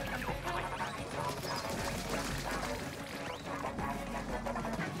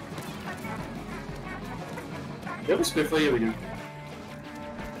 You have a split for you with you.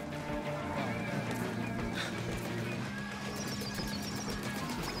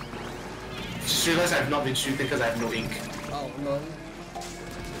 Just realized I've not been shooting because I have no ink. Oh no.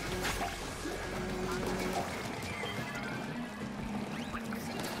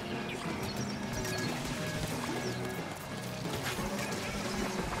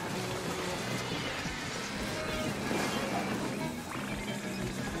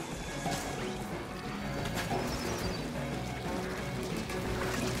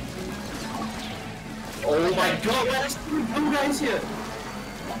 Oh my god, why are there blue guys here?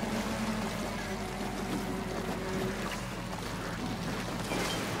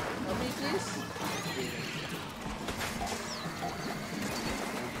 Help me, please.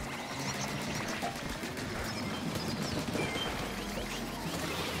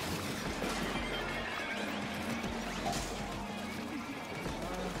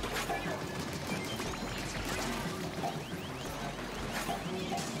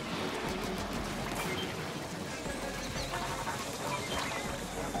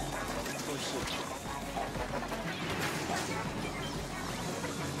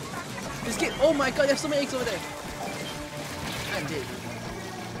 This kid, oh my god, there's so many eggs over there. I'm dead.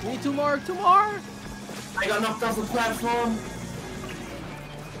 We need 2 more, 2 more! I got knocked off the platform.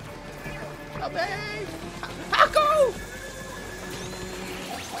 Help me! Paco!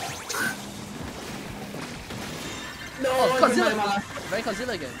 No, Oh, I didn't Godzilla! my life. Very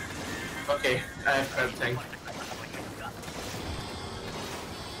Godzilla again. Okay, I have crab tank.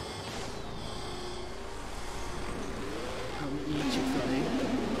 Eat Chick-fil-A.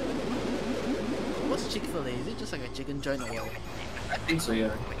 What's Chick-fil-A? Is it just like a chicken joint or what? I think so,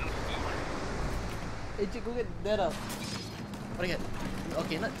 yeah. Hey, Chick, go get that up. What do you get?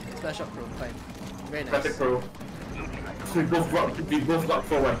 Okay, not Splash Shot Pro. Fine. Very nice. Rapid Pro. We both got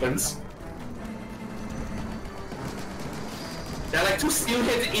pro weapons. There are like 2 steel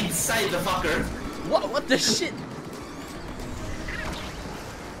heads inside the fucker. What the shit?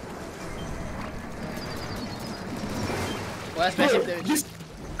 Well, that's massive damage.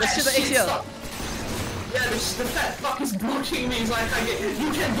 Let's shoot the ACL. Yeah, the fat fuck is blocking me, so I can't get.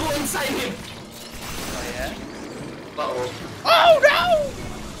 You can go inside him. Oh yeah. Uh-oh. Oh no!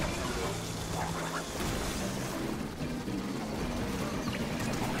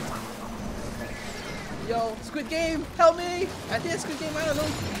 Yo, Squid Game, help me! I think it's Squid Game, I don't know.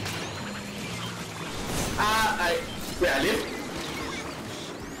 Wait, I live?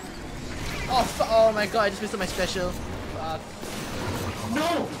 Oh my god, I just missed my special. Fuck.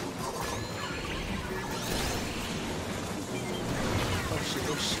 No! Oh shit,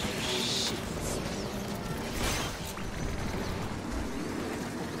 oh shit, oh shit.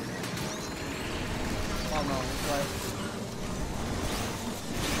 Oh no, what?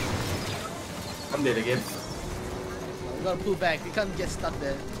 I'm dead again. We gotta pull back, we can't get stuck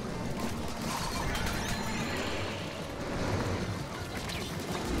there.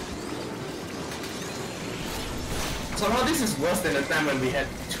 Somehow this is worse than the time when we had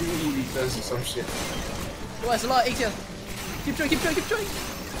 2 E-liters or some shit. Oh, it's a lot of eggs here. Keep trying, keep trying, keep trying.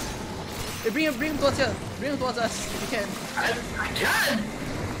 Hey, bring him towards here. Bring him towards us if you can. I can't!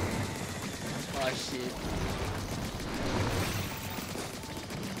 Oh shit.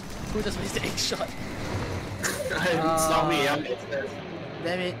 Who just missed the egg shot? It's not me, I'm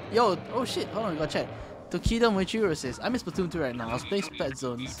Damn it. Yo, oh shit, hold on, I gotta check. Tokida Moichiro says, I'm in Splatoon 2 right now. I was playing Splat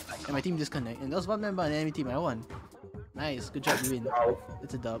Zones and my team disconnect. And there was one member on the enemy team, I won. Nice, good job, you win.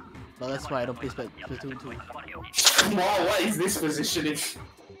 It's a dub. But that's why I don't play Splatoon 2. Wow, what is this positioning?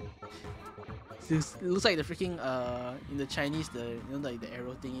 It looks like the freaking, in the Chinese, you know, like the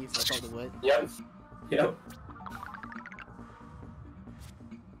arrow thingy for top of the word. Yep. Yep.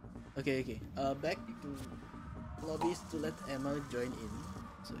 Okay. Back to lobbies to let Emma join in.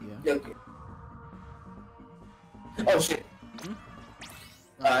 So yeah. Yep. Oh shit.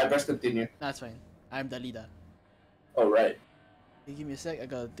 I press continue. That's fine. I'm the leader. Oh right. Hey, give me a sec. I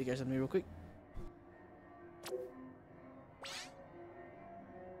gotta take care of something real quick.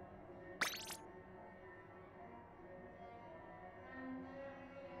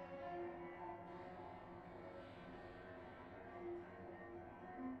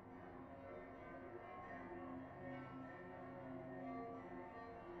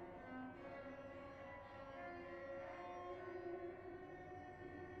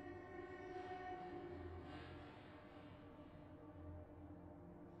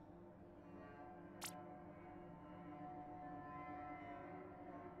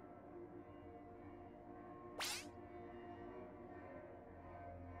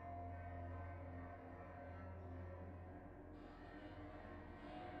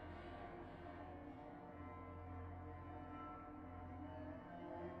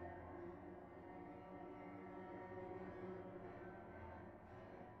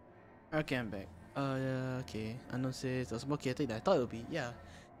 Okay, I'm back. Okay. Unknown says it was more chaotic than I thought it would be. Yeah.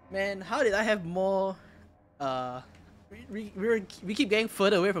 Man, how did I have more... We keep getting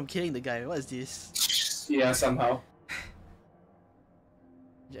further away from killing the guy. What is this? Yeah, somehow.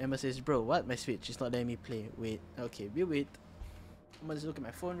 Emma says, bro, what? My Switch is not letting me play. Wait. Okay, wait. I'm gonna just look at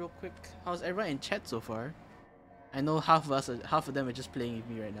my phone real quick. How's everyone in chat so far? I know half of them are just playing with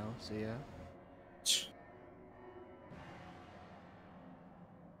me right now, so yeah.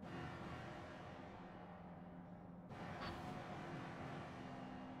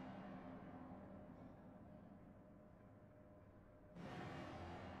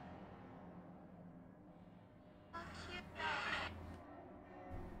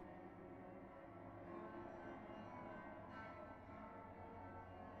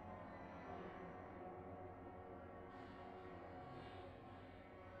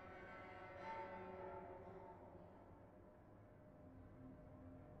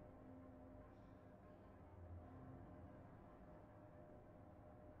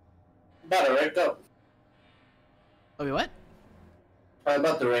 About to rank up. Oh, wait, what? I'm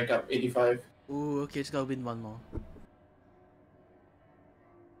about to rank up 85. Ooh, okay, just gotta win one more.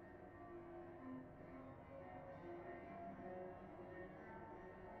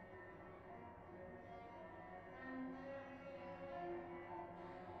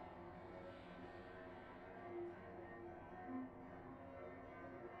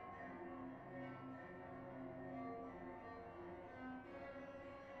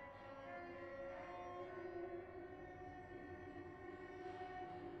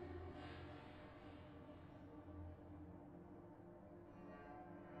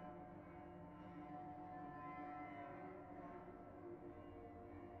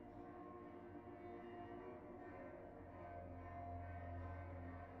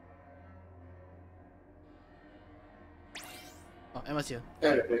 Oh, Emma's here.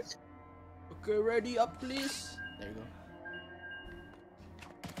 There it is. Okay, ready up, please. There you go.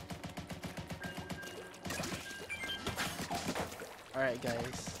 Alright,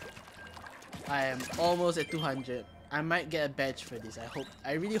 guys. I am almost at 200. I might get a badge for this.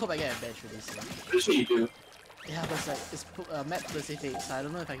 I really hope I get a badge for this. Pretty sure you do. Yeah, but it's like it's map specific, so I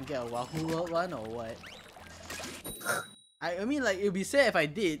don't know if I can get a Wahoo World one or what. I mean, like, it'd be sad if I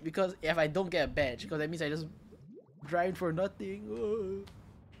did, because if I don't get a badge, because that means I just grind for nothing.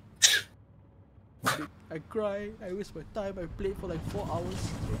 I cry, I waste my time, I played for like 4 hours.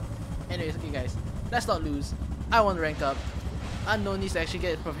 Anyways, okay guys, let's not lose. I want to rank up. Unknown needs to actually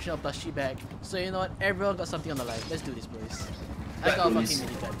get his professional plushie back. So you know what, everyone got something on the line. Let's do this, boys. I got a fucking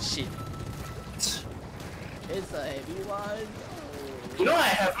minigun. Shit. It's a heavy one. You know, I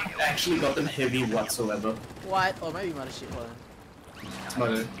haven't actually gotten heavy whatsoever. What? Oh, maybe mother shit. Hold on.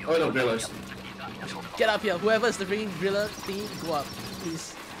 Mother. Oh no, grillers. Get up here. Whoever's the freaking griller thingy, go up,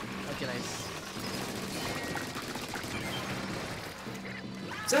 please. Okay, nice.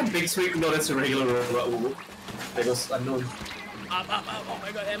 Is that a big swing? No, that's a regular roll. That was unknown. Up. Oh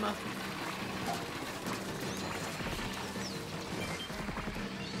my god, Emma.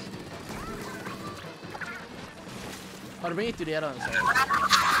 I'll bring it to the other one. Sorry.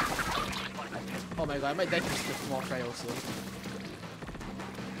 Oh my god, I might die to the small fry also.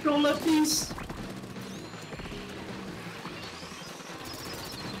 Roll up, please.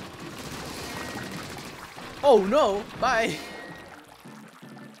 Oh no! Bye!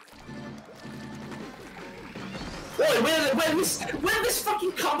 Wait, where this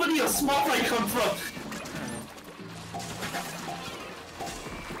fucking company of small fry come from?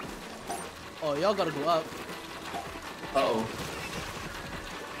 Oh, y'all gotta go up. Uh-oh.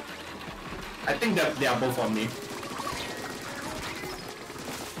 I think that they are both on me.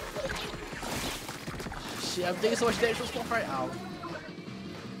 Shit, I'm taking so much damage from small fry. Ow.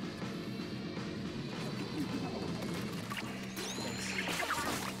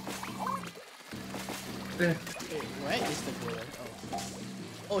 Yeah. Wait, where is the girl? Oh.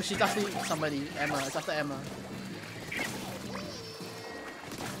 Oh, she's after somebody. Emma. It's after Emma.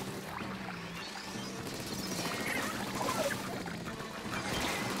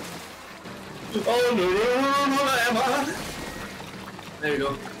 Oh no, Emma! There you go.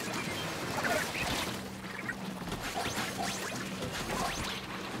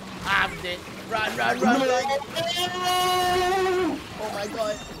 I'm dead. Run! Oh my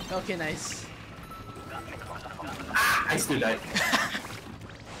god. Okay, nice. Ah, I still died.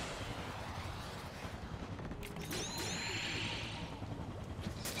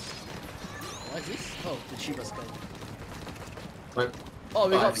 What is this? Oh, the Chiba's gun. What? Oh,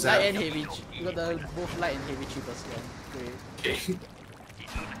 we got is light that- and heavy. We got the both light and heavy Chiba's gun. Great. Okay.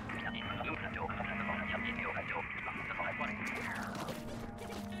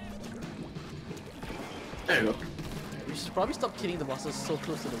 There you go. We should probably stop killing the bosses so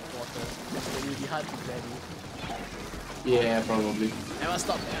close to the water. Because it will be hard to grab you. Yeah, probably. Emma,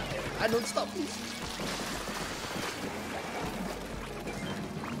 stop. I don't stop, please.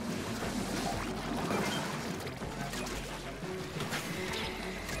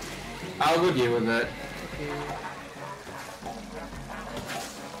 I'll go deal with that. Okay.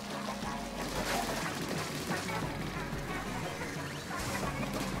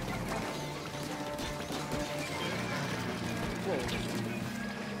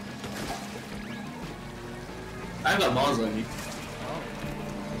 I've got Mars on me. Oh.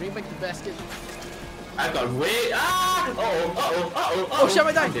 Bring back the basket. I've got way. Ah! Uh-oh. Oh shit,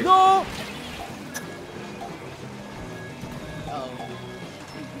 I died! No! Oh.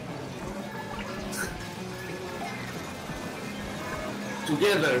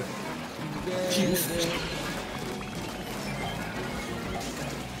 Together.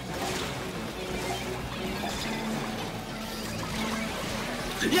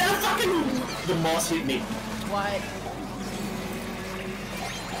 Yeah, fucking. The moss hit me. What?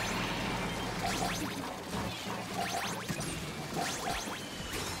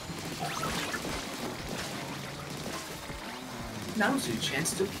 Now's your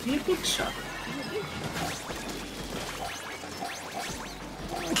chance to be a big shot.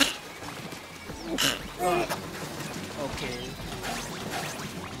 Okay.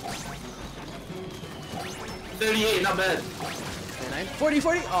 38, not bad. 39?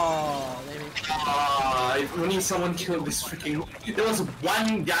 40! Oh, there we go. Ah, if only someone killed this freaking. There was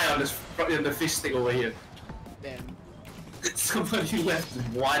one guy on this on the fish stick over here. Damn. Somebody left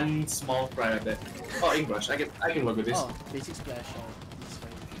one small fry of that. Oh, ink brush. I can work with this. Oh, basic splash. Oh, this is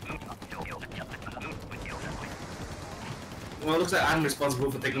fine. Well, it looks like I'm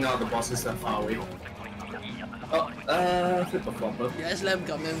responsible for taking out the bosses that far away. Flip a flopper. Yeah, let's let him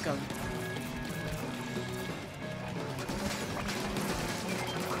come, let him come.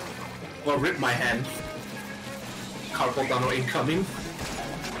 Well, rip my hand. Carpal tunnel incoming.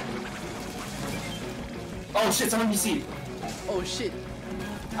 Oh shit, someone PC. Oh shit.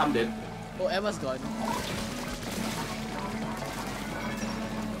 I'm dead. Oh, Emma's gone.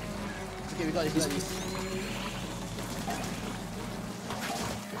 Okay, we got this, we got this.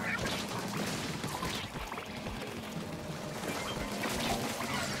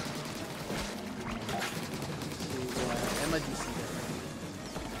 Emma DC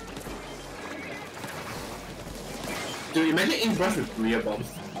there. Dude, imagine ink brush with rear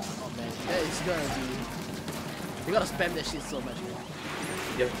bombs. Oh man, that is gonna be... You gotta spam that shit so much, man.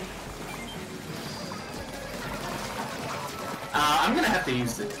 Yep. I'm gonna have to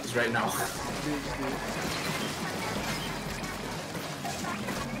use this right now. Do it, just do it.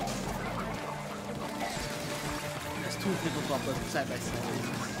 There's two people floppers side by side.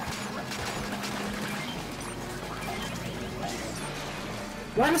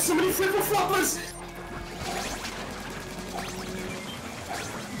 Why are there so many flipper floppers?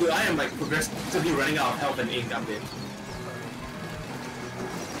 Dude, I am like progressively running out of health and ink. I'm dead.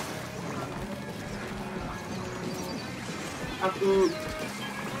 I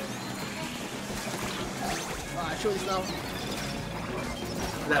show this now.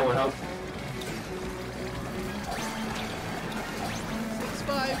 That will help. 6-5.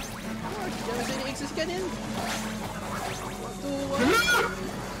 Come on, any X's get in? 1, 2, 1.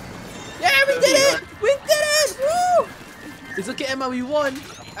 Yeah, we did it! We did it! Woo! It's okay, Emma, we won.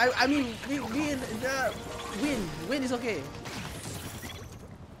 I mean, we win. Win is okay.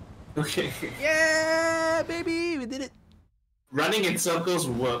 Okay. Yeah, baby, we did it. Running in circles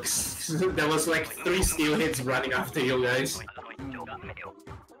works. There was like 3 steel hits running after you guys.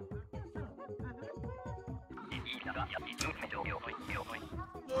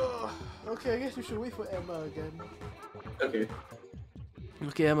 Okay, I guess we should wait for Emma again. Okay.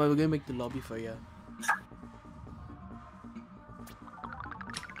 Okay, Emma, we're gonna make the lobby for you.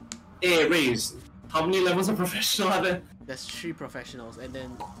 Hey, Raze, how many levels of professional are there? There's 3 professionals, and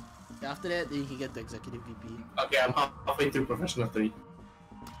then after that, then you can get to executive VP. Okay, I'm halfway through professional 3.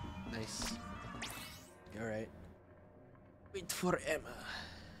 Nice. Alright. Wait for Emma.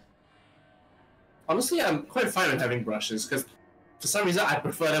 Honestly, I'm quite fine with having brushes, because for some reason I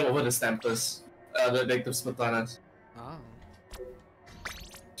prefer them over the stampers. The Splatanas. Ah,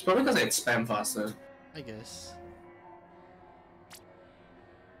 It's probably because I spam faster. I guess.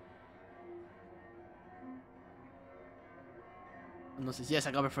 Yes,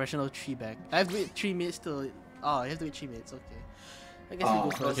 I got professional 3 back. I have to wait 3 minutes till. Oh, you have to wait 3 minutes. Okay. I guess we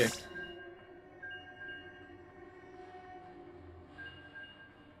go first. Okay.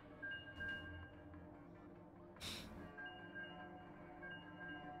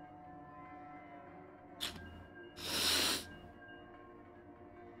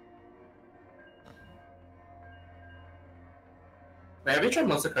 Wait, have you tried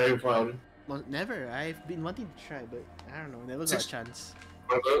Monster Curry before, Alden? Never. I've been wanting to try, but I don't know. Never got a chance.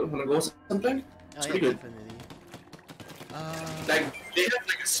 Wanna go something? It's pretty good. Definitely. Like, they have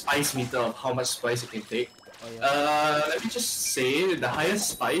like a spice meter of how much spice you can take. Oh, yeah. Let me just say, the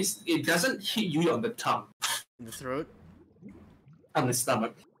highest spice, it doesn't hit you on the tongue. In the throat? On the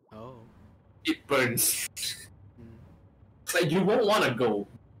stomach. Oh. It burns. It's like, you won't want to go,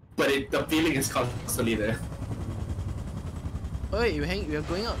 but the feeling is constantly there. Oh wait, we're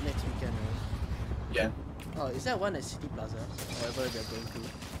going out next weekend, right? Yeah. Oh, is that one at City Plaza? Whatever they're going to.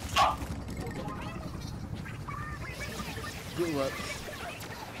 Ah. Good work.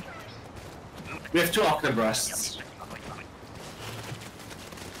 We have 2 Octobrusts.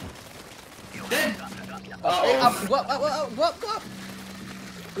 Then! Hey, up, go up, go up!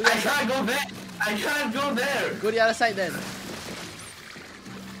 I can't go there! I can't go there! Go the other side then.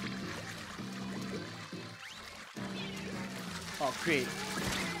 Oh, great.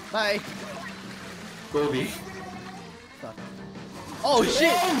 Bye! Goldie. Fuck. Oh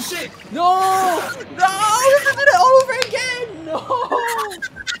shit! Oh shit! No! No! We have to do it all over again! No!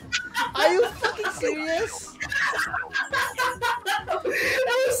 Are you fucking serious?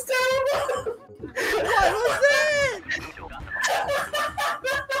 That was terrible! What was that?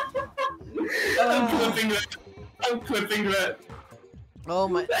 I'm clipping that. I'm clipping that. Oh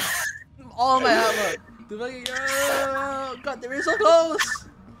my... All my hard work. The fucking... Oh, God, they were so close!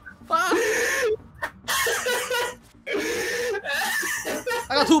 Fuck!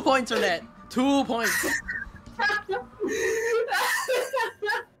 I got 2 points on that. 2 points.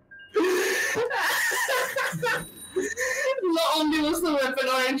 Not only was the weapon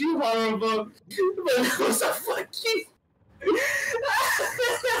RNG horrible, but it was a fucking.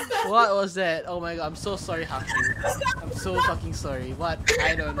 What was that? Oh my god, I'm so sorry, Haku. I'm so fucking sorry. What?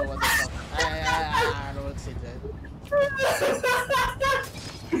 I don't know what the fuck. I don't want to say that.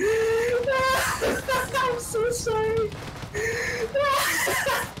 I'm so sorry.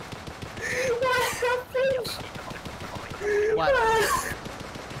 What happened? What?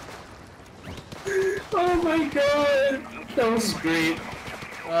 Oh my god. That was great.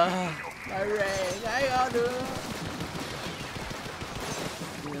 Alright, I got it.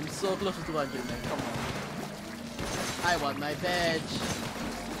 I'm so close to 200, man. Come on. I want my badge.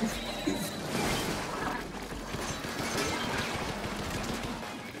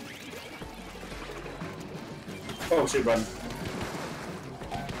 Oh shit, run.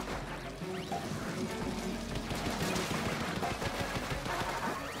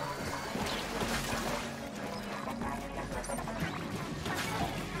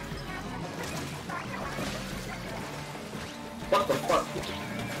 What the fuck?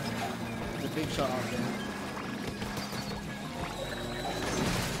 The big shot out there.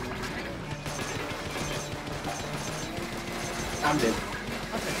 I'm dead.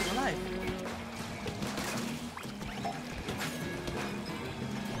 Okay, he's alive.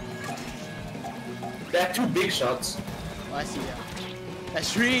 There are two big shots. Oh, I see, yeah.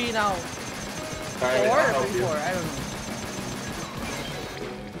 That's 3 now. Alright, 4 I'll or help you. 4, I don't know.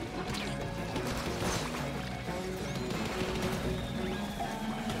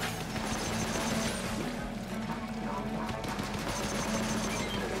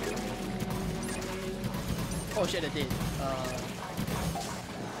 Oh shit, I did.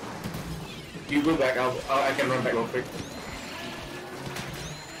 You go back, I can run back real quick.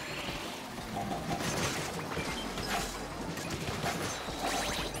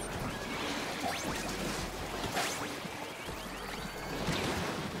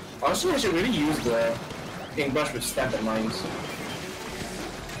 Honestly, I should really use the paintbrush with stamp and lines.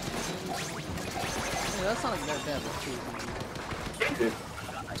 Yeah, that's not like that bad, but true. Pretty good.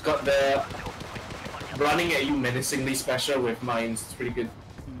 It's got the running at you menacingly special with mines. It's pretty good.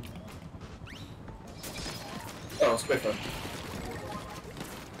 Oh, it's quicker.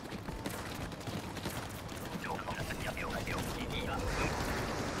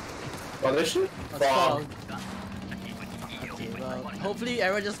 What is shit? That's fog. Okay, well, hopefully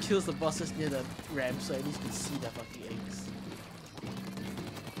everyone just kills the bosses near the ramp so at least we see the fucking eggs.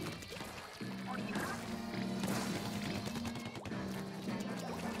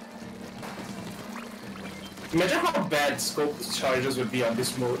 Imagine how bad scope charges would be on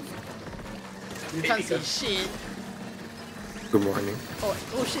this mode. You can't see shit. Good morning.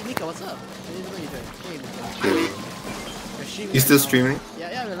 Oh shit, Nika, what's up? I didn't know you did. Hey, Nika. Hey. You're streaming You right still now. streaming?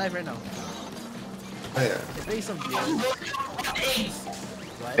 Yeah, we're live right now. Oh yeah. You're playing some beer.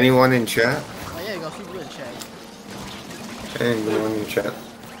 What? Anyone in chat? Oh yeah, you got a few people in chat. Anyone in chat?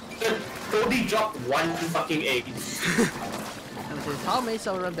 Cody dropped one fucking egg. And it says, how many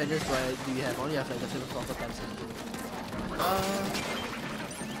summer run badges do you have? Only have like the same proper times.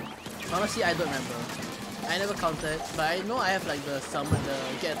 Honestly, I don't remember. I never counted, but I know I have like the summon, the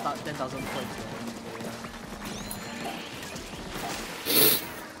get 10,000 points.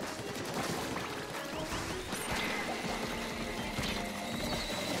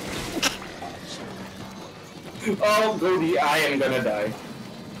 Oh, Cody, I am gonna die.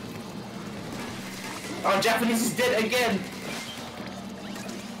 Oh, Japanese is dead again.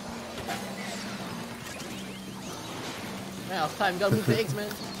 Man, out of time, gotta move the eggs,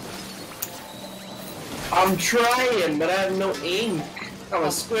 man. I'm trying, but I have no ink. I'm a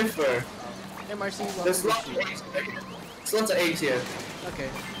squiffer. MRC, There's lots of eggs. There's lots of eggs here. Okay,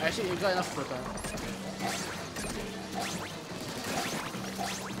 actually, you got enough proton.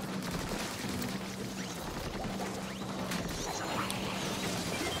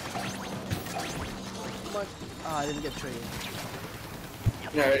 What? Ah, I didn't get traded.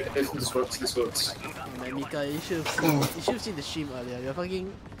 No, this works, this works. Oh, man, Mika, you should have seen the stream earlier. We're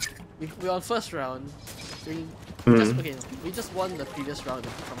fucking... We're on first round. We just won the previous round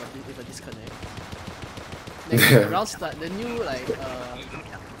from with a disconnect. Next round start, the new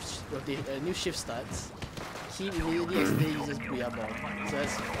new shift starts. He immediately accidentally uses Booyah Bomb. So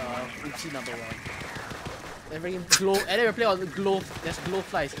that's Uchi number 1. Then bring him glow, and then we play on the glow. There's glow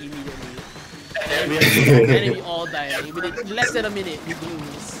flies immediately. And then we all die. Less than a minute, we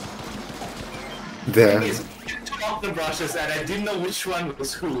lose. There. Off the brushes and I didn't know which one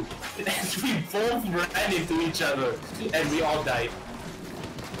was who. And we both ran into each other and we all died.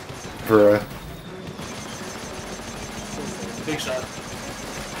 Bruh. Big shot.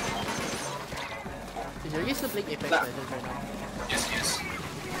 Is your guy still playing Apex Legends right now? Yes.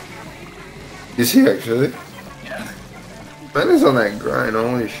 Is he actually? Yeah. Man is on that grind,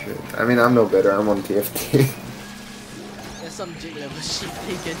 holy shit. I mean, I'm no better, I'm on TFT. There's some jig level shit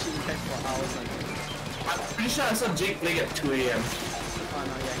play Genshin Impact for hours on it. I'm pretty sure I saw Jake playing at 2 a.m. Oh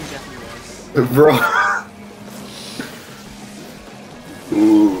no, yeah, he definitely was. Bro.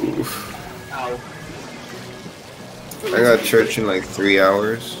 Ooh. Ow. I got church in like 3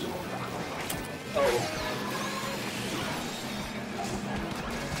 hours. Oh.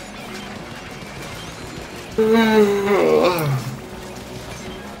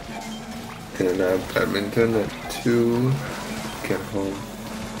 And badminton at 2. Get home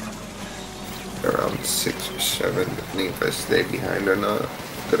around 6 or 7, depending if I stay behind or not.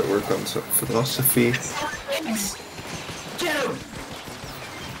 Gotta work on some philosophy. Get him!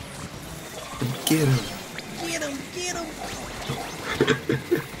 Get him. Get him! Get him!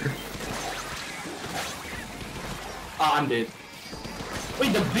 Ah, I'm dead.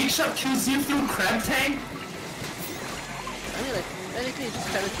 Wait, the big shot kills you through crab tank? I mean, like, technically it just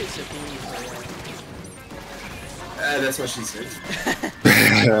penetrates your thingy, so That's what she said.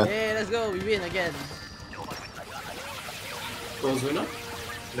 yeah. Hey, let's go, we win again. Goes winner?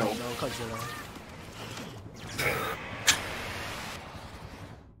 No. No, Godzilla.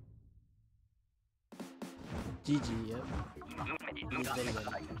 GG, yep.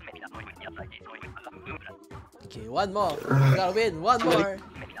 Okay, one more. We gotta win, one more.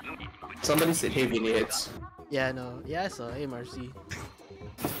 Somebody said heavy hits. Yeah, I know. Yeah, I saw MRC.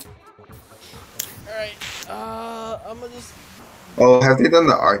 Alright, I'm gonna just. Oh, have they done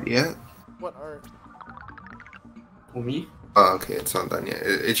the art yet? What art? Who, me? Oh, okay, it's not done yet.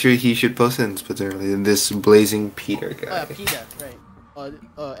 He should post it in Splatoon. This Blazing Peter guy. Oh, yeah, Pida, right.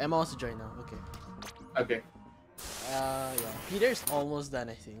 Emma wants to join now, okay. Okay. Yeah. Peter's almost done,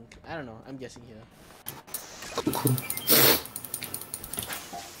 I think. I don't know, I'm guessing here. Cool.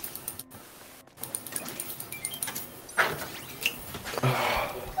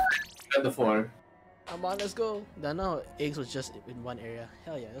 Got the 4. Come on, let's go. No, no, eggs was just in one area.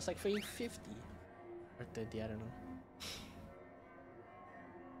 Hell yeah, it's like free 50 or 30, I don't know.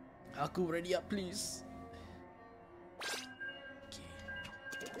 Aku, ready up, please. Okay.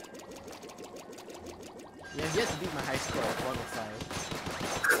 Yeah, I've yet to beat my high score of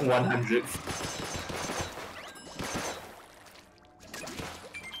 105. 100.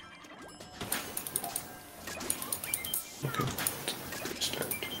 Okay.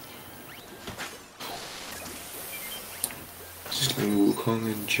 Start. Just Wukong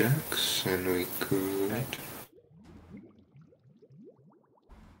and Jax, and we could. Right.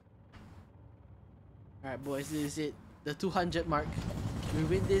 Alright, boys, this is it. The 200 mark. We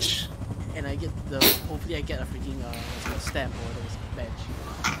win this, and I get the. Hopefully, I get a freaking stamp or whatever badge.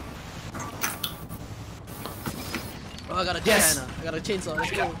 Oh, I got a katana. I got a chainsaw.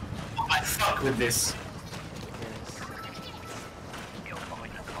 Let's go. I fuck with this. Yes.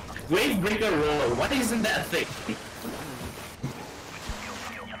 Wave breaker roll. What isn't that thing?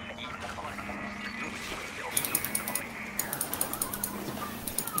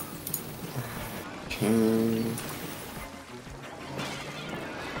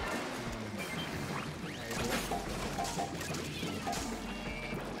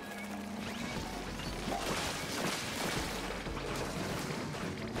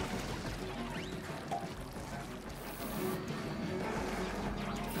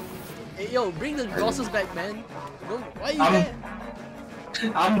 Hey, yo, bring the bosses back, man. No, why are you there?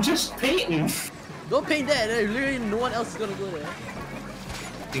 I'm just painting. Don't paint that. Literally, no one else is gonna go there.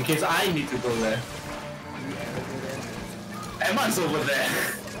 In case I need to go there. Emma's over there.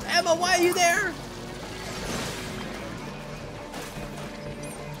 Emma, why are you there?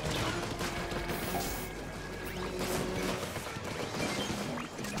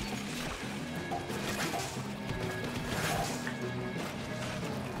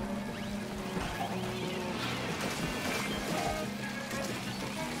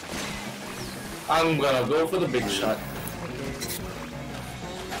 I'm gonna go for the big shot.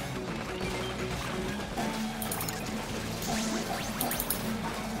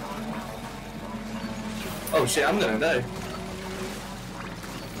 Oh shit, I'm gonna die.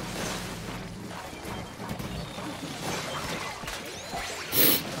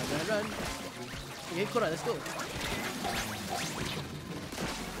 Run. Okay, Kura, let's go.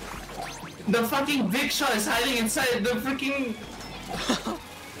 The fucking big shot is hiding inside the freaking.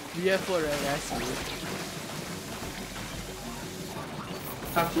 BF4, right? I see.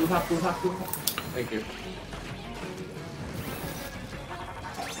 Haku. Thank you.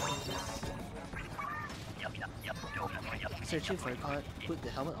 Searching for a card. Put the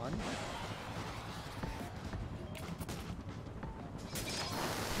helmet on.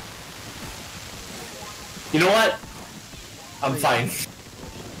 You know what? I'm Oh, fine.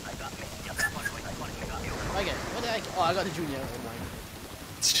 I get. What did I get? Oh, I got the junior. Oh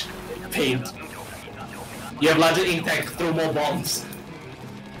my. Paint. You have larger ink tank, throw more bombs.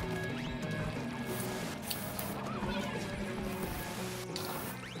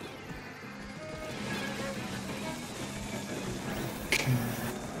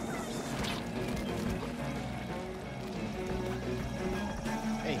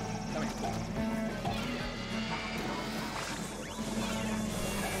 Hey, come here.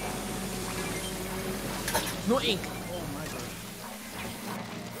 No ink. Oh my god.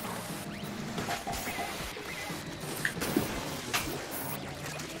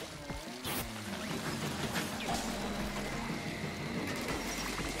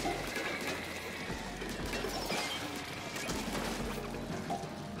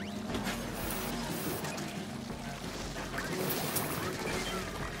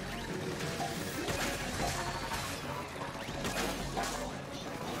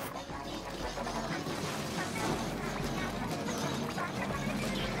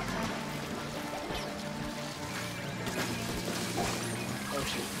 Oh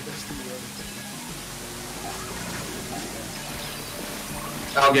shit, that's the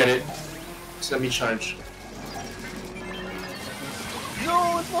I'll get it. Just let me charge.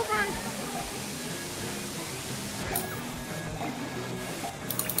 No, it's my friend!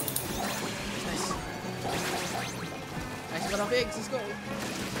 Nice. Nice, got off eggs, let's go!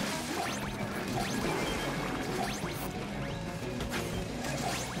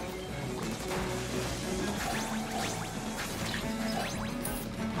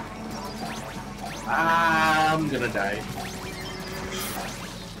 I'm gonna die.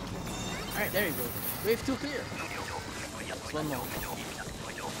 Alright, there you go. Wave 2 clear. It's one more.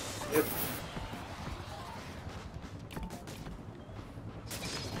 Yep.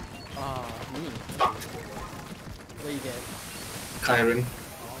 Me. Fuck. What do you get? Kyron.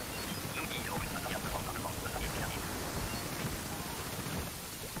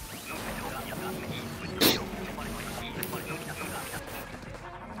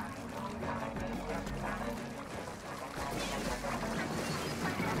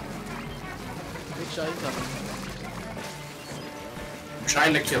 Big shot incoming. I'm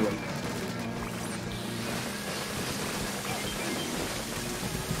trying to kill him.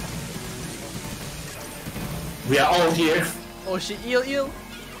 We are all here. Oh shit, eel, eel!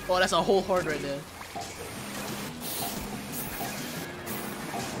 Oh, that's a whole horde right there.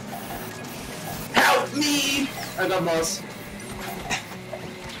 Help me! I got mouse.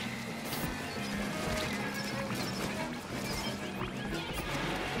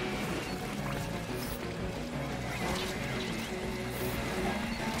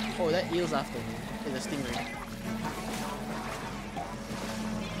 Oh, that eel's after me. It's a stingray.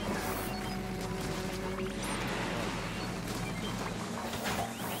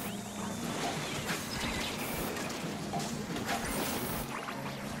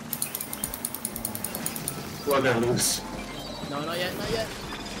 We're gonna lose. No, not yet, not yet.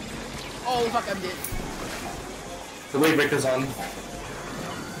 Oh fuck, I'm dead. The Wavebreaker's on.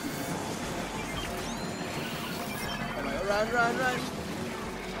 Oh my god, run, run, run!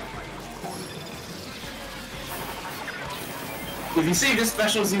 If you see this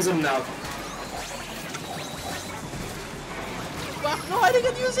special season now, Fuck, no, I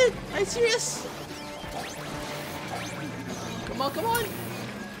didn't use it! Are you serious? Come on, come on!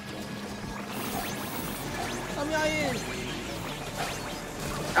 Come in!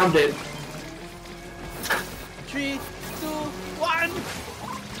 I'm dead. 3, 2, 1!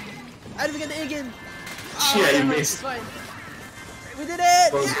 I didn't even get the again! Yeah, you whatever, missed. It's fine. We did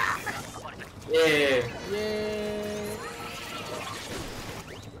it! Well, Yeah! yeah. Yay!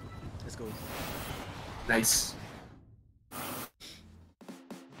 Let's go. Nice.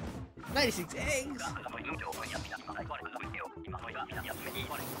 96 eggs!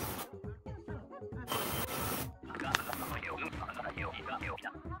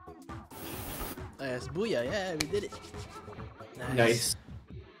 Yes, booyah, yeah, we did it. Nice.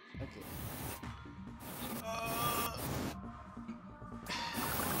 Okay.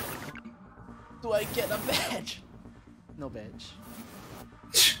 Do I get a badge? No badge.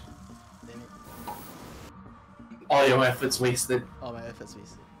 Damn it. All your efforts wasted. All my efforts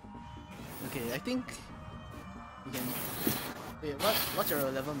wasted. Okay, I think you can. Wait, what's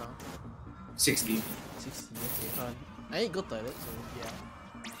your level now? 60. 60. Okay, I need to go toilet, so yeah.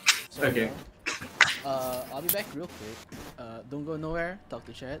 So, Okay. I'll be back real quick. Don't go nowhere. Talk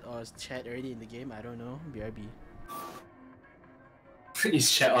to chat, or is chat already in the game? I don't know. BRB. Is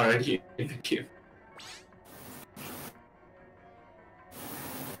chat already in the game?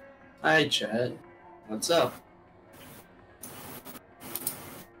 Hi, chat. What's up?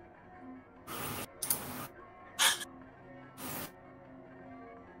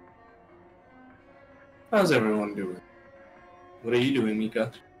 How's everyone doing? What are you doing,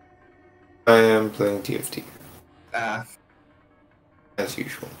 Mika? I am playing TFT, Ah, as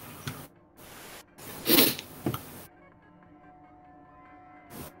usual.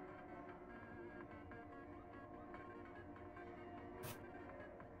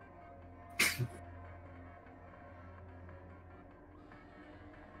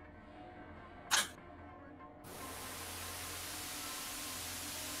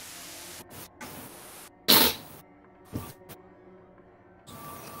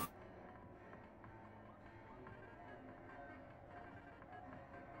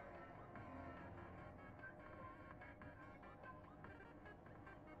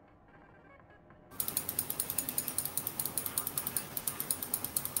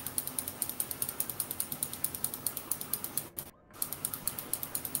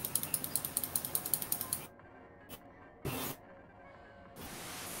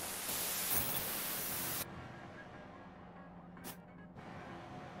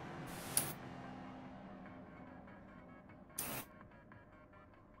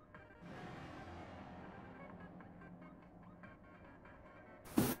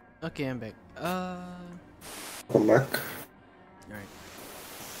 Okay, I'm back. Come back. Alright.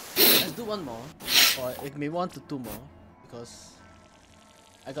 Let's do one more. Or maybe 1 to 2 more. Because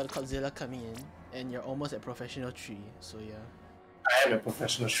I got Godzilla coming in. And you're almost at professional 3. So yeah. I am a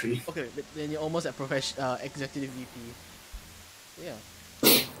professional tree. Okay, but then you're almost at executive VP. So yeah.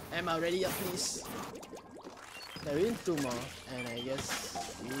 Am I ready up, please? Now we need 2 more. And I guess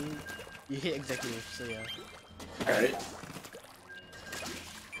you hit executive. So yeah. Alright.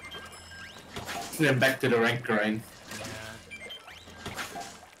 Then back to the rank grind. Yeah.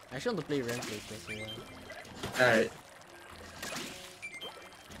 I actually want to play rank later. So yeah. Alright.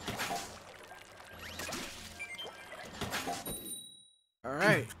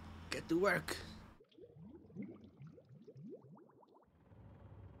 Alright, get to work.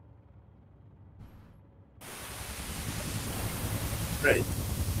 Right.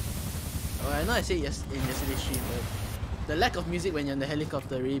 Oh, I know I said yes in yesterday's stream, but the lack of music when you're in the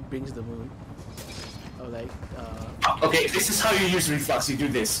helicopter really brings the mood. Or like, Okay, this is how you use reflux. You do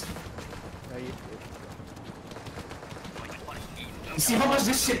this. are you? You see how much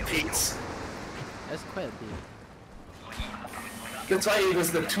this shit takes? That's quite a bit. That's why it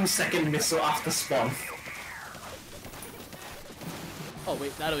was the 2-second missile after spawn. Oh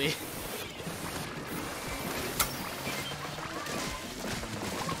wait, that way.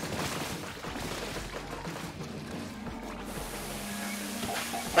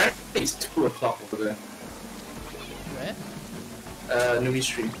 Right? It's 2 o'clock over there. Where? Numi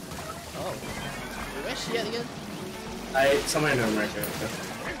Stream. Oh. Wait, where's she at again? Somewhere in America.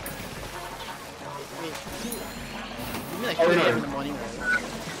 Wait, you mean like Oh, 2 no. AM in the morning, right?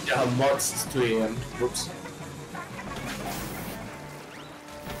 Yeah, her mods is 2 AM. Whoops.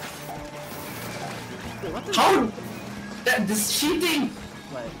 Wait, what the? How? This cheating!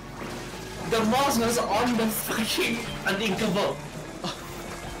 What? The mouse was on the freaking uninkable.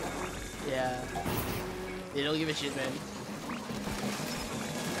 Yeah. They don't give a shit, man.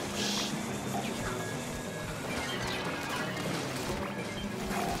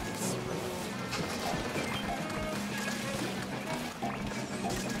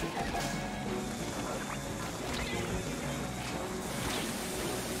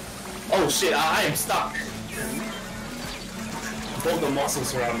 Oh shit, I am stuck. Both the muscles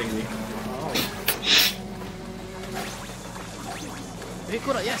surrounding me. Oh. Hey,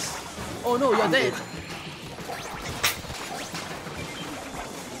 Kura, yes! Oh no, you're dead!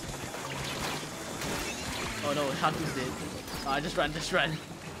 Oh no, Haku's dead. Just run, just run.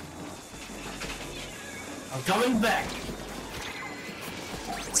 I'm coming back!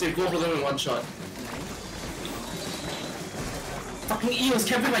 Save both of them in one shot. Fucking E was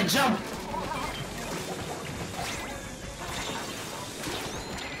camping my jump!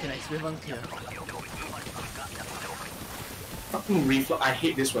 Can I swim on here? Fucking reflux. I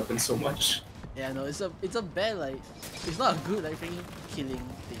hate this weapon so much. Yeah, no, it's a bad, like, it's not a good, like, freaking killing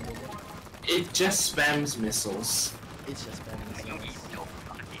thing. It just spams missiles. It's just bad.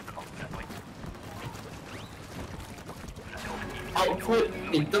 Output,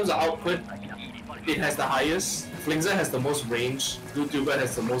 in terms of output, it has the highest. Flingzer has the most range. YouTuber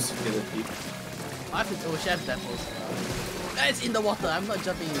has the most utility. I have to overchef that most. It's in the water, I'm not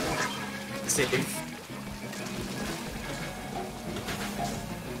jumping in. Same.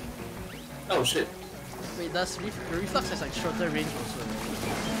 Oh shit. Wait, does Reflux has like shorter range also, right?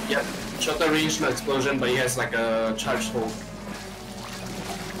 Yep. Shorter range, no explosion, but he has like a charged hold.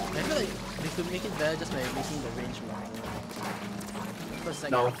 I feel like they could make it better just by making the range more. Because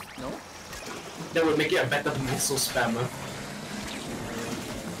like, No. No? That would make it a better missile spammer.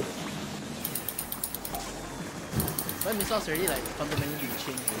 But missiles already like fundamentally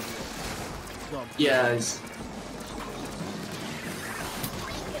changed already. No. Yeah, it's...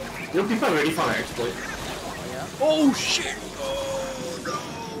 You know, people have already found an exploit. Oh yeah? Oh shit! Oh no!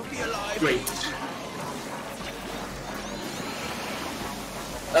 Be alive! Great.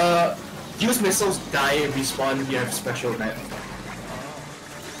 Use missiles, die, respawn if you have special net.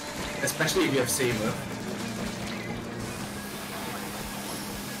 Especially if you have Saber.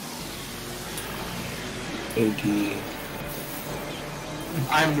 AD.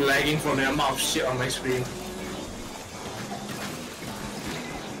 I'm lagging from the amount of shit on my screen.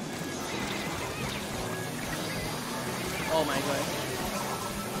 Oh my god.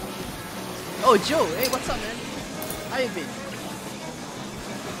 Oh Joe, hey what's up man? How you been?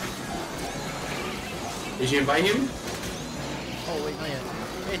 Did you invite him? Oh wait, not yet.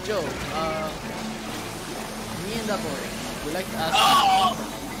 Hey Joe, me and the boy would like to ask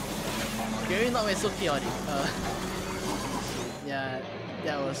Gary not so chaotic. Yeah,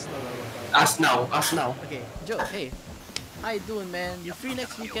 that was not gonna work out. Ask now. Okay, Joe, hey. How you doing man? You free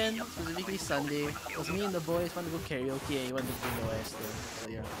next weekend? Specifically Sunday. Cause me and the boys want to go karaoke and you want to bring the OS though. So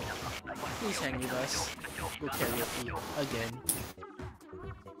yeah. Please hang with us. Go karaoke again.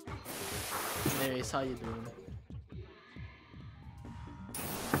 Anyways, how you doing?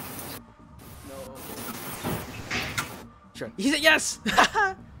 No. Sure. He said yes!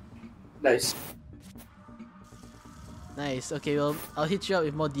 Nice. Nice. Okay, well, I'll hit you up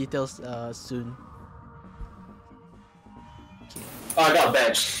with more details soon. Oh, I got a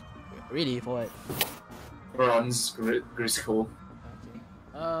badge. Really? For what? Bronze Griscoe.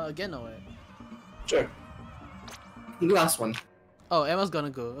 Okay. Again or what? Sure. The last one. Oh, Emma's gonna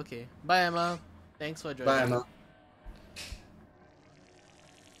go. Okay. Bye, Emma. Thanks for joining. Bye, Emma.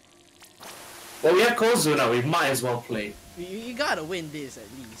 Well, we have Kozuna, we might as well play. You gotta win this at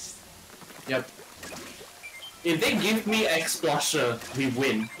least. Yep. If they give me Explosion, we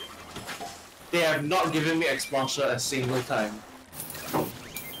win. They have not given me Explosion a single time.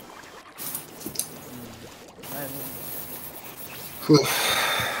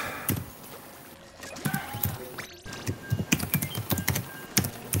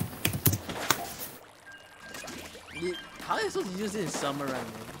 How are you supposed to use it in summer run, man?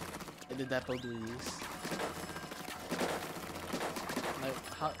 Like the Dapple do this. Like,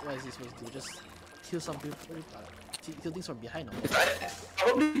 what is he supposed to do? Just kill some people, kill things from behind, no?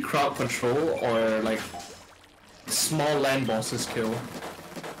 Probably crowd control or like small land bosses kill.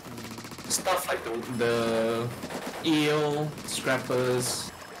 Stuff like the eel,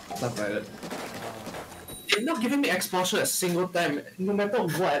 scrappers, stuff like that. They're not giving me Explosion a single time, no matter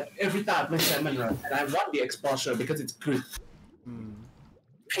what, every time I play Salmon Run. And I want the Explosion because it's good.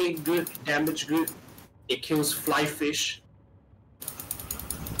 Paint good, damage good, it kills fly fish.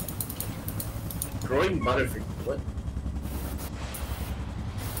 Growing butterfish, what?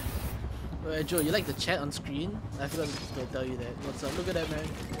 Joe, you like the chat on screen? I forgot to tell you that. What's up? Look at that, man.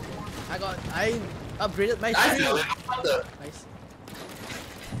 I upgraded my stream. Nice.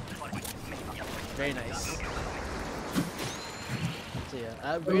 Very nice. So yeah,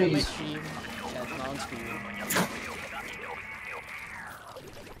 I upgraded my stream. Chat on screen.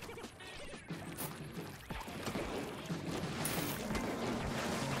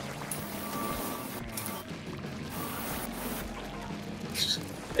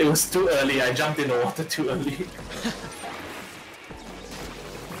 It was too early, I jumped in the water too early.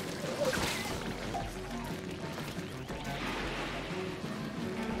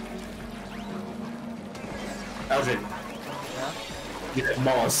 Alvin, Yeah? you had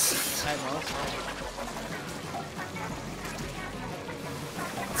Moss. Hi, Mouse.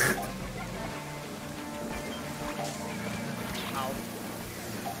 Ow.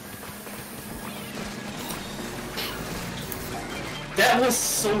 That was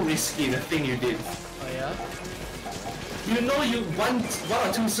so risky, the thing you did. Oh yeah? You know you one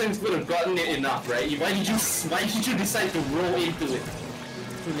or two swings would have gotten it enough, right? Why did you decide to roll into it?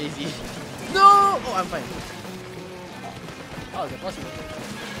 Too lazy. No! Oh, I'm fine. Oh, is it possible?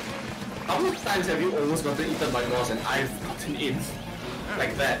 How many times have you almost gotten eaten by Moss and I've gotten in?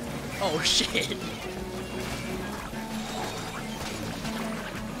 Like that. Oh shit!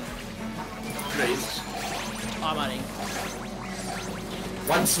 Crazy. Oh, I'm out.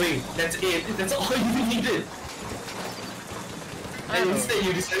 One swing, that's it. That's all you needed. I And don't know. instead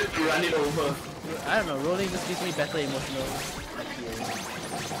you decided to run it over. I don't know, rolling just gives me better emotional here.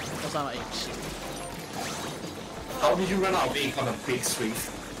 Because I'm like shit. How did you run out of ink on a big swing?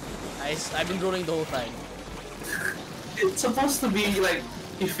 I've been rolling the whole time. It's supposed to be like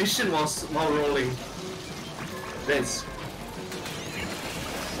efficient while rolling. This.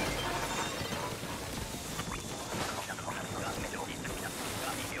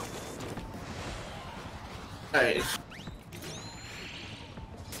 Alright.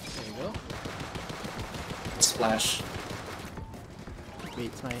 There you go. Splash. Wait,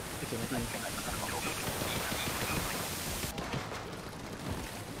 it's my okay, my thing.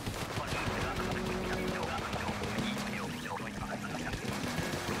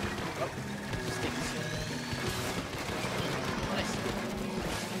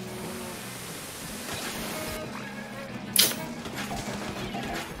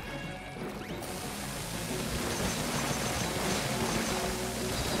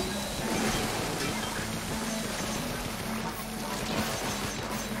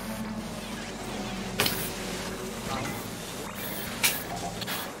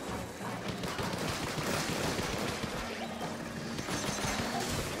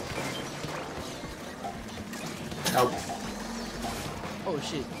 Help. Oh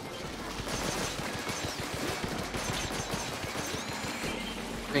shit.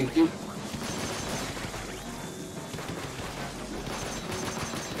 Thank you.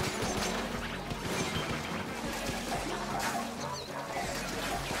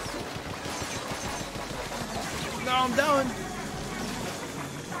 No, I'm down.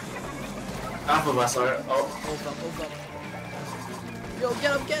 Half of us are. Oh. Hold up. Yo,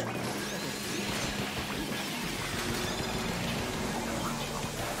 get up, get.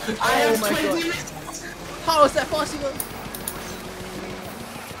 I have my 20 God. minutes! How is that possible?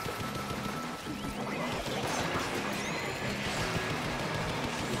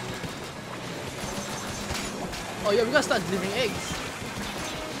 Oh yeah, we gotta start delivering eggs.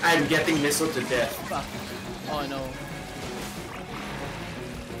 I'm getting missile to death. Fuck. Oh no.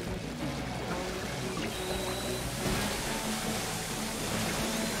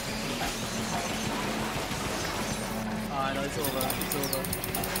 Oh no, it's over. It's over.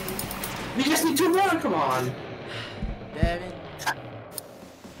 We just need 2 more, come on! Damn it.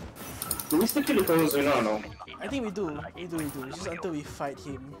 Do we still kill the Colonel's winner or no? I think we do. We do. It's just until we fight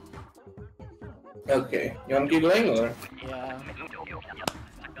him. Okay. You wanna keep going or? Yeah.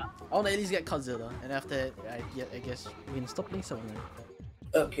 I wanna at least get Godzilla, and after that, I guess we can stop playing Summoner.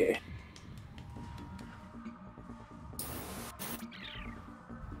 Okay.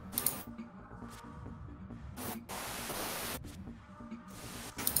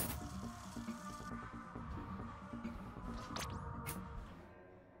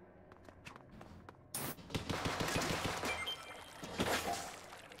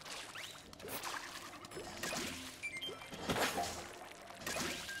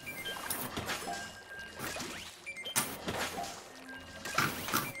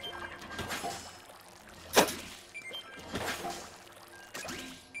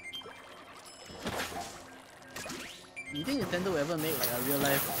 You think Nintendo will ever make like a real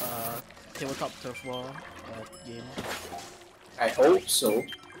life tabletop turf war game? I hope so. Yeah,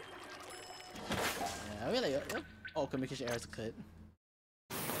 I mean like oh, communication errors occurred.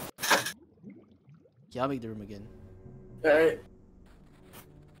 Yeah, I'll make the room again. Alright.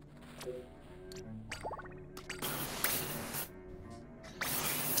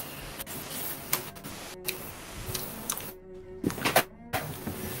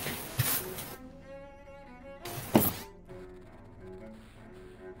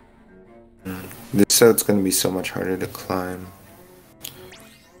 This set's gonna be so much harder to climb.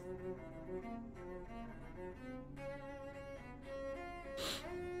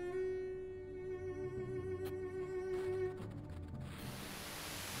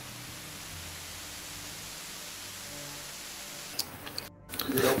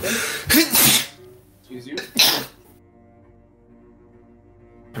 Is it open? Excuse you.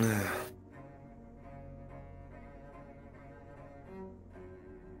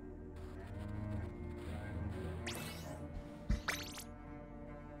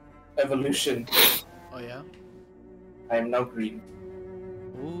 Evolution. Oh yeah? I am now green.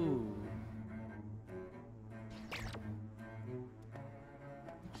 Ooh.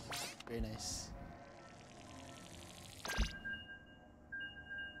 Very nice.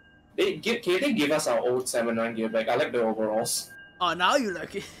 Can they give us our old 7-9 gear back? I like the overalls. Oh, now you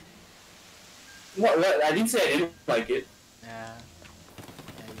like it. What? I didn't say I didn't like it. Yeah.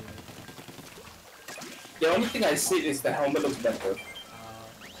 Yeah, you're right. The only thing I said is the helmet looks better.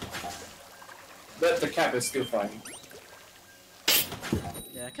 But the cap is still fine.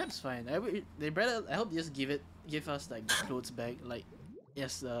 Yeah, Yeah, camp's fine. I hope they just give us like the clothes back, like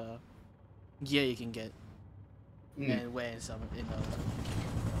yes, the gear you can get and wear in some outside.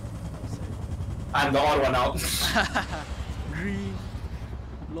 I'm the odd one out. Green,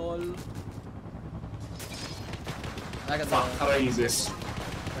 lol. I got Fuck, how do I use this?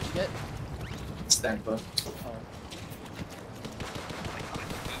 What you get? Stamper. Oh.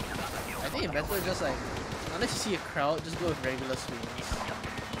 I think it's better just like, unless you see a crowd, just go with regular swings.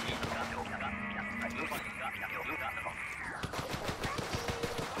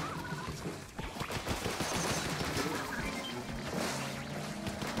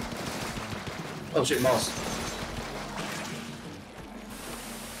 Oh shit, mouse.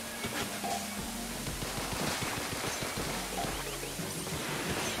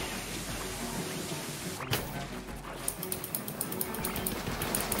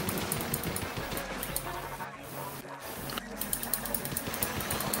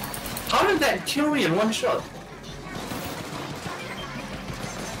 How did that kill me in one shot?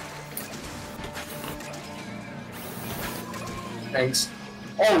 Thanks.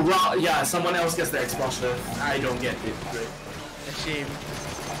 Oh, wow, yeah, someone else gets the explosion. I don't get it. Great. A shame.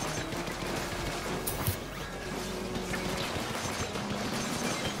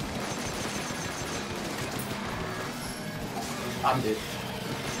 I'm dead.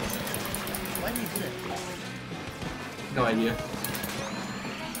 Why do you do that? No idea.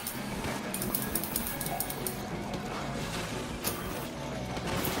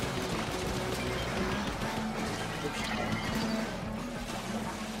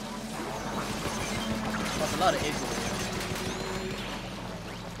 That's a lot of eggs over there.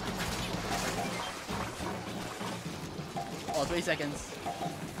 Oh, 20 seconds.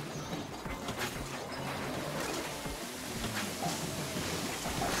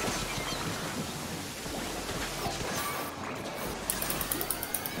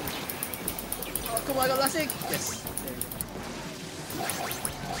 Oh, come on, I got last egg! Yes. There we go.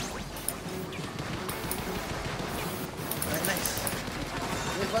 Alright, nice.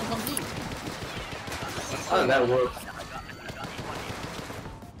 Wave 1 complete. How did that work?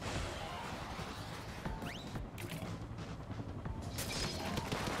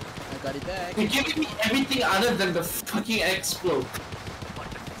 I got it back. You're giving me everything other than the fucking explode.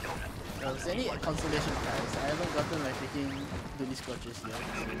 Is there any consolation prize? I haven't gotten my freaking Dooley Scorches yet.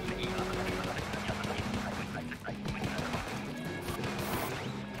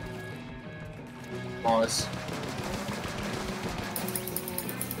 Pause.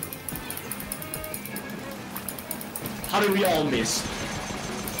 How did we all miss?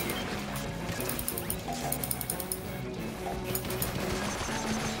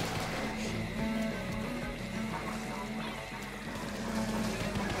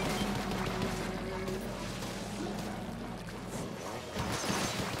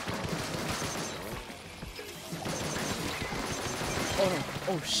 Oh no!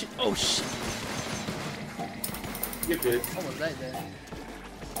 Oh shit! Oh shit! You're good. Almost died there.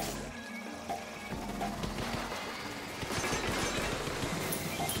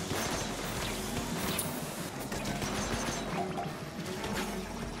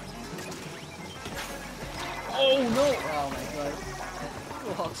 Oh no! Oh my god.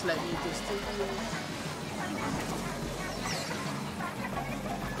 Hawks let me to stay.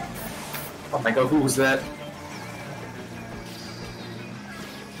 Oh my god, who was that?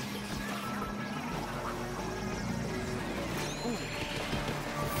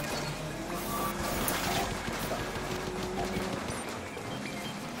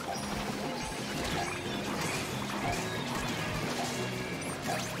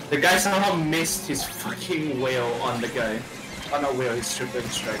 The guy somehow missed his fucking whale on the guy. Oh, not whale, his triple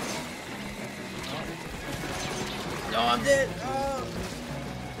strike. No, I'm dead! Oh.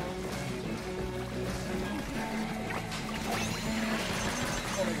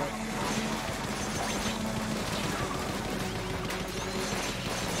 Oh my god.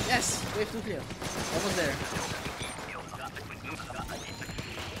 Yes! Wave 2 clear. Almost there.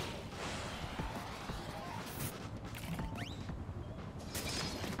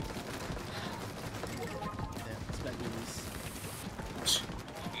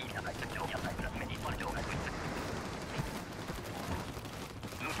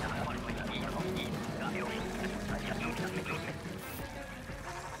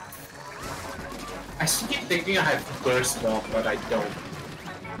 I still keep thinking I have burst ball, but I don't.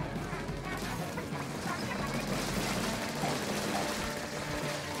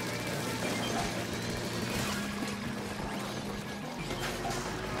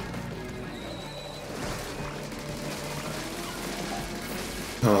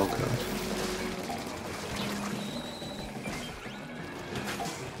 Oh god.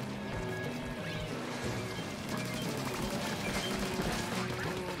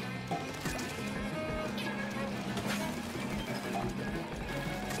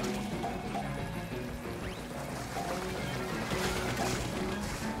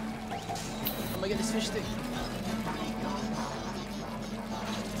 gonna get this fish stick.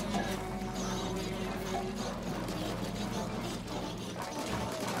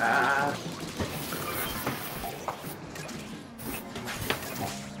 Ah.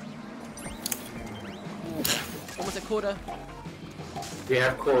 Almost a quarter. We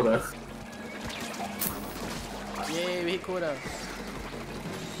have quota. Yay, we hit quarter.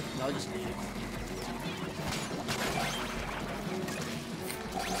 No, I'll just leave.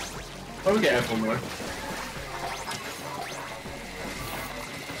 Oh, we get apple more.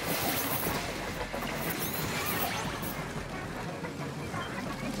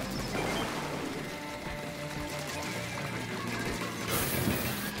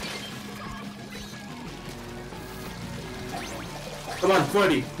 Come on,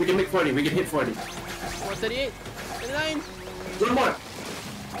 40. We can make 40. We can hit 40. 438. 39. One more.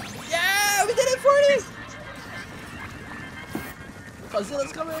 Yeah, we did it, 40.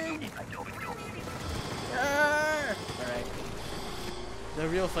 Godzilla's coming. Yeah. Alright. The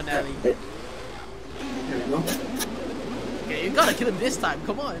real finale. There we go. Okay, you gotta kill him this time.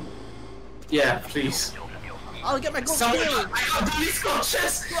 Come on. Yeah, please. I'll get my gold Someone, kill. I got these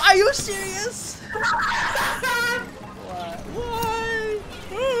scorches. Are you serious? Why?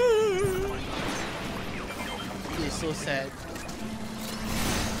 It is so sad.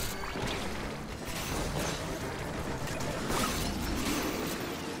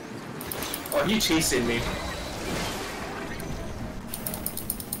 Oh, he chasing me.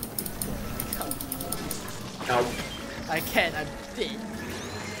 Help. I can't, I'm dead.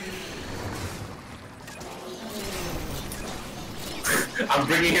 I'm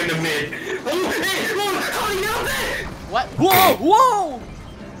bringing him to mid. Oh, hey, oh, how do you know that? What? Whoa! Whoa!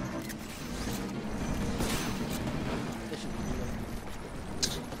 This should be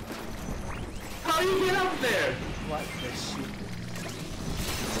good. How do you get up there? What the shit?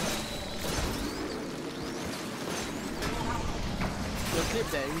 Yo, clip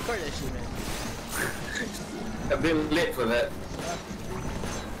that, record that shit, man. A bit lit for that.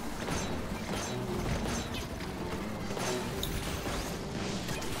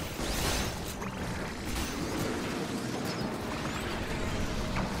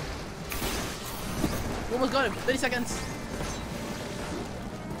 We almost got him. 30 seconds.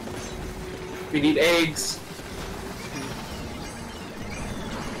 We need eggs.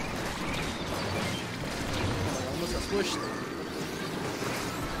 Almost got squished.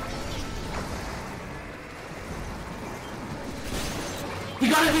 We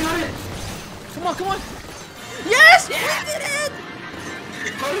got it, we got it! Come on, come on! Yes! We did it!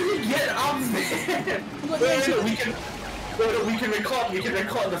 How did we get up there? Wait, we can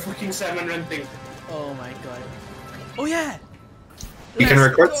record the fucking salmon run thing. Oh my god. Oh yeah! You can Let's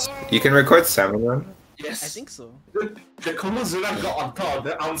record. go! You can record salmon run. Yes. I think so. The Komozuna got on top of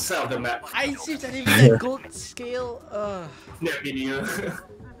the outside of the map. I see that even that gold scale. Yeah, video.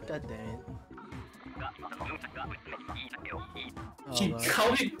 God damn it. Oh, He, God.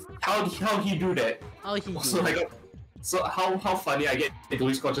 how he do that? How he Also, do like, it? so how funny I get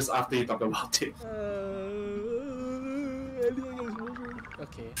the scotches after you talk about it.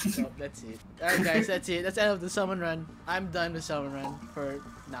 Okay, so that's it. Alright guys, that's it. That's the end of the summon run. I'm done with summon run for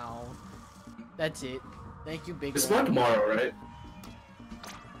now. That's it. Thank you, Big It's One. not tomorrow, right?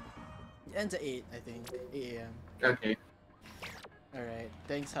 It ends at 8, I think. 8 a.m. Okay. Alright,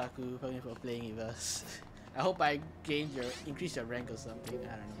 thanks Haku for playing with us. I hope I increased your rank or something.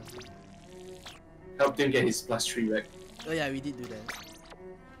 I don't know. Helped him get his +3 back. Oh yeah, we did do that.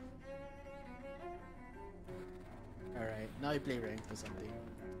 Alright, now we play ranked or something.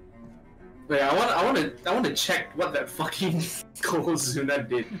 Wait, I want to check what that fucking Kozuna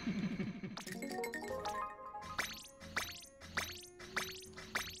did.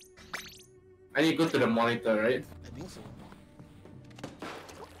 I need to go to the monitor, right? I think so.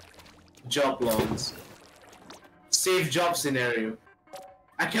 Job logs. Save job scenario.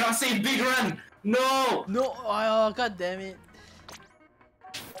 I cannot save big run! No! No! Oh, god damn it.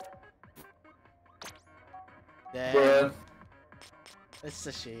 Damn. Bruh. That's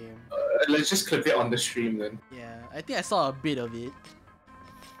a shame. Let's just clip it on the stream then. Yeah, I think I saw a bit of it.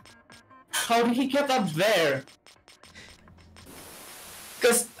 How did he get up there?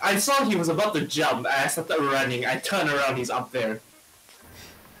 Because I saw he was about to jump, I started running, I turned around, he's up there.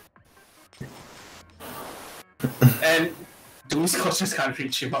 And those coaches can't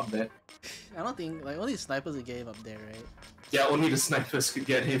reach him up there. I don't think, like, only snipers would get him up there, right? Yeah, only the snipers could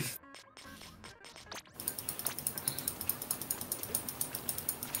get him.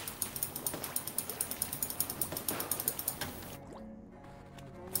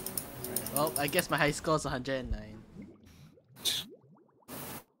 Well, I guess my high score is 109.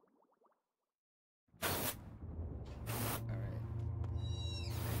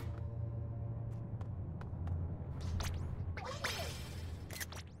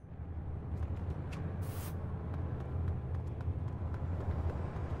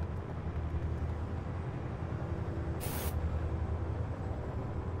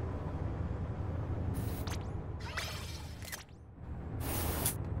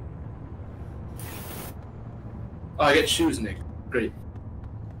 Oh, I get shoes, Nick. Great.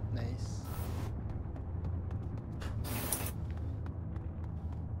 Nice.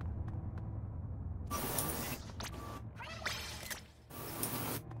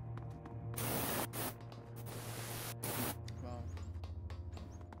 Wow.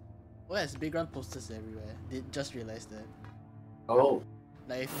 Oh, there's big round posters everywhere. Did just realized that. Oh.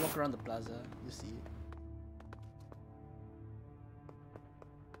 Like if you walk around the plaza, you see it.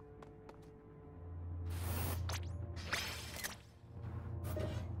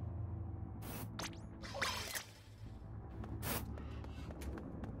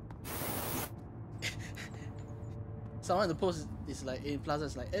 Someone in the post is like in plaza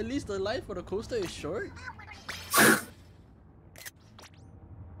is like, at least the life for the coaster is short. Oh,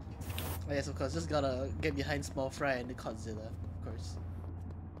 yes, of course, just gotta get behind Small Fry and the Godzilla, of course.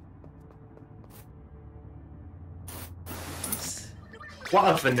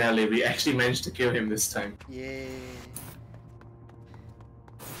 What a finale, we actually managed to kill him this time. Yay.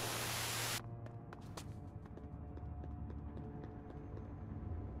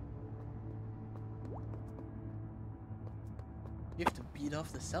 You have to beat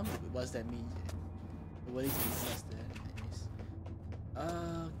off the salmon. What does that mean? What is this there?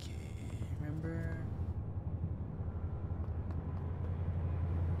 Anyways. Okay, remember.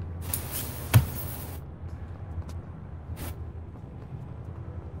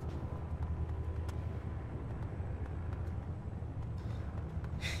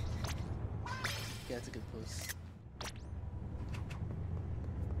 Yeah, that's a good pose.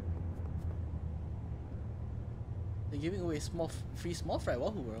 They're giving away free small fry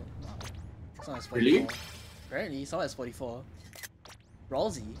Wahoo World. Wow. Someone has 44. Really? Apparently, someone has 44.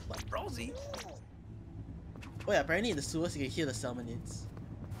 Brawlsy? What? Brawlsy? Oh yeah, apparently in the sewers you can hear the salmonids.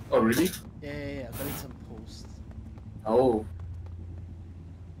 Oh, really? Yeah. I'm getting some posts. Oh.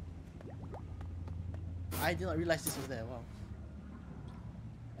 I did not realize this was there. Wow.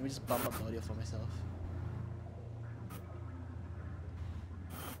 Let me just bump up the audio for myself.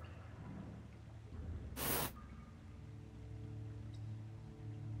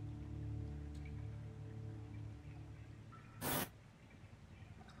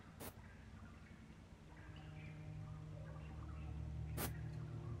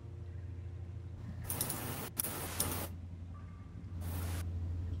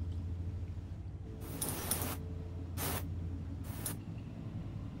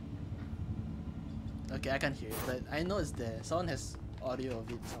 Okay, I can't hear it, but I know it's there. Someone has audio of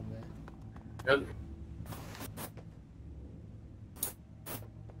it somewhere. Yep.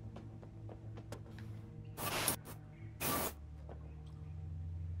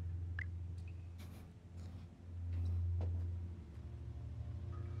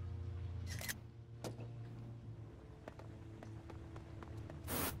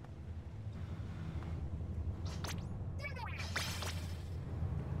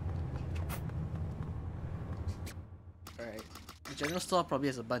 Alright. The general store probably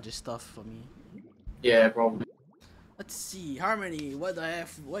has a bunch of stuff for me. Yeah, probably. Let's see, Harmony, what do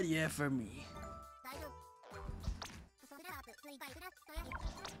you have for me?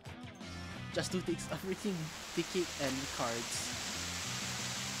 Just 2 takes everything, ticket and cards.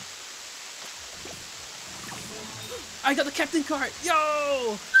 I got the captain card!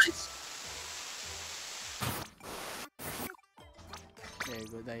 Yo! There you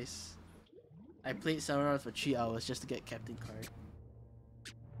go, nice. I played Samurai for 3 hours just to get captain card.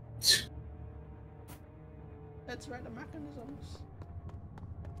 That's right, the mechanisms.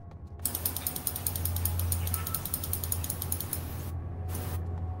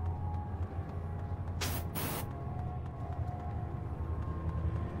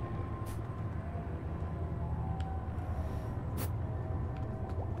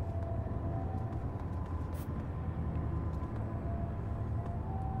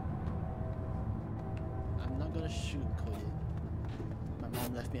 I'm not gonna shoot code it. My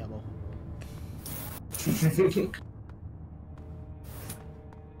mom left me alone.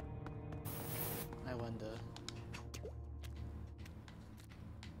 I wonder.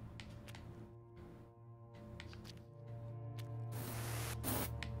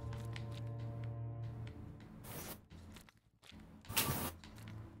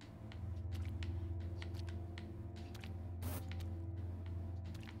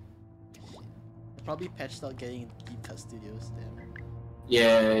 They probably patched out getting deep cut studios then.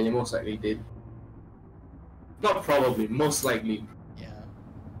 Yeah, you most likely did. Not probably, most likely. Yeah.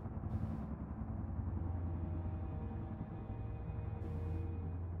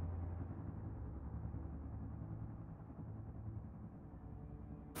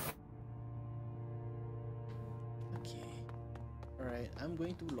 Okay. Alright, I'm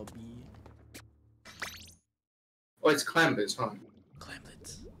going to lobby. Oh, it's Clamblitz, huh?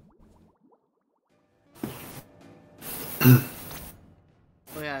 Clamlets.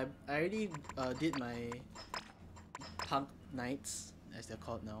 Oh yeah, I already did my punk nights, as they're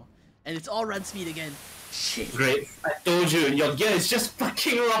called now, and it's all run speed again. Shit. Great. I told you, your gear is just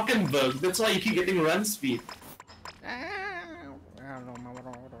fucking Rockenberg. That's why you keep getting run speed.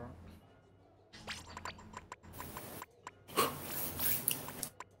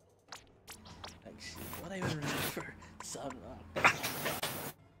 Like shit, what I even remember? Some.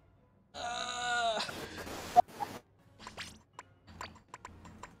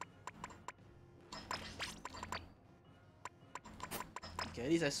 Okay, at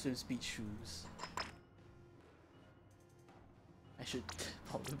least I swim speed shoes. I should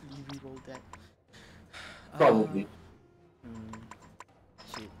probably reroll that. Probably.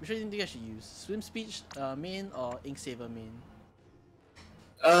 Shit. Which one do you think I should use? Swim speed main or ink saver main?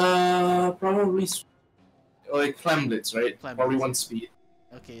 Probably. Like Clamblitz, right? Clamblitz. Probably one speed.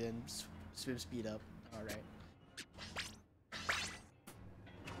 Okay, then swim speed up. Alright.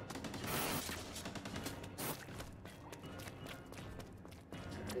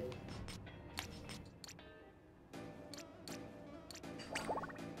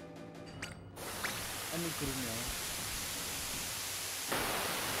 I'm in good now.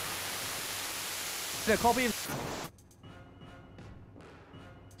 The copy.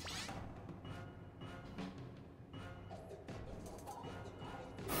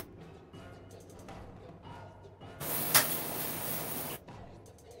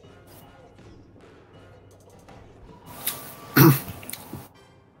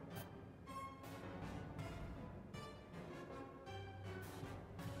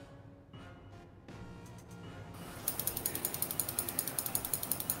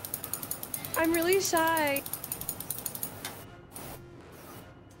 I'm really shy.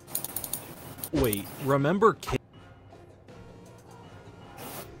 Wait, remember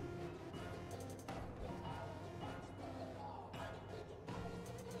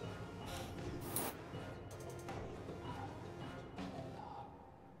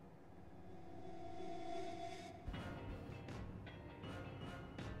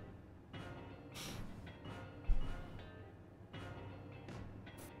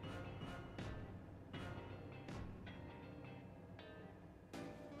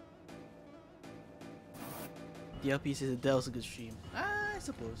The LP says that was a good stream. I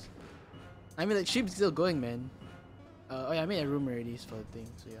suppose. I mean, like, stream's still going, man. Oh yeah, I made a room already for the thing,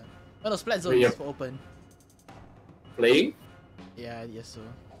 so yeah. Oh no, Splat Zone is open. Playing? Yeah, yes so.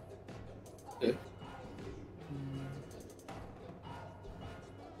 Yeah.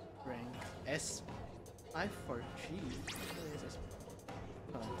 Rank S5 for G.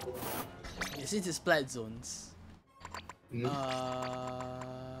 Yeah, since it's Splat Zones.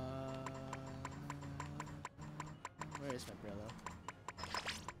 Where is my umbrella?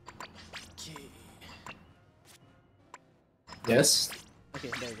 Okay. Yes.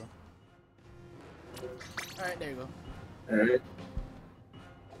 Okay, there you go. Alright, there you go. Alright.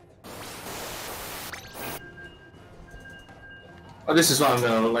 Oh, this is what I'm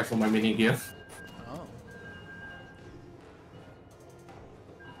gonna look like for my mini gear. Oh.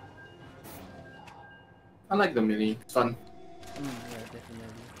 I like the mini. It's fun. Yeah, definitely.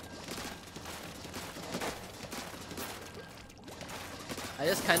 I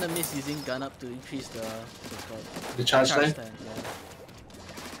just kind of miss using gun up to increase The charge time?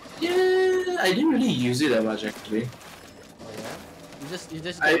 Yeah, I didn't really use it that much actually. Oh yeah? You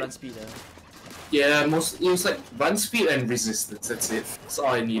just get run speed. Yeah, it was like run speed and resistance, that's it. That's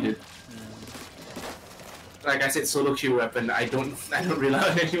all I needed. Like I said, solo kill weapon, I don't rely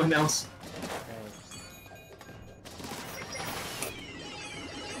on anyone else.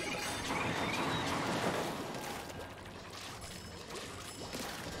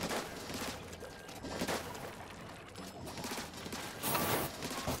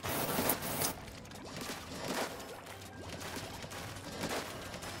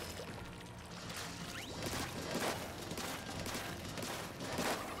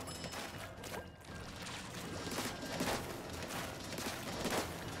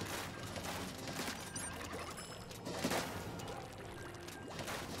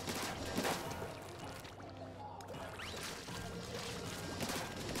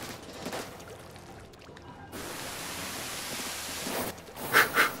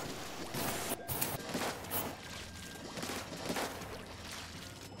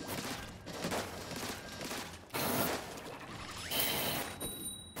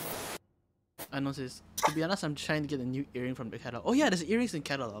 I noticed. To be honest, I'm trying to get a new earring from the catalog. Oh yeah, there's earrings in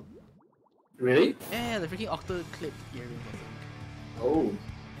catalog. Really? Yeah, the freaking octo clip earrings, I think. Oh.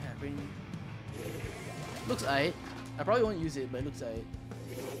 Yeah, bring. Looks aight. I probably won't use it, but it looks aight.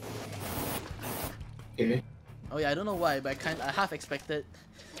 Okay. Oh yeah, I don't know why, but I half expected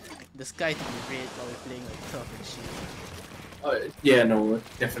the sky to be red while we're playing like turf and shit. Yeah, no,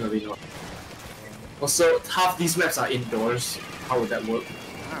 definitely not. Also, half these maps are indoors. How would that work?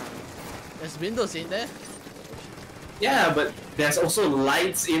 There's windows in there. Yeah, but there's also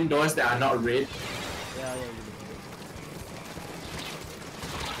lights indoors that are not red. Yeah.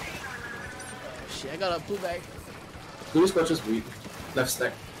 Oh shit, I gotta pull back. Blue Scorch is weak. Left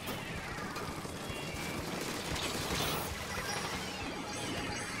stack.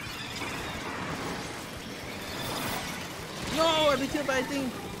 No, I've been killed by a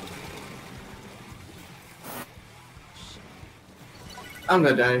thing. I'm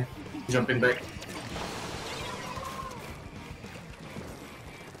gonna die. Jumping back.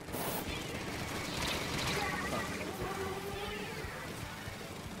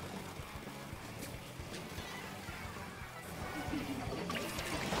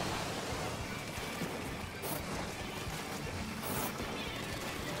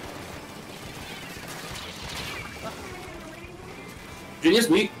 Junior's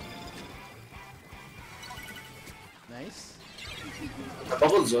weak. Nice. A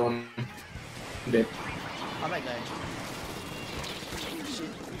bubble zone. Dead. I might die. Shit.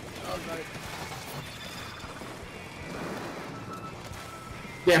 Oh god.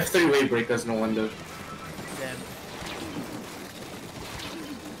 They have 3-way breakers, no wonder. Damn.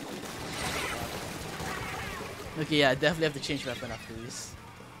 Okay, yeah, I definitely have to change weapon after this.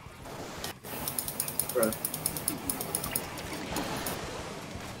 Bruh.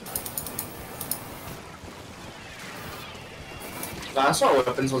 I saw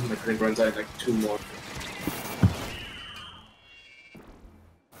weapons was my crit runs. I had like 2 more.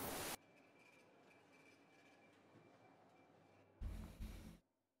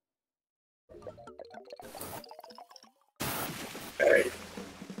 Alright.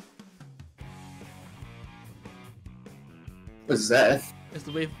 What's that? That's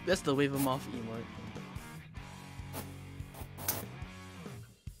the wave. That's the wave 'em off emote.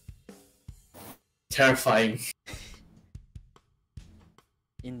 Terrifying.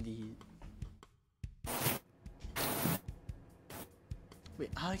 Indeed. Wait,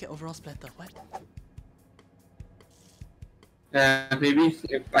 how do I get overall splatter? What? Maybe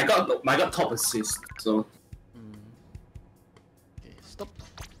I got top assist, so Okay, stop.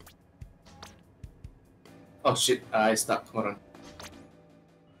 oh shit, I stuck. Hold on.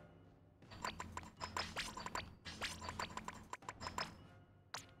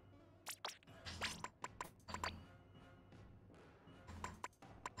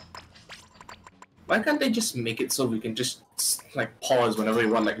 Why can't they just make it so we can just like pause whenever we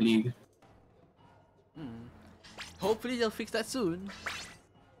want like League? Hopefully they'll fix that soon.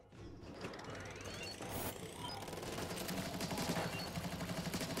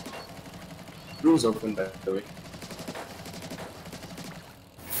 Room's open by the way.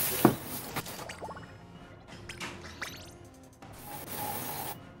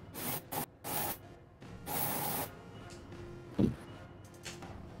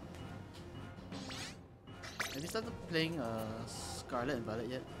 Have you started playing Scarlet and Violet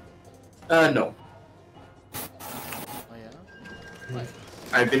yet? No. Oh yeah? What?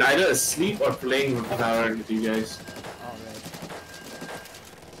 I've been either asleep or playing with Valorant with you guys. Alright.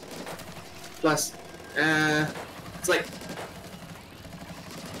 Plus, it's like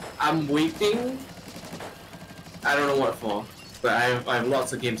I'm waiting. I don't know what for, but I have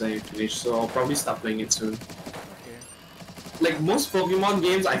lots of games I need to finish, so I'll probably start playing it soon. Okay. Like most Pokemon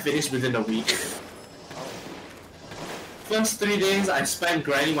games, I finish within a week. First 3 days, I spent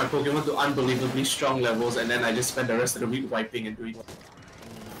grinding my Pokemon to unbelievably strong levels, and then I just spent the rest of the week wiping and doing.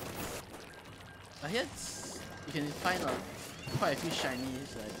 I heard you can find quite a few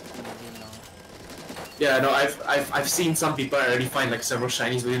shinies like in the game now. Yeah, no, I've seen some people already find like several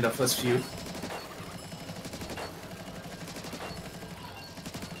shinies within the first few.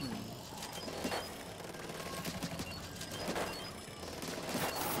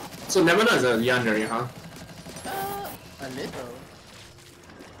 So Nemona is a Yandere, huh? A little.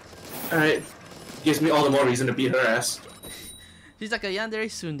 Alright. Gives me all the more reason to beat her ass. She's like a Yandere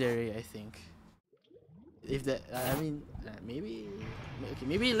Tsundere, I think. If that, I mean, maybe, okay,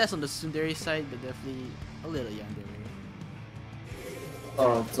 maybe less on the Tsundere side, but definitely a little Yandere.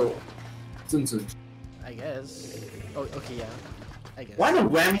 Oh, so Zun. I guess. Oh, okay, yeah. I guess. Why the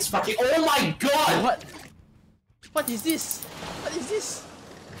whammies fucking? Oh my god! What? What is this? What is this?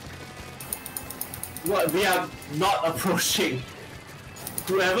 What? We are not approaching.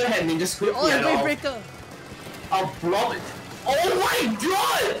 Whoever had Ninja Squid, Oh, a Wave Breaker! I'll blob it. Oh my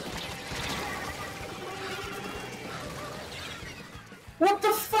god!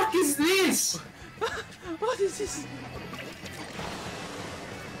 is this? What is this?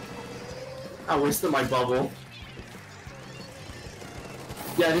 I wasted my bubble.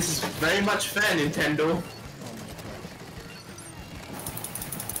 Yeah, this is very much fair, Nintendo.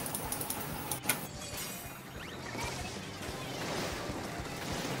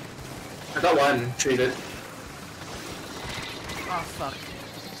 I got one traded. Oh fuck.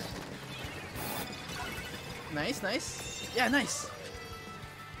 Nice, nice. Yeah, nice.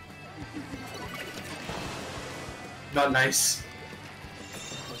 Not nice.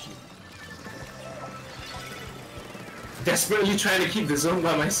 Oh shit. Desperately trying to keep the zone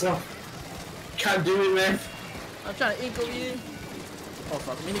by myself. Can't do it, man. I'm trying to ink over you. Oh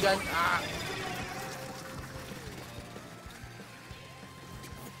fuck, minigun. Ah.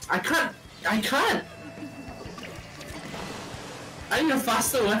 I can't. I need a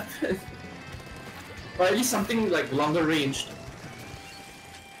faster weapon. Or at least something like longer ranged.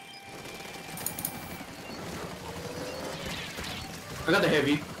 I got the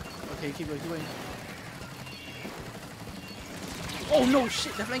heavy. Okay, keep going, keep going. Oh no,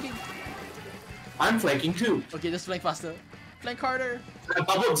 shit, they're flanking. I'm flanking too. Okay, just flank faster. Flank harder. I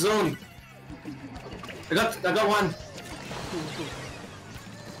bubbled zone. I got one. Cool, cool.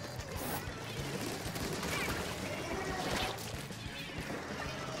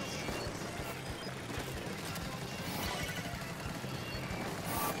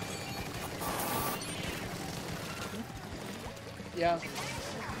 Yeah.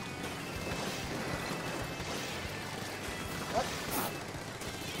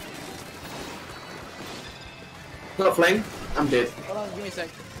 Got flank. I'm dead. Hold on, give me a sec.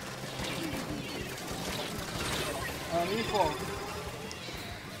 Give me 4.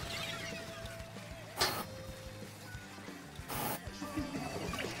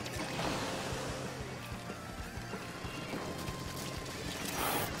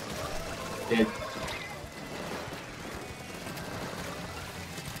 Dead.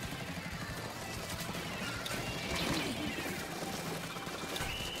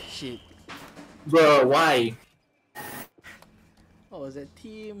 Shit. Bro, why? What was that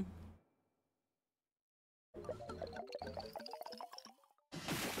team?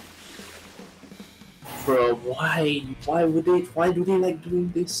 Bro, why? Why would they? Why do they like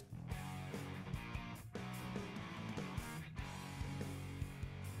doing this?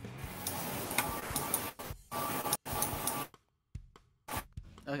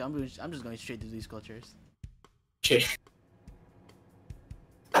 Okay, I'm just going straight to these cultures. Okay.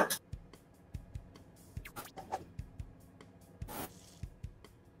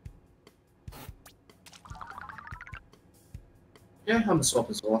 Yeah, I'm a swap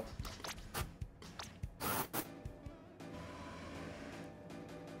as well.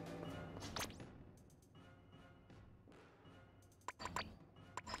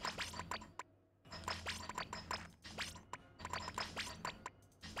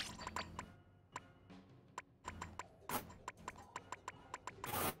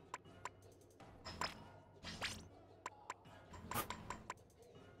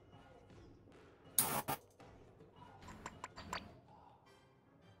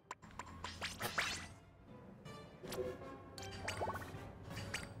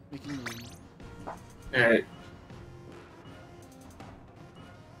 Making room. Alright.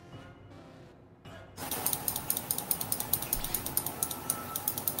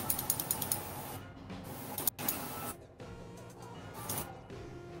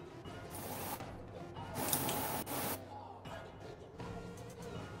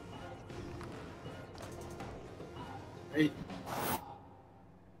 Right.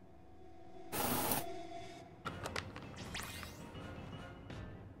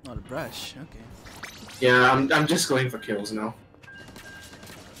 Oh, the brush. Okay. Yeah, I'm just going for kills now.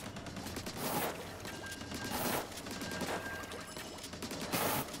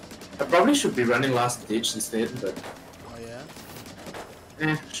 I probably should be running last ditch instead, but Oh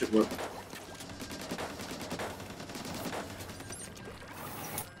yeah. should work.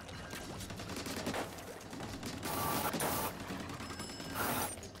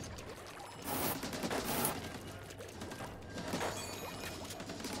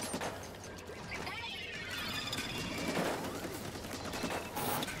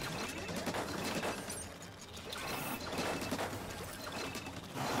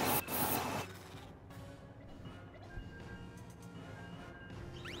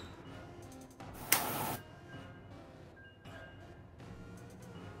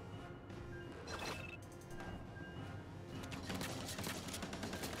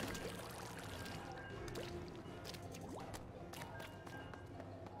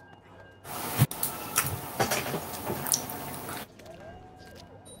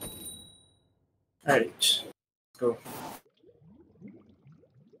 Alright, let's go.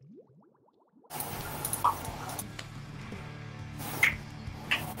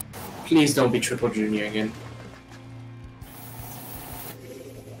 Please don't be Triple Junior again.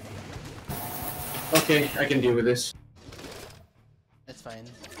 Okay, I can deal with this. That's fine.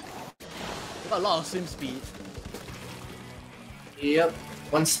 We got a lot of swim speed. Yep,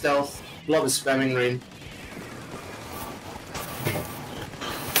 one stealth. Blob is spamming rain.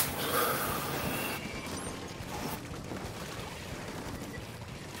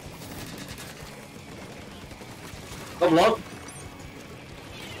 Oh, Blob.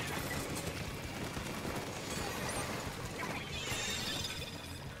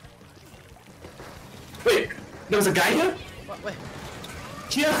 Wait, there was a guy here? What? Wait.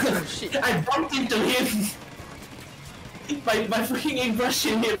 Yeah, shit. I bumped into him. My freaking airbrush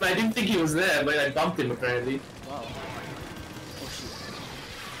hit him, but I didn't think he was there, but I bumped him apparently. Wow. Oh shit.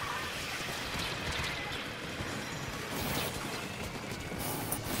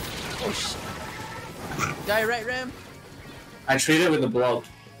 Oh shit. Guy right ram? I traded with the blob.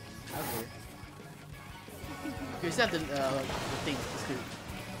 Okay. We still have the thing. It's good.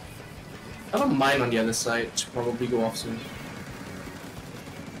 I have a mine on the other side. It should probably go off soon.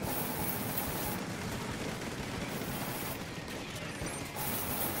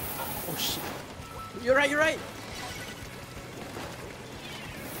 Oh shit. You're right, you're right!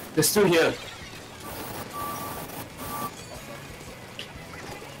 They're still here.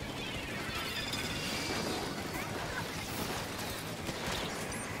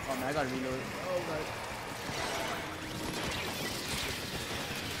 Oh man, I gotta reload. Oh god.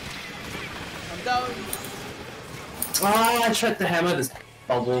 I'm down! Ah, I tried to hammer this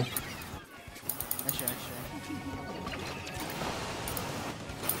bubble. Nice try.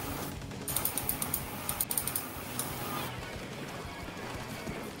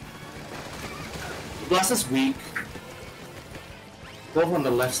 Blast is weak. Both on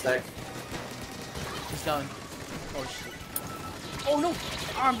the left stack. He's down. Oh shit. Oh no!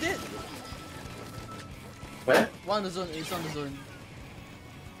 Armed it! Where? One on the zone, he's on the zone.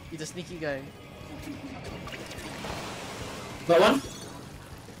 He's a sneaky guy. That one?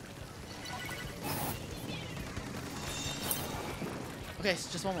 Okay,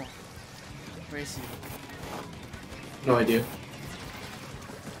 it's just one more. Where is he? No idea.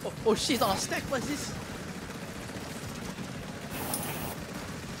 Oh shit, he's on a stack, what is this?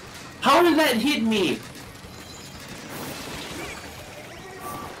 How did that hit me?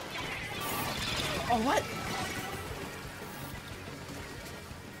 Oh what?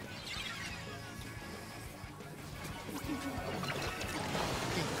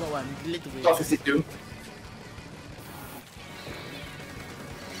 Okay, go on, lit the way. Top 52.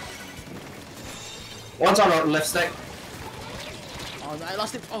 One's on our left stack. Oh no, I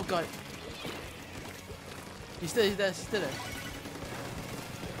lost him. Oh god. He's still there.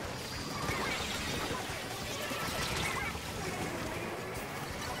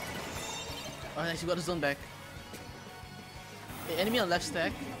 Oh nice, you got the zone back. Hey, enemy on left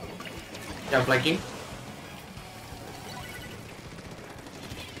stack. Yeah, I'm flanking.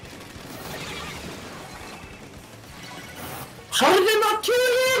 How did they not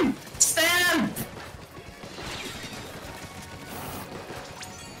kill him? Stamp!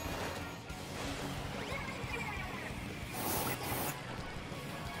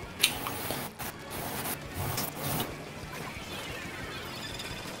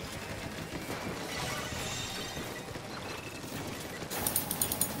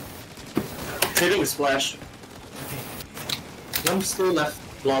 Trading with splash. One still left.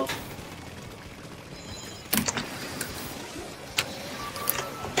 Blob.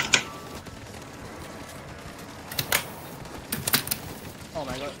 Oh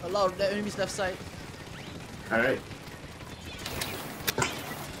my god, a lot of the enemies left side. Alright.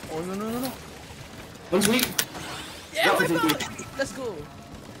 Oh no. One's weak. Yeah, Drop my it in god! weak. Let's go.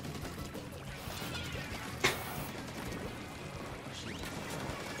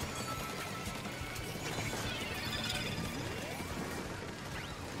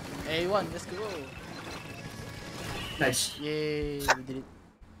 A1, let's go. Nice. Yay, we did it.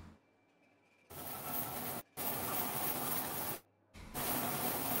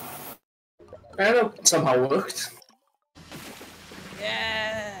 I know somehow worked.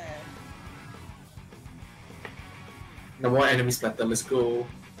 Yeah. No more enemies better, let's go.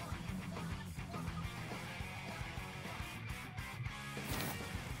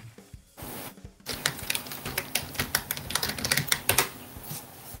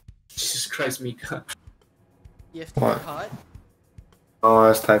 Jesus Christ, Mika. You have to What? work hard. Oh, I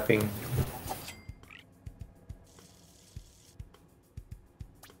was typing.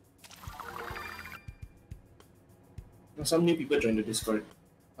 some new people joined the Discord.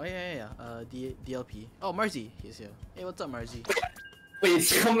 Oh yeah. DLP. Oh, Marzi, he's here. Hey, what's up, Marzi? Wait,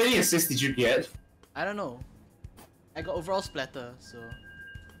 how many assists did you get? I don't know. I got overall splatter, so.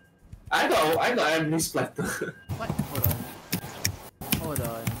 I got every splatter. What? Hold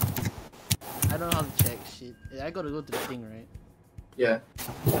on. I don't know how to check shit. Yeah, I gotta go to the thing, right? Yeah.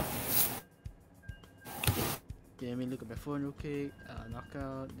 Okay, let me look at my phone real quick.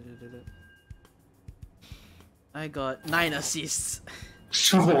 Knockout. I got 9 assists.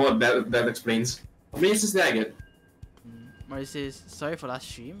 Oh, that explains. How many assists did I get? Marty says, sorry for last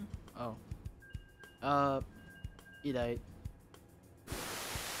stream. Oh. He died.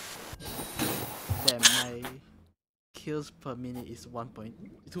 Damn, my kills per minute is 2.1.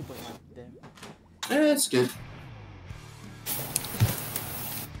 Damn. That's good.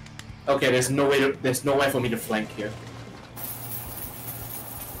 Okay, there's no way for me to flank here.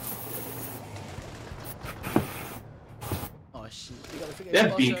 Oh shit, we gotta figure They it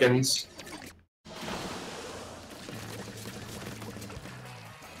have out. beacons.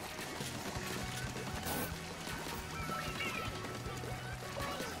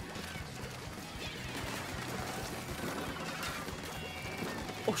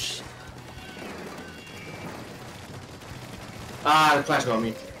 Oh shit. Ah, the clash got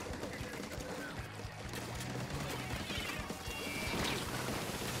me.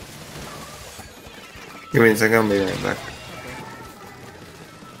 Give me a second, I'll be right back.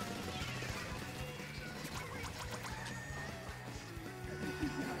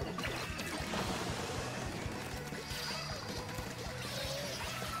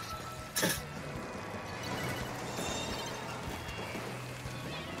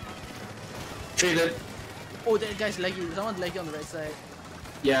 Traded. Oh, that guy's laggy. Someone's laggy on the right side.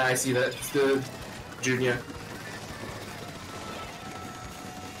 Yeah, I see that. It's the junior.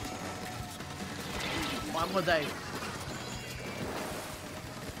 Oh, I'm gonna die.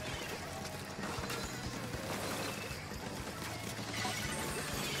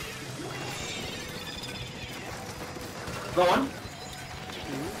 Go on.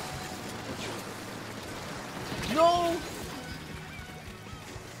 No!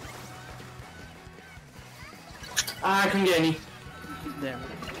 Ah, I couldn't get any. Damn.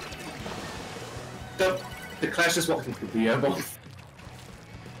 The clash just walked into the airball.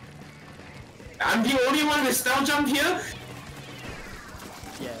 I'm the only one with style jump here?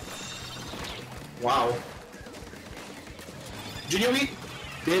 Yeah. Wow. Junior weak?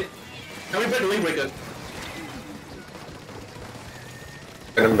 Dead. Coming back the windbreaker.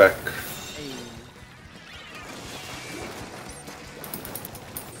 Get him back. Hey.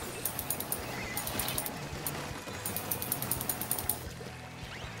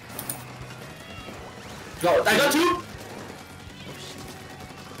 No, I got 2! Oh shit.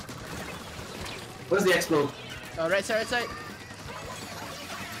 Where's the explode? Oh, right side, right side.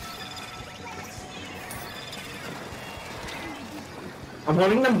 I'm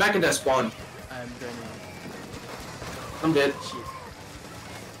holding them back in their spawn. I'm going to. I'm dead. Shit.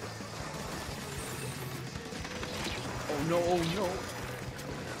 Oh no, oh no.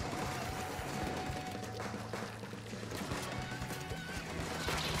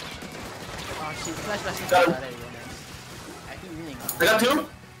 Oh shit, flash. Got him. There you go, nice. I keep winning. I got 2!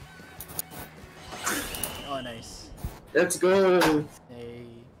 Oh, nice. Let's go! Hey.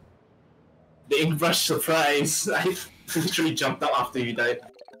 The ink brush surprise! I literally jumped out after you died.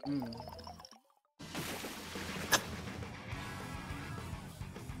 Mm.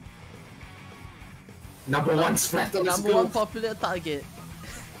 Number 1 splatter, let's Number go! 1 popular target.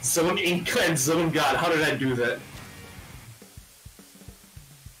 Zone Inca and Zone Guard, how did I do that?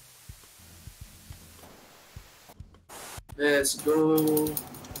 Let's go.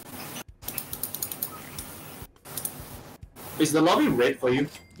 Is the lobby red for you?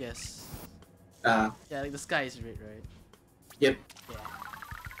 Yes. Yeah, like the sky is red, right? Yep. Yeah.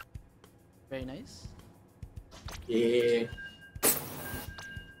 Very nice. Yeah.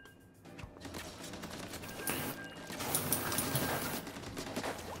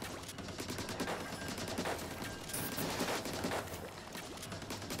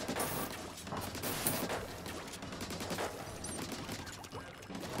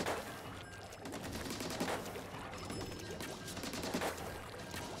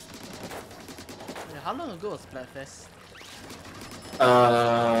 How long ago was Splatfest?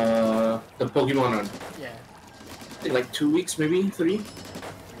 The Pokemon one. Yeah. I think like 2 weeks, maybe 3.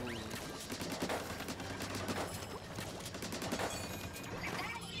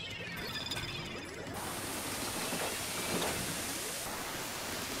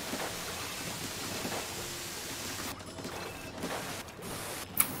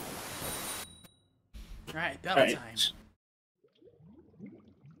 Alright, battle Alright. time.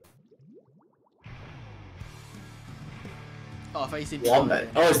 thought you said Wombat.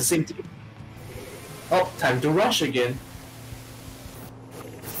 Oh, it's the same team. Oh, time to rush again.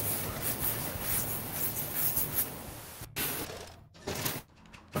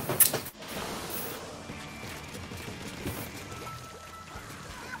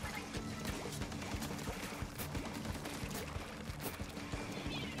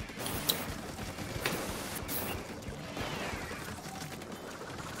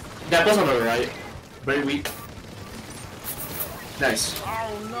 That was on the right. Very weak. Nice.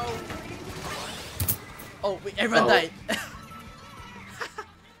 Oh no! Oh wait, everyone died.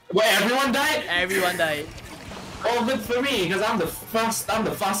 Wait, everyone died? Everyone died. Oh, good for me, because I'm the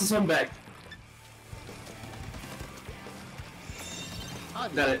fastest one back. How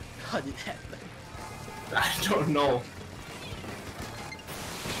did, Got it. How did that happen? I don't know.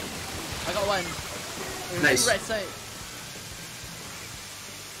 I got one. Nice. Right side.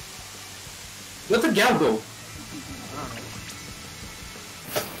 Where'd the gal go? I don't know.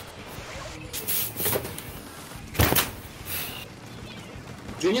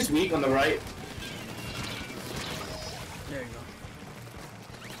 Junior's weak on the right. There you go.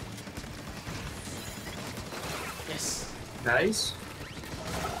 Yes. Nice.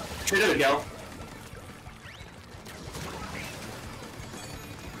 Trigger the gal.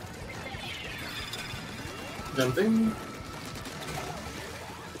 Jumping.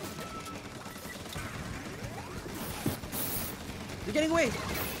 They're getting away!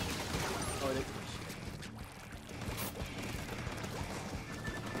 Oh, they...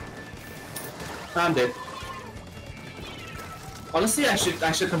 I'm dead. Honestly, I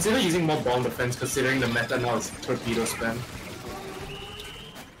should consider using more bomb defense, considering the meta now is torpedo spam.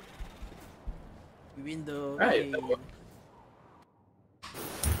 We win though. Right. Yay.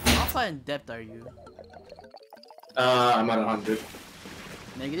 How far in depth are you? I'm at 100.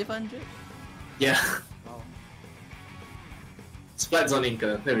 Negative 100? Yeah. Wow. Splats on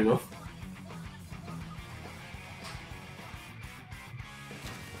Inca. There we go.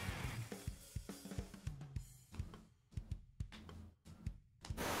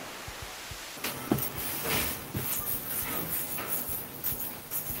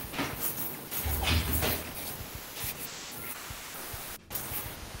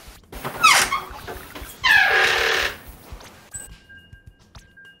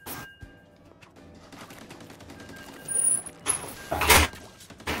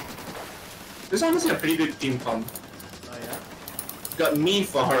 This is honestly a pretty good team comp. Oh yeah? Got me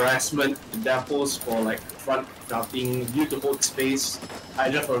for harassment, Dapples for like front dropping, you to hold space,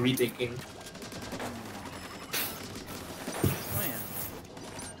 Hydra for retaking. Oh yeah.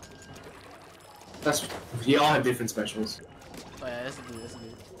 That's we all have different specials. Oh yeah, that's good, that's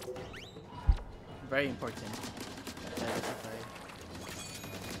good. Very important. Yeah, that's okay.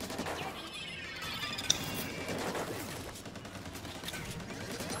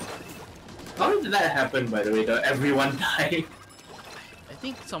 How did that happen, by the way? Though everyone died. I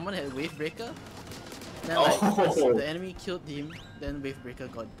think someone had wave breaker. Then Oh. like, the enemy killed him, then wave breaker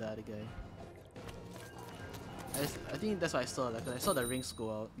got the other guy. I think that's what I saw, like I saw the rings go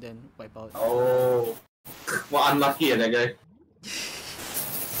out, then wipe out. Oh, well, unlucky that guy.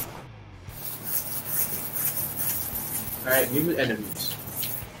 Alright, new enemies.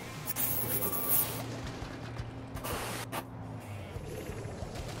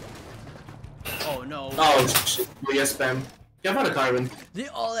 Oh no! Oh shit! Yes, spam. Get out the carbon. They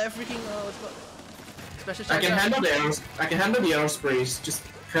all have freaking what's called special I charge. can handle the arrows. I can handle the arrow sprays. Just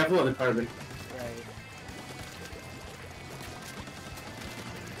careful of the carbon. Right.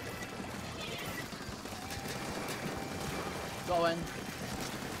 Got one.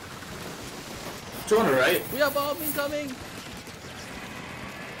 Two on the right. We are bomb incoming!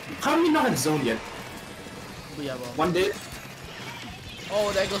 How do we not have zone yet? We are bomb. One dead.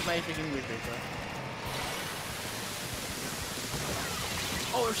 Oh, there goes my freaking wave breaker.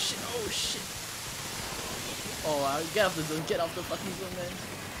 Oh shit, oh shit. Oh, get off the zone, get off the fucking zone, man.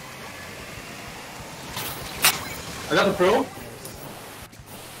 I got the pro.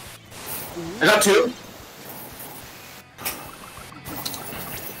 I got two.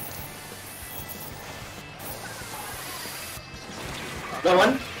 Got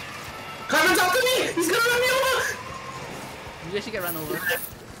one. Carbon's after me! He's gonna run me over! Did you actually get run over?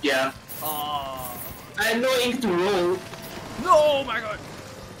 Yeah. Oh. I had no ink to roll. No, oh my god.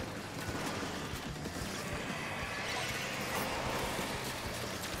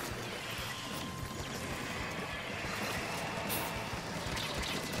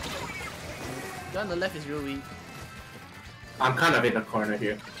 The on the left is real weak. I'm kind of in the corner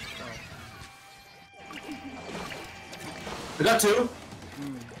here. I got two.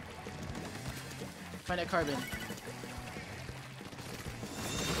 Find that carbon.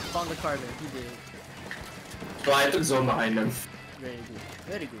 found the carbon. He did. So I took zone behind them. Very good.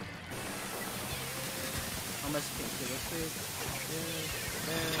 Very good. How much can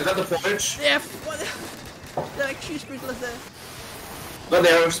I got the porridge. yeah, what? There are like 3 sprinklers there. Got the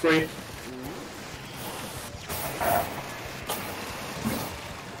arrow spray.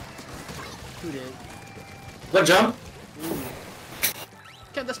 Who did? Got jump. Ooh.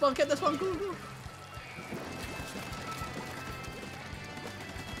 Kept the spawn, go, go.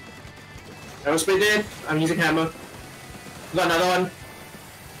 Arrow spray dead. I'm using hammer. Got another one.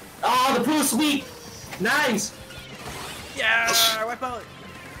 Oh, the pool's weak. Nice. Yeah, wipe out.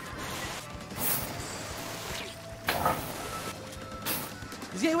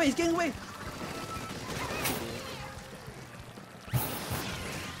 He's getting away.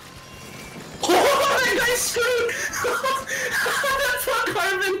 Oh, that guy's screwed. Fuck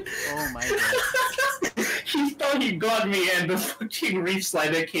Carmen. Oh my god. He thought he got me and the fucking reef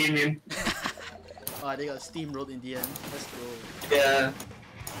slider came in. Oh, they got steamrolled in the end. Let's go. Yeah.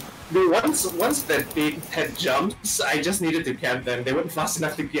 Dude, once that they had jumps, I just needed to camp them. They weren't fast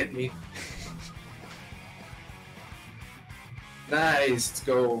enough to get me. Nice, let's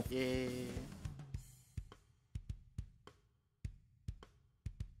go. Yeah.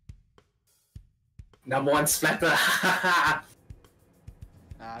 Number 1 splatter. Ah,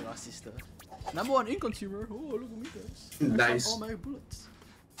 I got sister. Number 1 in consumer. Oh, look at me, guys. Nice. All my bullets.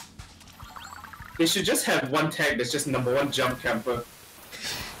 They should just have one tag that's just number 1 jump camper.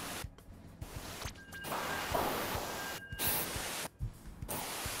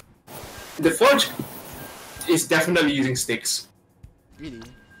 The Forge is definitely using sticks. Really?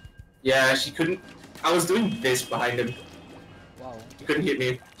 Yeah, she couldn't. I was doing this behind him. Wow. He couldn't hit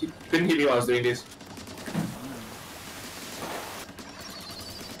me. He couldn't hit me while I was doing this.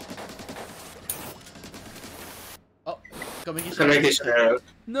 Oh, Communication error.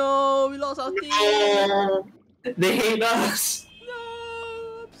 No, we lost our team. Oh, they hate us. No,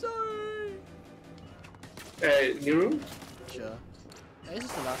 I'm sorry. New room? Sure. Yeah, this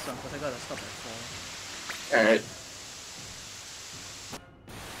is the last one because I gotta stop at 4. Alright.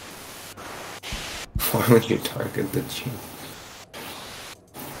 Why would you target the chief?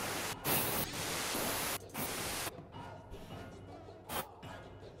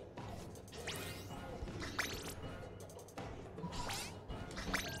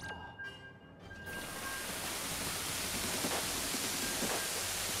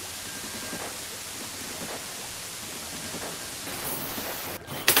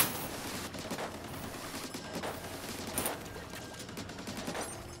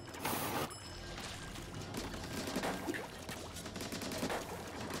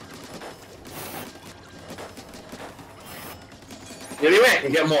 The only way I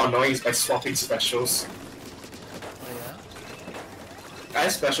can get more annoying is by swapping specials. Oh yeah? I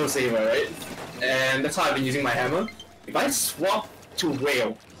have special saver, right? And that's how I've been using my hammer. If I swap to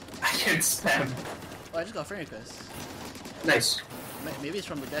whale, I can spam. Oh, I just got a friend request. Nice. Maybe it's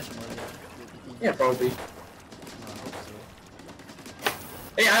from the guys from earlier. Yeah, probably. No, I hope so.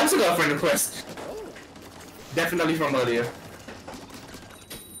 Hey, I also got a friend request. Oh. Definitely from earlier.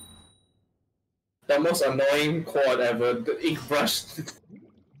 The most annoying quad ever, the ink brush. The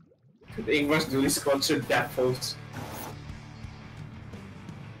ink brush duly sculptured death pose.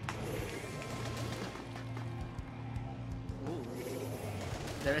 Ooh.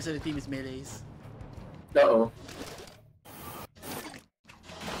 The rest of the team is melees. Uh-oh.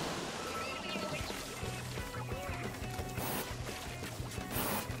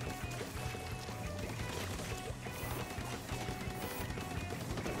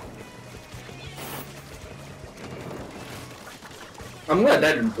 I'm gonna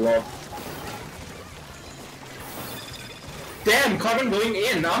die in block. Damn, Carbon going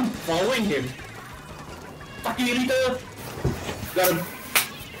in. I'm following him. Fuck you, Elita. Got him.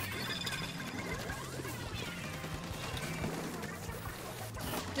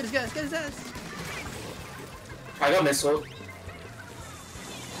 Get his guys, get his ass! I got missile.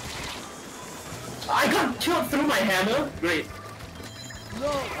 I got killed through my hammer. Great. No!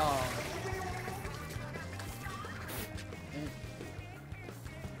 Oh.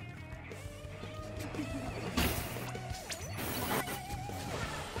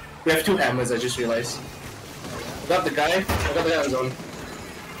 We have 2 hammers, I just realized. I got the guy. I got the guy on his own.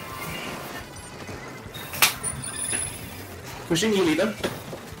 Pushing you, leader.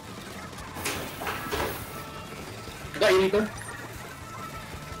 I got you, leader.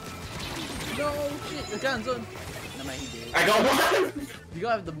 No, shit, the guy on zone. Never mind, he did. I got 1! You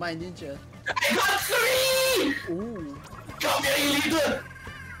gotta have the mind, didn't you? I got 3! Ooh. Come here, leader!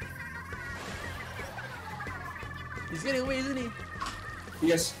 He's getting away, isn't he?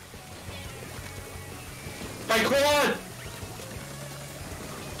 Yes. My quad!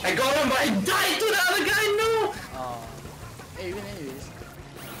 I got him, but I died to the other guy, no! Oh. Hey, even anyways.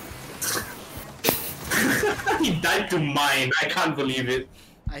 He died to mine, I can't believe it.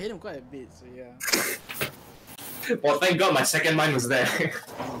 I hit him quite a bit, so yeah. Well, thank god my second mine was there.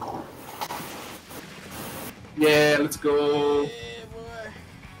 Yeah, let's go. Yeah, boy.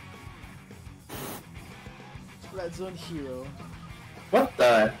 Red Zone Hero. What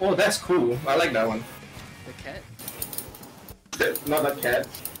the? Oh, that's cool. I like that one. The cat? Not a cat.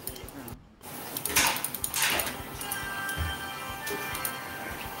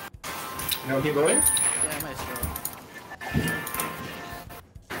 You know, keep going. Yeah, I might as well.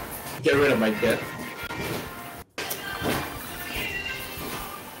 Get rid of my cat.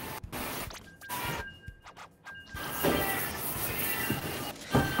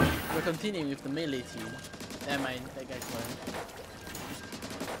 We're continuing with the melee team. Never mind, that guy's one.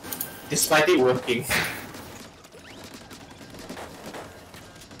 Despite it working.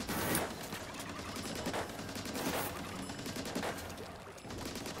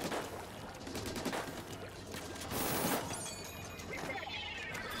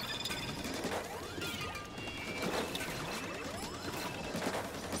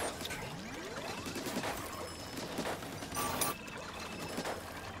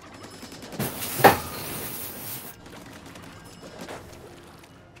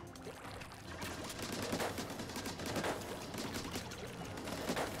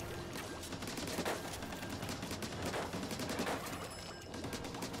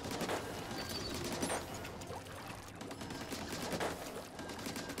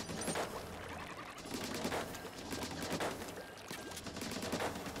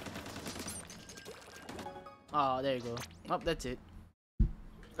 Oh, there you go. Oh, that's it.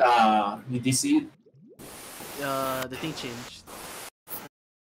 Did you see it? The thing changed.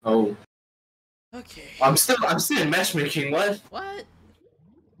 Oh. Okay. I'm still in matchmaking, what? What?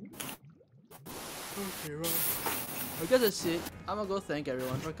 Okay, well. I guess that's it. I'm gonna go thank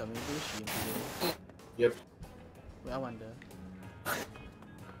everyone for coming to the stream today. Yep. Wait, I wonder.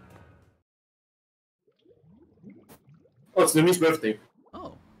 Oh, it's Numi's birthday.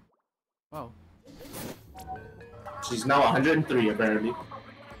 Oh. Wow. She's now 103 apparently.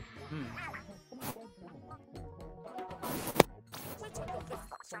 Hmm.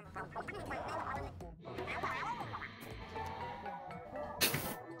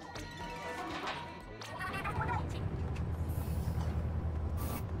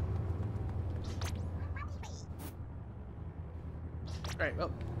 Alright,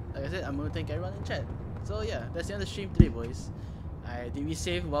 well, like I said, I'm gonna thank everyone in chat. So yeah, that's the end of the stream today, boys. Did we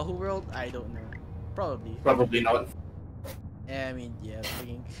save Wahoo World? I don't know. Probably. Probably not. Yeah, I mean, yeah,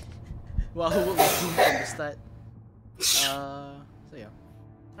 freaking Wahoo World was doomed from the start. So yeah.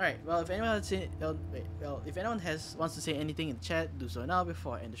 Alright, well, if anyone has if anyone wants to say anything in the chat, do so now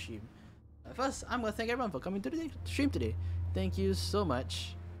before I end the stream. First, I'm gonna thank everyone for coming to the stream today. Thank you so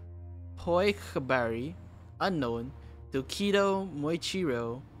much. Poi Kabari, Unknown, Tokido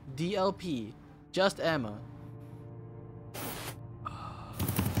Moichiro, DLP, Just Emma,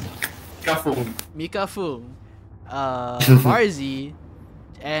 Kafung. Mika Fung, Marzi,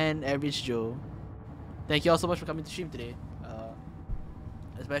 and Average Joe. Thank you all so much for coming to stream today.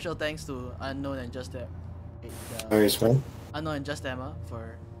 A special thanks to Unknown and Just Unknown and Just Emma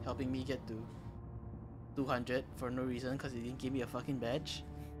for helping me get to 200 for no reason because they didn't give me a fucking badge.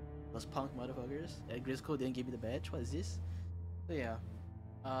 Those punk motherfuckers. And Grisco didn't give me the badge. What is this? So yeah.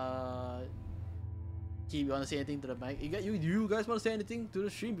 Keep, you wanna say anything to the mic? You guys wanna say anything to the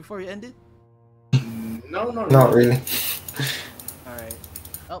stream before you end it? No. Not really. Alright.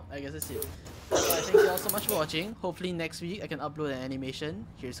 Oh, I guess that's it. Thank you all so much for watching. Hopefully next week I can upload an animation.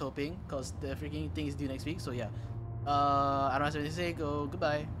 Here's hoping, cause the freaking thing is due next week. So yeah. I don't have anything to say. Go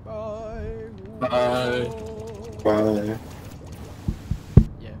goodbye. Bye. Bye. Bye.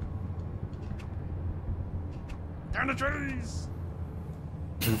 Yeah. Down the trees.